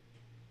minute.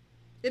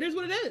 It is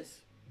what it is.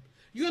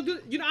 You're going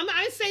to do,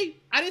 I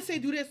didn't say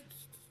do this.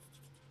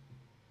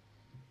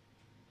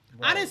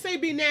 Bro. I didn't say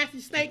be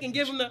nasty snake and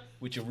give them the...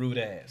 With your rude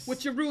ass.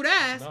 With your rude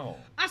ass. No.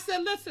 I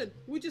said, listen,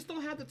 we just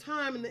don't have the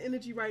time and the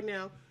energy right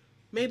now.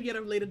 Maybe at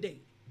a later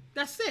date.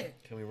 That's it.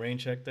 Can we rain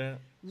check that?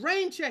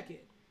 Rain check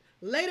it.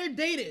 Later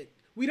date it.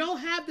 We don't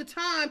have the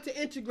time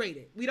to integrate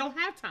it. We don't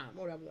have time.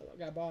 Oh, I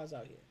got bars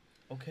out here.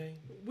 Okay.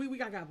 We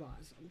got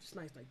bars. I'm just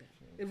nice like that.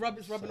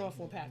 It's rubbing off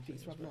on Pat P.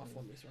 It's rubbing off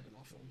on me. It's rubbing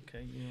off on me.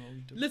 Okay,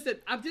 Listen,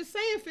 I'm just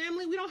saying,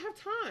 family, we don't have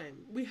time.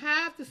 We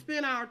have to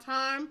spend our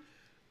time,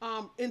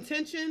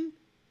 intention,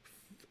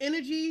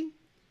 energy,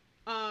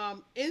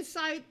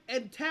 insight,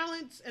 and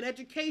talents, and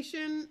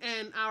education,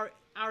 and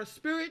our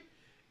spirit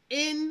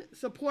in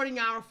supporting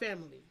our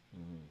family.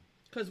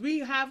 Because we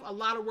have a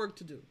lot of work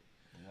to do.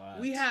 What?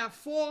 We have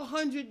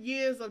 400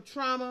 years of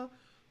trauma,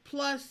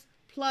 plus,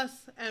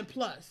 and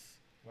plus.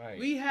 Right.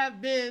 We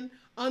have been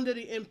under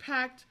the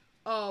impact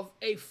of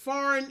a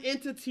foreign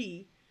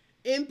entity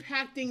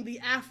impacting the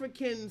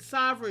African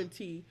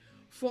sovereignty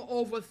for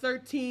over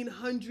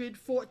 1,300,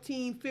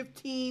 14,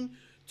 15,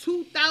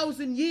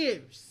 2,000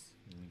 years.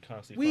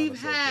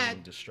 We've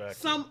had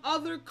some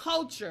other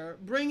culture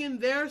bringing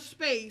their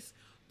space,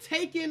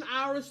 taking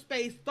our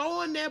space,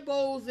 throwing their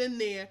bowls in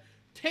there,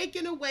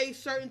 taking away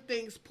certain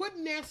things,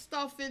 putting their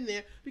stuff in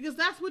there, because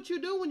that's what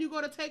you do when you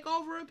go to take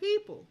over a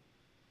people.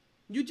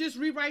 You just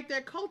rewrite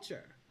their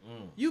culture.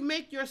 You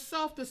make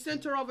yourself the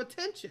center of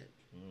attention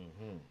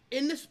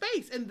in the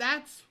space, and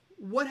that's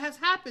what has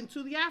happened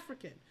to the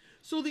African.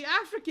 So the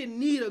African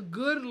need a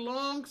good,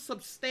 long,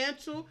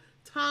 substantial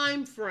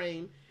time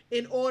frame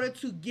in order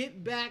to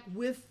get back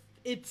with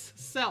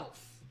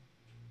itself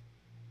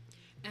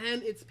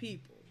and its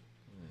people.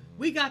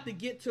 We got to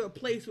get to a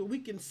place where we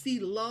can see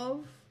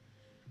love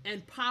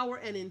and power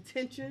and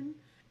intention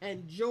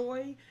and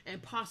joy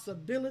and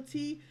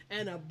possibility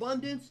and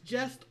abundance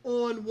just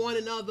on one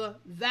another.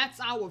 That's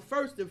our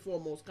first and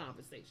foremost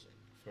conversation.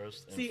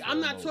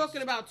 I'm not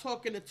talking about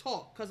talking to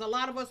talk, because a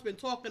lot of us been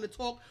talking to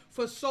talk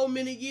for so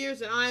many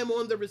years, and I am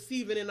on the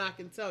receiving end. I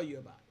can tell you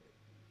about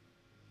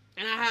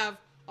it. And I have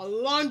a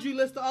laundry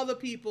list of other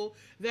people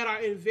that are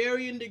in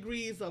varying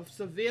degrees of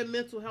severe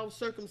mental health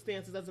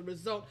circumstances as a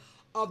result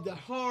of the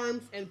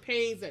harms and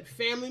pains that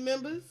family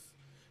members,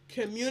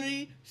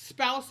 community,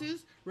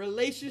 spouses,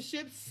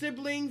 relationships,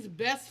 siblings,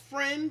 best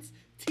friends,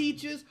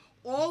 teachers,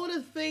 all of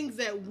the things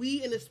that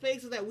we, in the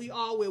spaces that we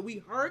are, where we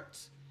hurt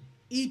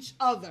each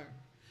other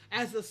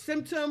as a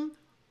symptom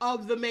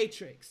of the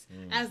Matrix,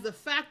 as the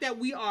fact that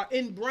we are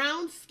in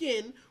brown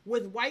skin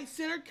with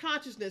white-centered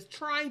consciousness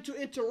trying to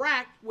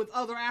interact with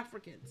other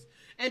Africans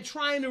and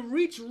trying to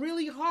reach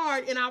really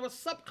hard in our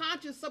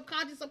subconscious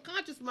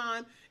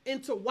mind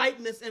into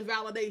whiteness and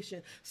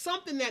validation.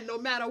 Something that no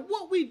matter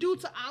what we do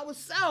to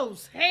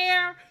ourselves,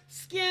 hair,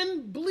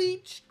 skin,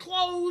 bleach,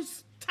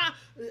 clothes,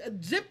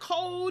 zip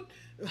code,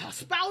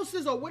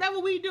 spouses, or whatever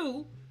we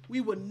do,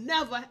 we would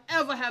never,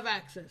 ever have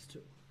access to.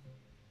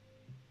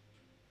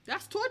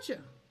 That's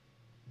torture.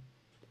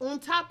 On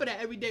top of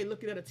that, every day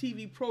looking at a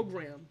TV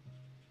program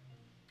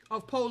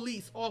of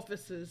police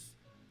officers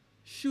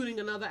shooting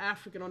another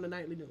African on the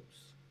nightly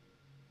news.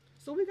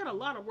 So we got a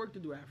lot of work to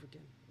do,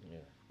 African. Yeah.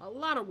 A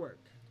lot of work.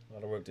 A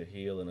lot of work to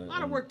heal and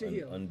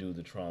undo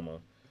the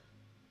trauma,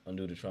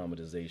 undo the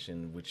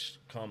traumatization, which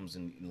comes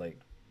in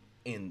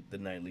the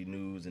nightly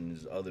news and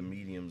there's other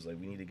mediums. Like,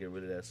 we need to get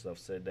rid of that stuff,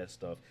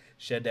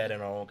 shed that in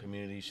our own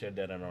community, shed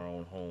that in our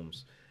own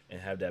homes, and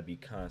have that be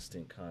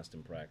constant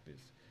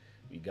practice.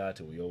 We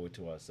owe it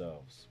to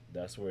ourselves.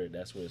 That's where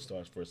it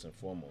starts first and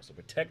foremost. So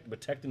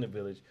protecting the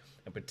village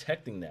and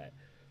protecting that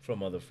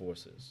from other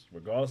forces.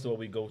 Regardless of what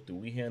we go through,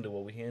 we handle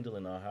what we handle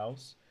in our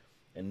house,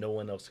 and no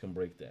one else can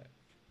break that.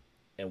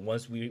 And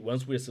once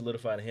we're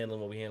solidified in handling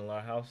what we handle in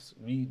our house,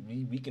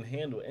 we can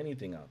handle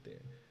anything out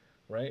there,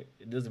 right?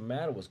 It doesn't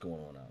matter what's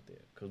going on out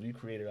there, because we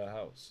created our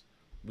house.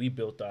 We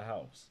built our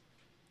house.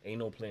 Ain't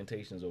no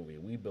plantations over here.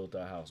 We built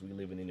our house. We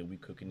living in it. We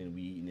cooking in it.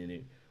 We eating in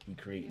it. We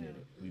creating it.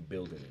 We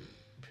building it.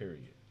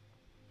 Period.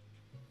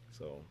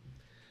 So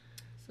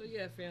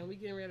yeah, fam, we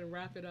getting ready to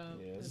wrap it up.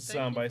 Yeah, it's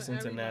Soundbites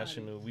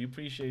International. We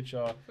appreciate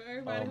y'all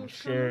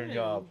sharing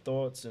y'all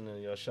thoughts and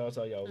y'all shouts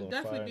out. Y'all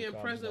definitely being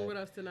present with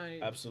us tonight.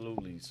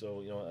 Absolutely.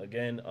 So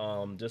again,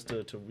 just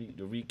to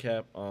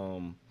recap,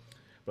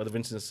 Brother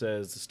Vincent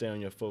says to stay on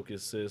your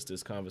focus, sis.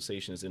 This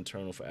conversation is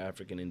internal for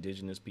African,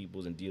 indigenous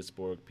peoples, and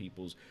diasporic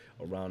peoples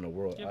around the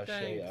world.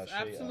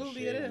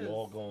 Absolutely, it is. We're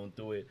all going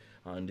through it.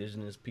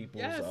 Indigenous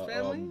peoples,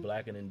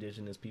 black and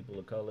indigenous people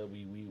of color,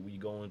 we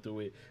going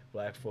through it.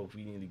 Black folks,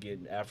 we need to get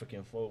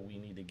African folk. We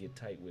need to get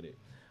tight with it.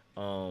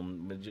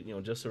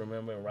 But, just to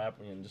remember and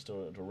wrap, and just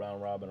to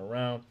round robin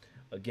around.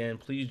 Again,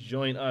 please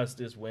join us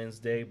this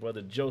Wednesday,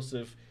 Brother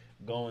Joseph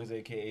Goings,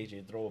 aka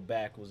AJ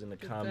Throwback, was in the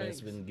comments,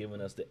 been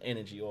giving us the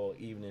energy all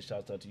evening.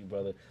 Shouts out to you,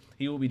 brother.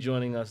 He will be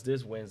joining us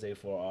this Wednesday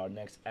for our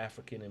next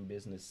African in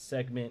Business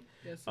segment.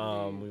 Yes,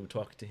 we were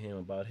talking to him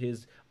about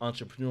his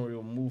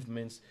entrepreneurial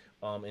movements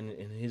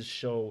in his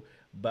show,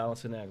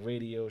 Balancing Act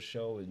Radio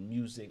show, his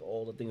music,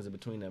 all the things in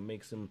between that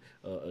makes him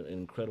an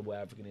incredible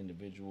African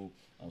individual.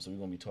 So we're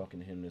going to be talking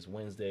to him this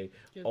Wednesday.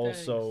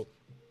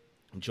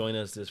 Join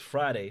us this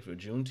Friday for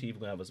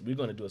Juneteenth. We're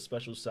going to do a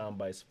special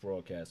Soundbites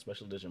broadcast,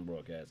 special edition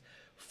broadcast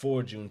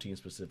for Juneteenth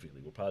specifically.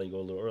 We'll probably go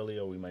a little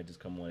earlier. We might just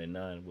come on at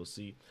 9. We'll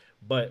see.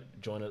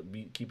 But join us.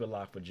 Keep it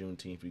locked for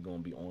Juneteenth. We're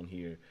going to be on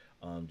here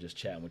just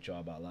chatting with y'all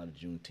about a lot of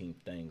Juneteenth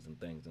things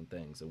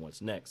and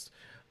what's next.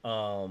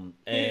 Again,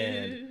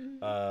 you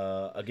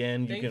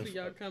can. Thanks for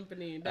your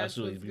company. That's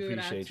absolutely, we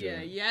appreciate you.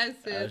 Yes,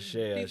 peace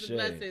and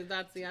blessings,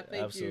 Dacia. I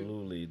thank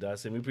absolutely,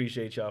 Dacia. We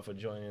appreciate y'all for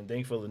joining.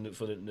 Thank you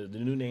for the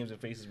new names and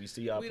faces we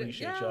see. I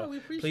appreciate y'all. We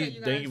appreciate you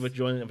guys. Thank you for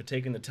joining and for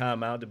taking the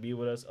time out to be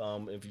with us.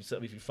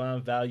 If you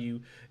find value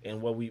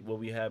in what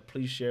we have,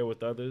 please share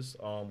with others.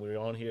 We're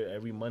on here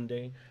every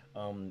Monday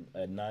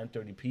at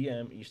 9:30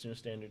 p.m. Eastern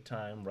Standard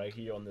Time, right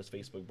here on this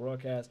Facebook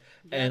broadcast.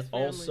 Yes, and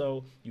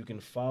also, you can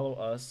follow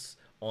us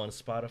on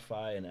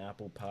Spotify and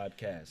Apple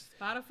Podcasts.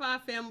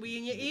 Spotify, fam, we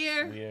in your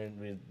ear.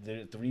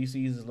 We're 3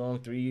 seasons long,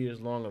 3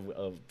 years long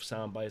of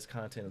Soundbites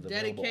content is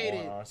available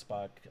on our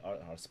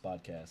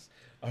Spotify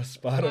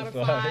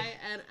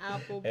and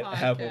Apple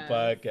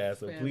Podcasts.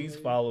 So please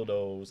follow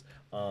those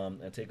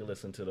and take a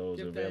listen to those.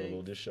 They're available.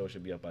 Thanks. This show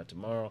should be up by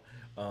tomorrow,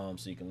 so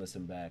you can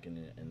listen back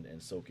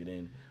and soak it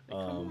in.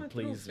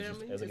 Please,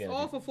 it's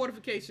all for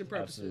fortification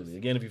purposes. Absolutely.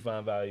 Again, if you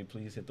find value,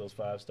 please hit those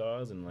 5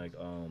 stars and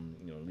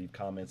leave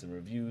comments and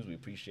reviews. We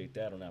appreciate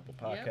that on Apple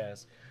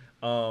Podcasts.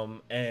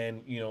 Yep.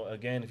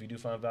 Again, if you do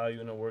find value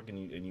in our work and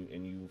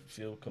you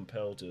feel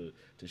compelled to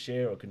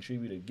share or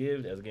contribute or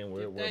give, as again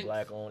we're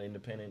Black owned,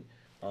 independent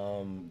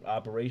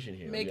operation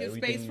here. Making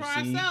space for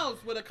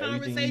ourselves with a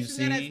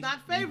conversation that is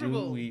not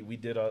favorable. We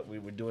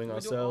were doing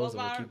ourselves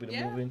and we're keeping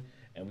it moving,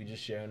 and we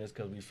just sharing this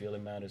because we feel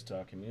it matters to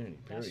our community.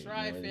 Period. That's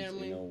right,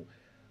 family.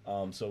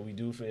 So we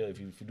do feel if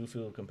you do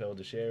feel compelled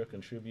to share or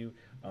contribute,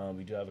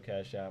 we do have a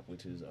Cash App,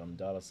 which is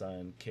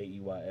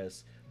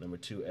 $KEYS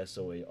 2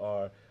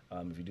 SOAR.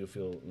 If you do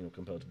feel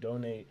compelled to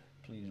donate,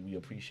 please, we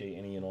appreciate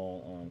any and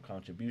all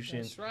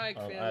contributions. That's right,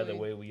 family. Either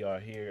way, we are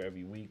here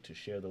every week to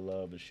share the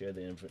love, to share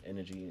the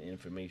energy and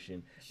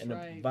information, to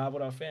vibe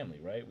with our family.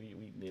 Right?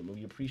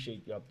 We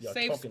appreciate y'all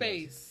safe talking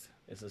space.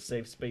 It's a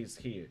safe space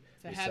here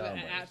to have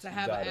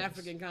an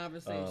African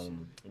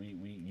conversation.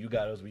 You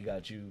got us, we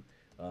got you.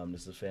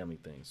 This is a family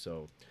thing.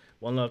 So,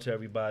 one love to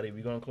everybody.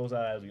 We're gonna close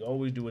out as we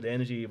always do with the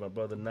energy of my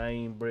brother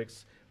Naeem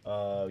Bricks,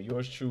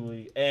 yours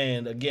truly,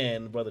 and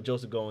again, brother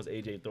Joseph Goins,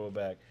 AJ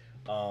Throwback.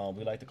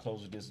 We like to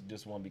close with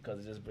this one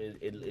because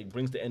it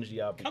brings the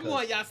energy out. Come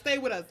on, y'all, stay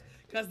with us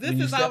because this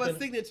is our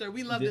signature.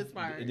 We love this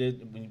part.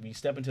 When you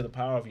step into the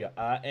power of your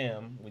I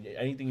am,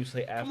 anything you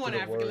say after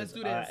the African, words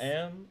I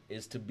am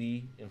is to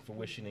be in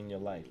fruition in your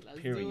life. Let's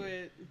period. Do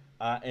it.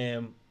 I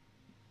am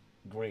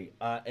great.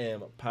 I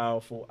am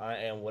powerful. I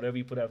am whatever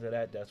you put after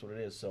that. That's what it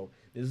is. So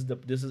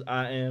this is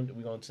I am.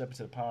 We're gonna step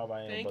into the power of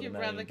I am. Thank you,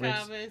 Brother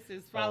Calvin.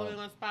 Is following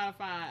on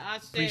Spotify.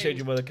 Appreciate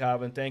you, Brother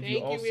Calvin. Thank you.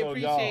 Also,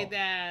 we appreciate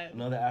that.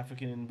 Another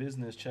African in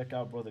business. Check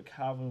out Brother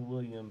Calvin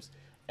Williams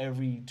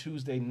every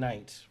Tuesday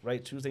night.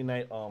 Right, Tuesday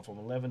night from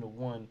 11 to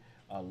 1.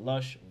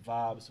 Lush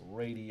Vibes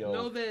Radio.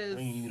 Know this.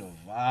 Bringing you the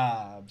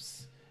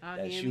vibes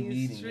that you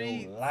need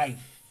in your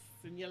life.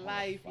 In your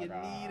life, you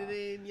need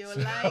it in your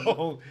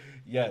life.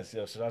 Yes.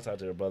 Shout out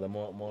to your brother.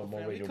 More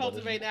radio. We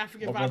cultivate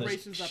African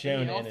vibrations up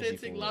here.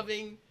 Authentic,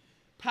 loving,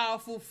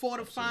 powerful,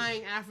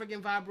 fortifying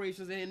African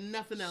vibrations and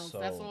nothing else.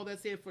 That's all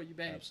that's here for you,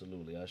 babe.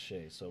 Absolutely, Ashe.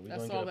 So we're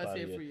that's gonna all get that's up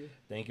here out of for here. you.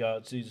 Thank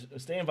y'all.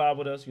 Stay in vibe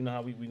with us. You know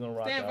how we gonna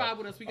rock. Stay in vibe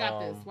with us. We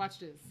got this. Watch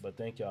this. But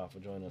thank y'all for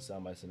joining us.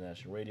 Soundbites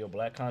International Radio.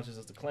 Black Conscious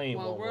is the claim.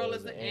 One world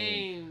is the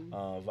aim.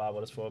 Vibe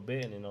with us for a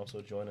bit, and then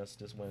also join us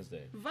this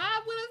Wednesday.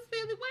 Vibe with us,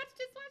 family. Watch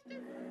this.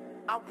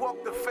 I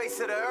walk the face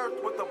of the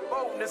earth with a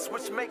boldness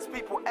which makes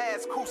people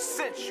ask who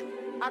sent you.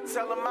 I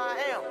tell them I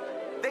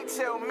am. They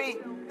tell me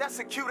that's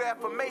a cute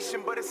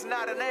affirmation, but it's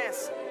not an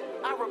answer.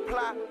 I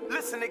reply,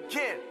 listen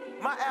again.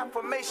 My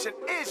affirmation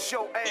is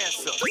your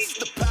answer. This is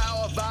the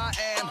power of I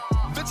am.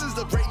 This is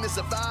the greatness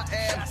of I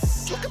am.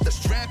 Look at the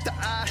strength that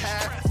I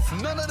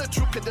have. None of the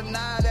truth can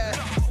deny that.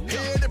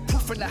 Hear the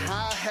proof in the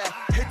hi-hat.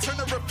 Hey, turn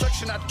the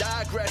reflection, I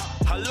digress.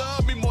 I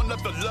love me more,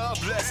 never love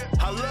less.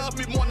 I love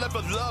me more, never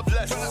love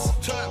less.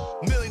 Turn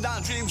 $1 million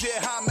dreams,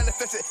 yeah, how I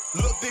manifest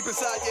it. Look deep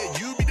inside, yeah,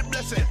 you be the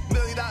blessing. $1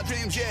 million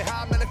dreams, yeah,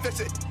 how I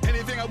manifest it.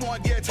 Anything I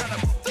want, yeah, turn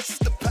up. This is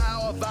the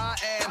power of I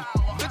am.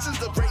 This is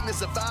the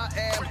greatness of I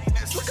am.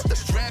 Look at the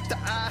strength that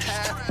I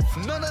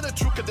have. None of the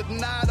truth can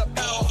deny the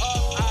power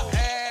of I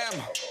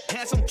am.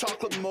 Handsome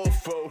chocolate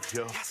mofo,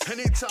 yo.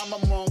 Anytime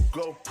I'm on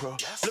GoPro,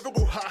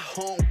 lyrical high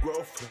home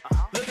growth.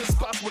 Living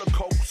spots with a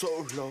coke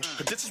so low.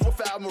 This is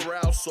without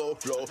morale so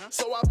low.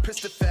 So I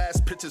pitched it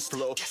fast, pitches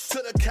slow.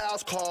 Till the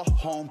cows call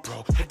home,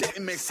 bro. It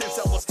didn't make sense.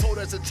 I was told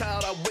as a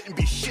child I wouldn't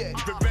be shit.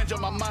 Revenge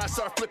on my mind,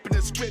 started flipping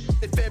the script.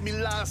 They fed me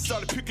lies,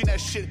 started picking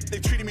that shit. They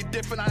treated me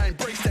different, I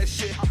embraced that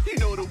shit. You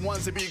know the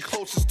ones that be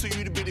closest to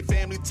you to be the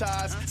family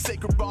ties.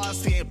 Sacred bonds,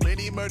 seeing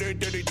plenty murder,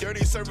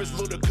 dirty service,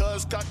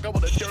 ludicrous. Cock up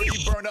with a dirty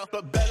burner.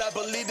 But better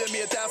believe in me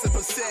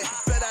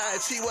 1,000%. Bet I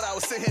achieved what I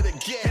was sitting here to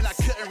get. And I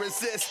couldn't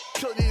resist.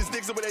 Kill these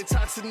niggas with their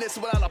toxicness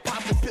without a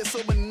pop the piss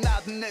or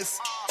monotonous.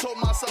 Told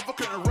myself I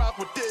couldn't rock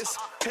with this.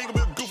 Hanging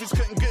with goofies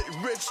couldn't get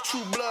rich.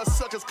 True blood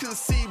suckers couldn't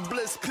see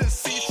bliss. Couldn't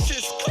see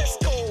shit.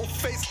 Cold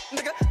face.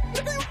 Nigga,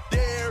 you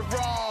dead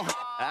wrong.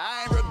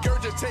 I ain't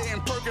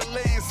regurgitating,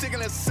 percolating, singing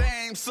the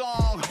same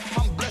song.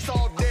 I'm blessed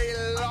all day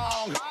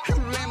long. You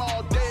lame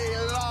all day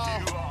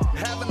long.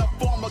 Having a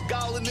form of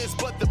godliness,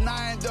 but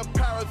denying the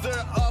power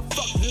thereof.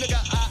 Fuck nigga,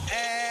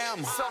 I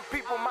am. Some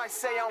people might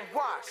say I'm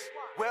washed.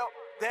 Well,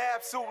 they're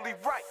absolutely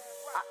right.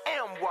 I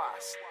am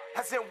washed.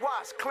 As in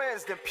washed,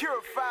 cleansed, and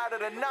purified of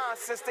the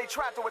nonsense they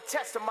tried to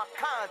attach to my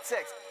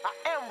context. I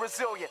am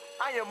resilient.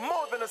 I am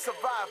more than a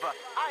survivor.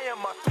 I am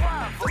a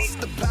thriver. This is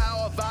the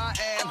power of I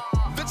am.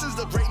 This is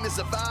the greatness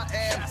of I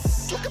am.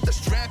 Look at the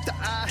strength that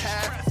I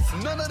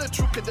have. None of the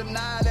truth can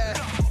deny that.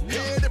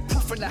 Hear the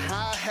proof in the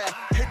hi-hat.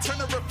 Hey, turn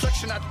the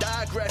reflection, I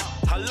digress.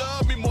 I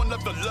love me more,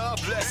 never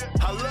love less.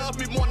 I love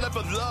me more,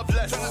 never love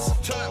less.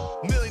 Turn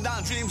 $1 million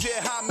dreams,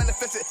 yeah, how I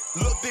manifest it.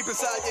 Look deep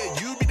inside, yeah,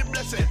 you be the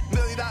blessing. $1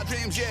 million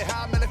dreams, yeah,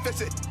 how I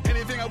manifest it.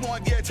 Anything I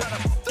want, yeah, turn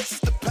up. This is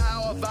the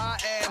power of I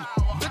am.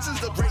 This is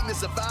the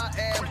greatness of I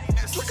am.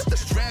 Look at the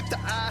strength that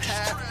I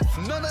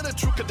have. None of the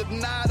truth can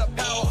deny the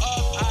power of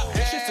I am.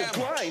 It's just a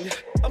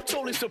grind. I'm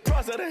totally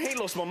surprised that I ain't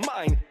lost my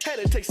mind. Had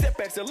to take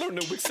setbacks and learn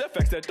the weak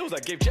setbacks that those I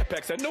gave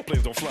jetpacks that no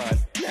planes don't fly.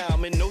 Now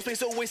I'm in no space,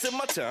 so wasting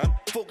my time.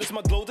 Focus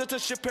my glow to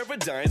shift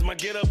paradigms. My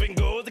get up and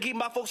go to keep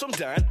my folks from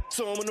dying.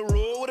 So I'm on the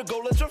road with a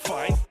goal that's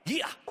refined.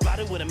 Yeah,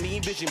 plotted with a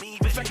mean vision.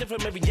 Reflected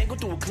from every angle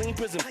through a clean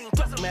prism.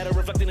 Doesn't matter,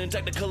 reflecting in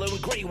the color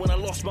and gray. When I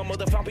lost my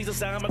mother, found peace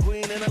aside my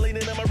queen, and I leaned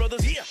in on my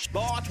brothers. Yeah,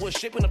 Barge was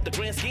shaping up the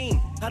grand scheme.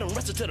 I done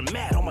wrestled to the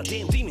mat, all my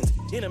damn demons.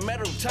 In a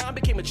matter of time,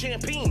 became a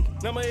champion.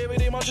 Now my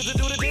everyday mantra to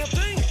do the damn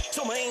thing.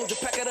 So my aim's to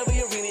pack out every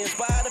arena,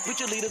 inspire the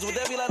future leaders with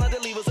every line of the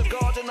levers of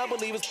God and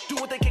unbelievers. Do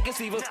what they can't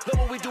conceive us, love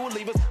what we do and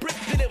leave us. Brick,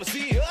 they never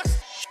see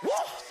us.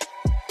 Whoa!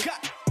 God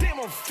damn,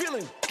 I'm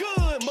feeling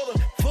good,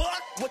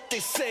 motherfuck. What they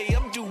say,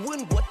 I'm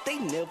doing what they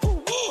never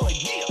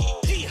would.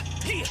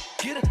 Yeah.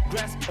 Get a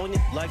grasp on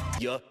your life,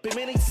 yeah. Been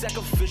many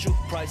sacrificial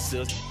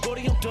prices.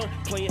 Podium done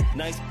playing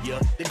nice,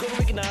 yeah. They gonna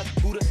recognize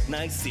who the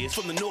nice is.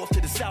 From the north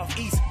to the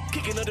southeast,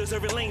 kicking others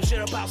every lane,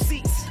 share about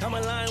seats. I'm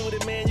aligned with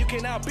it, man. You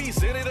cannot be.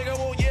 Say anything I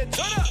want, yeah.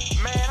 Turn up.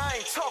 Man, I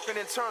ain't talking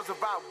in terms of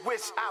I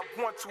wish, I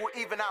want to, or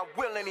even I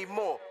will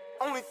anymore.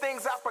 Only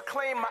things I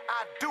proclaim,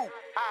 I do,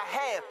 I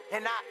have,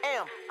 and I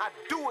am. I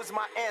do as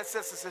my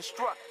ancestors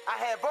instruct. I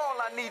have all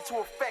I need to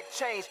affect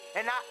change,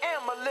 and I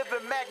am a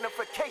living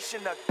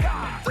magnification of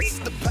God. This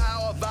is the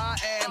power of I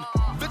am.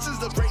 This is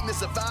the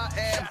greatness of I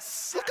am.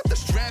 Look at the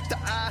strength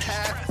that I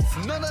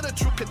have. None of the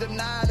truth can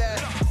deny that.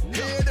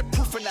 Hear the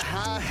proof in the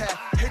hi-hat.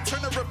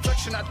 Eternal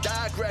reflection, I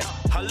digress.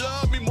 I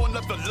love me more,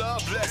 never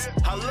love less.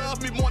 I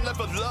love me more,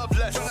 never love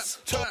less.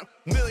 Turn up,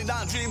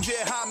 $1,000,000 dreams,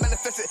 yeah, how I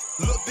manifest it.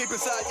 Look deep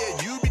inside,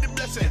 yeah, you be the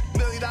blessing.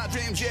 $1,000,000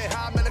 dreams, yeah,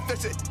 how I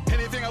manifest it.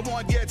 Anything I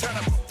want, yeah, turn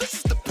up. This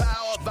is the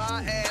power of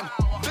I am.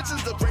 This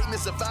is the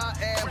greatness of I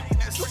am.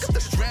 Look at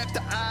the strength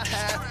that I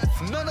have.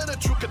 None of the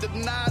truth can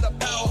deny the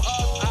power of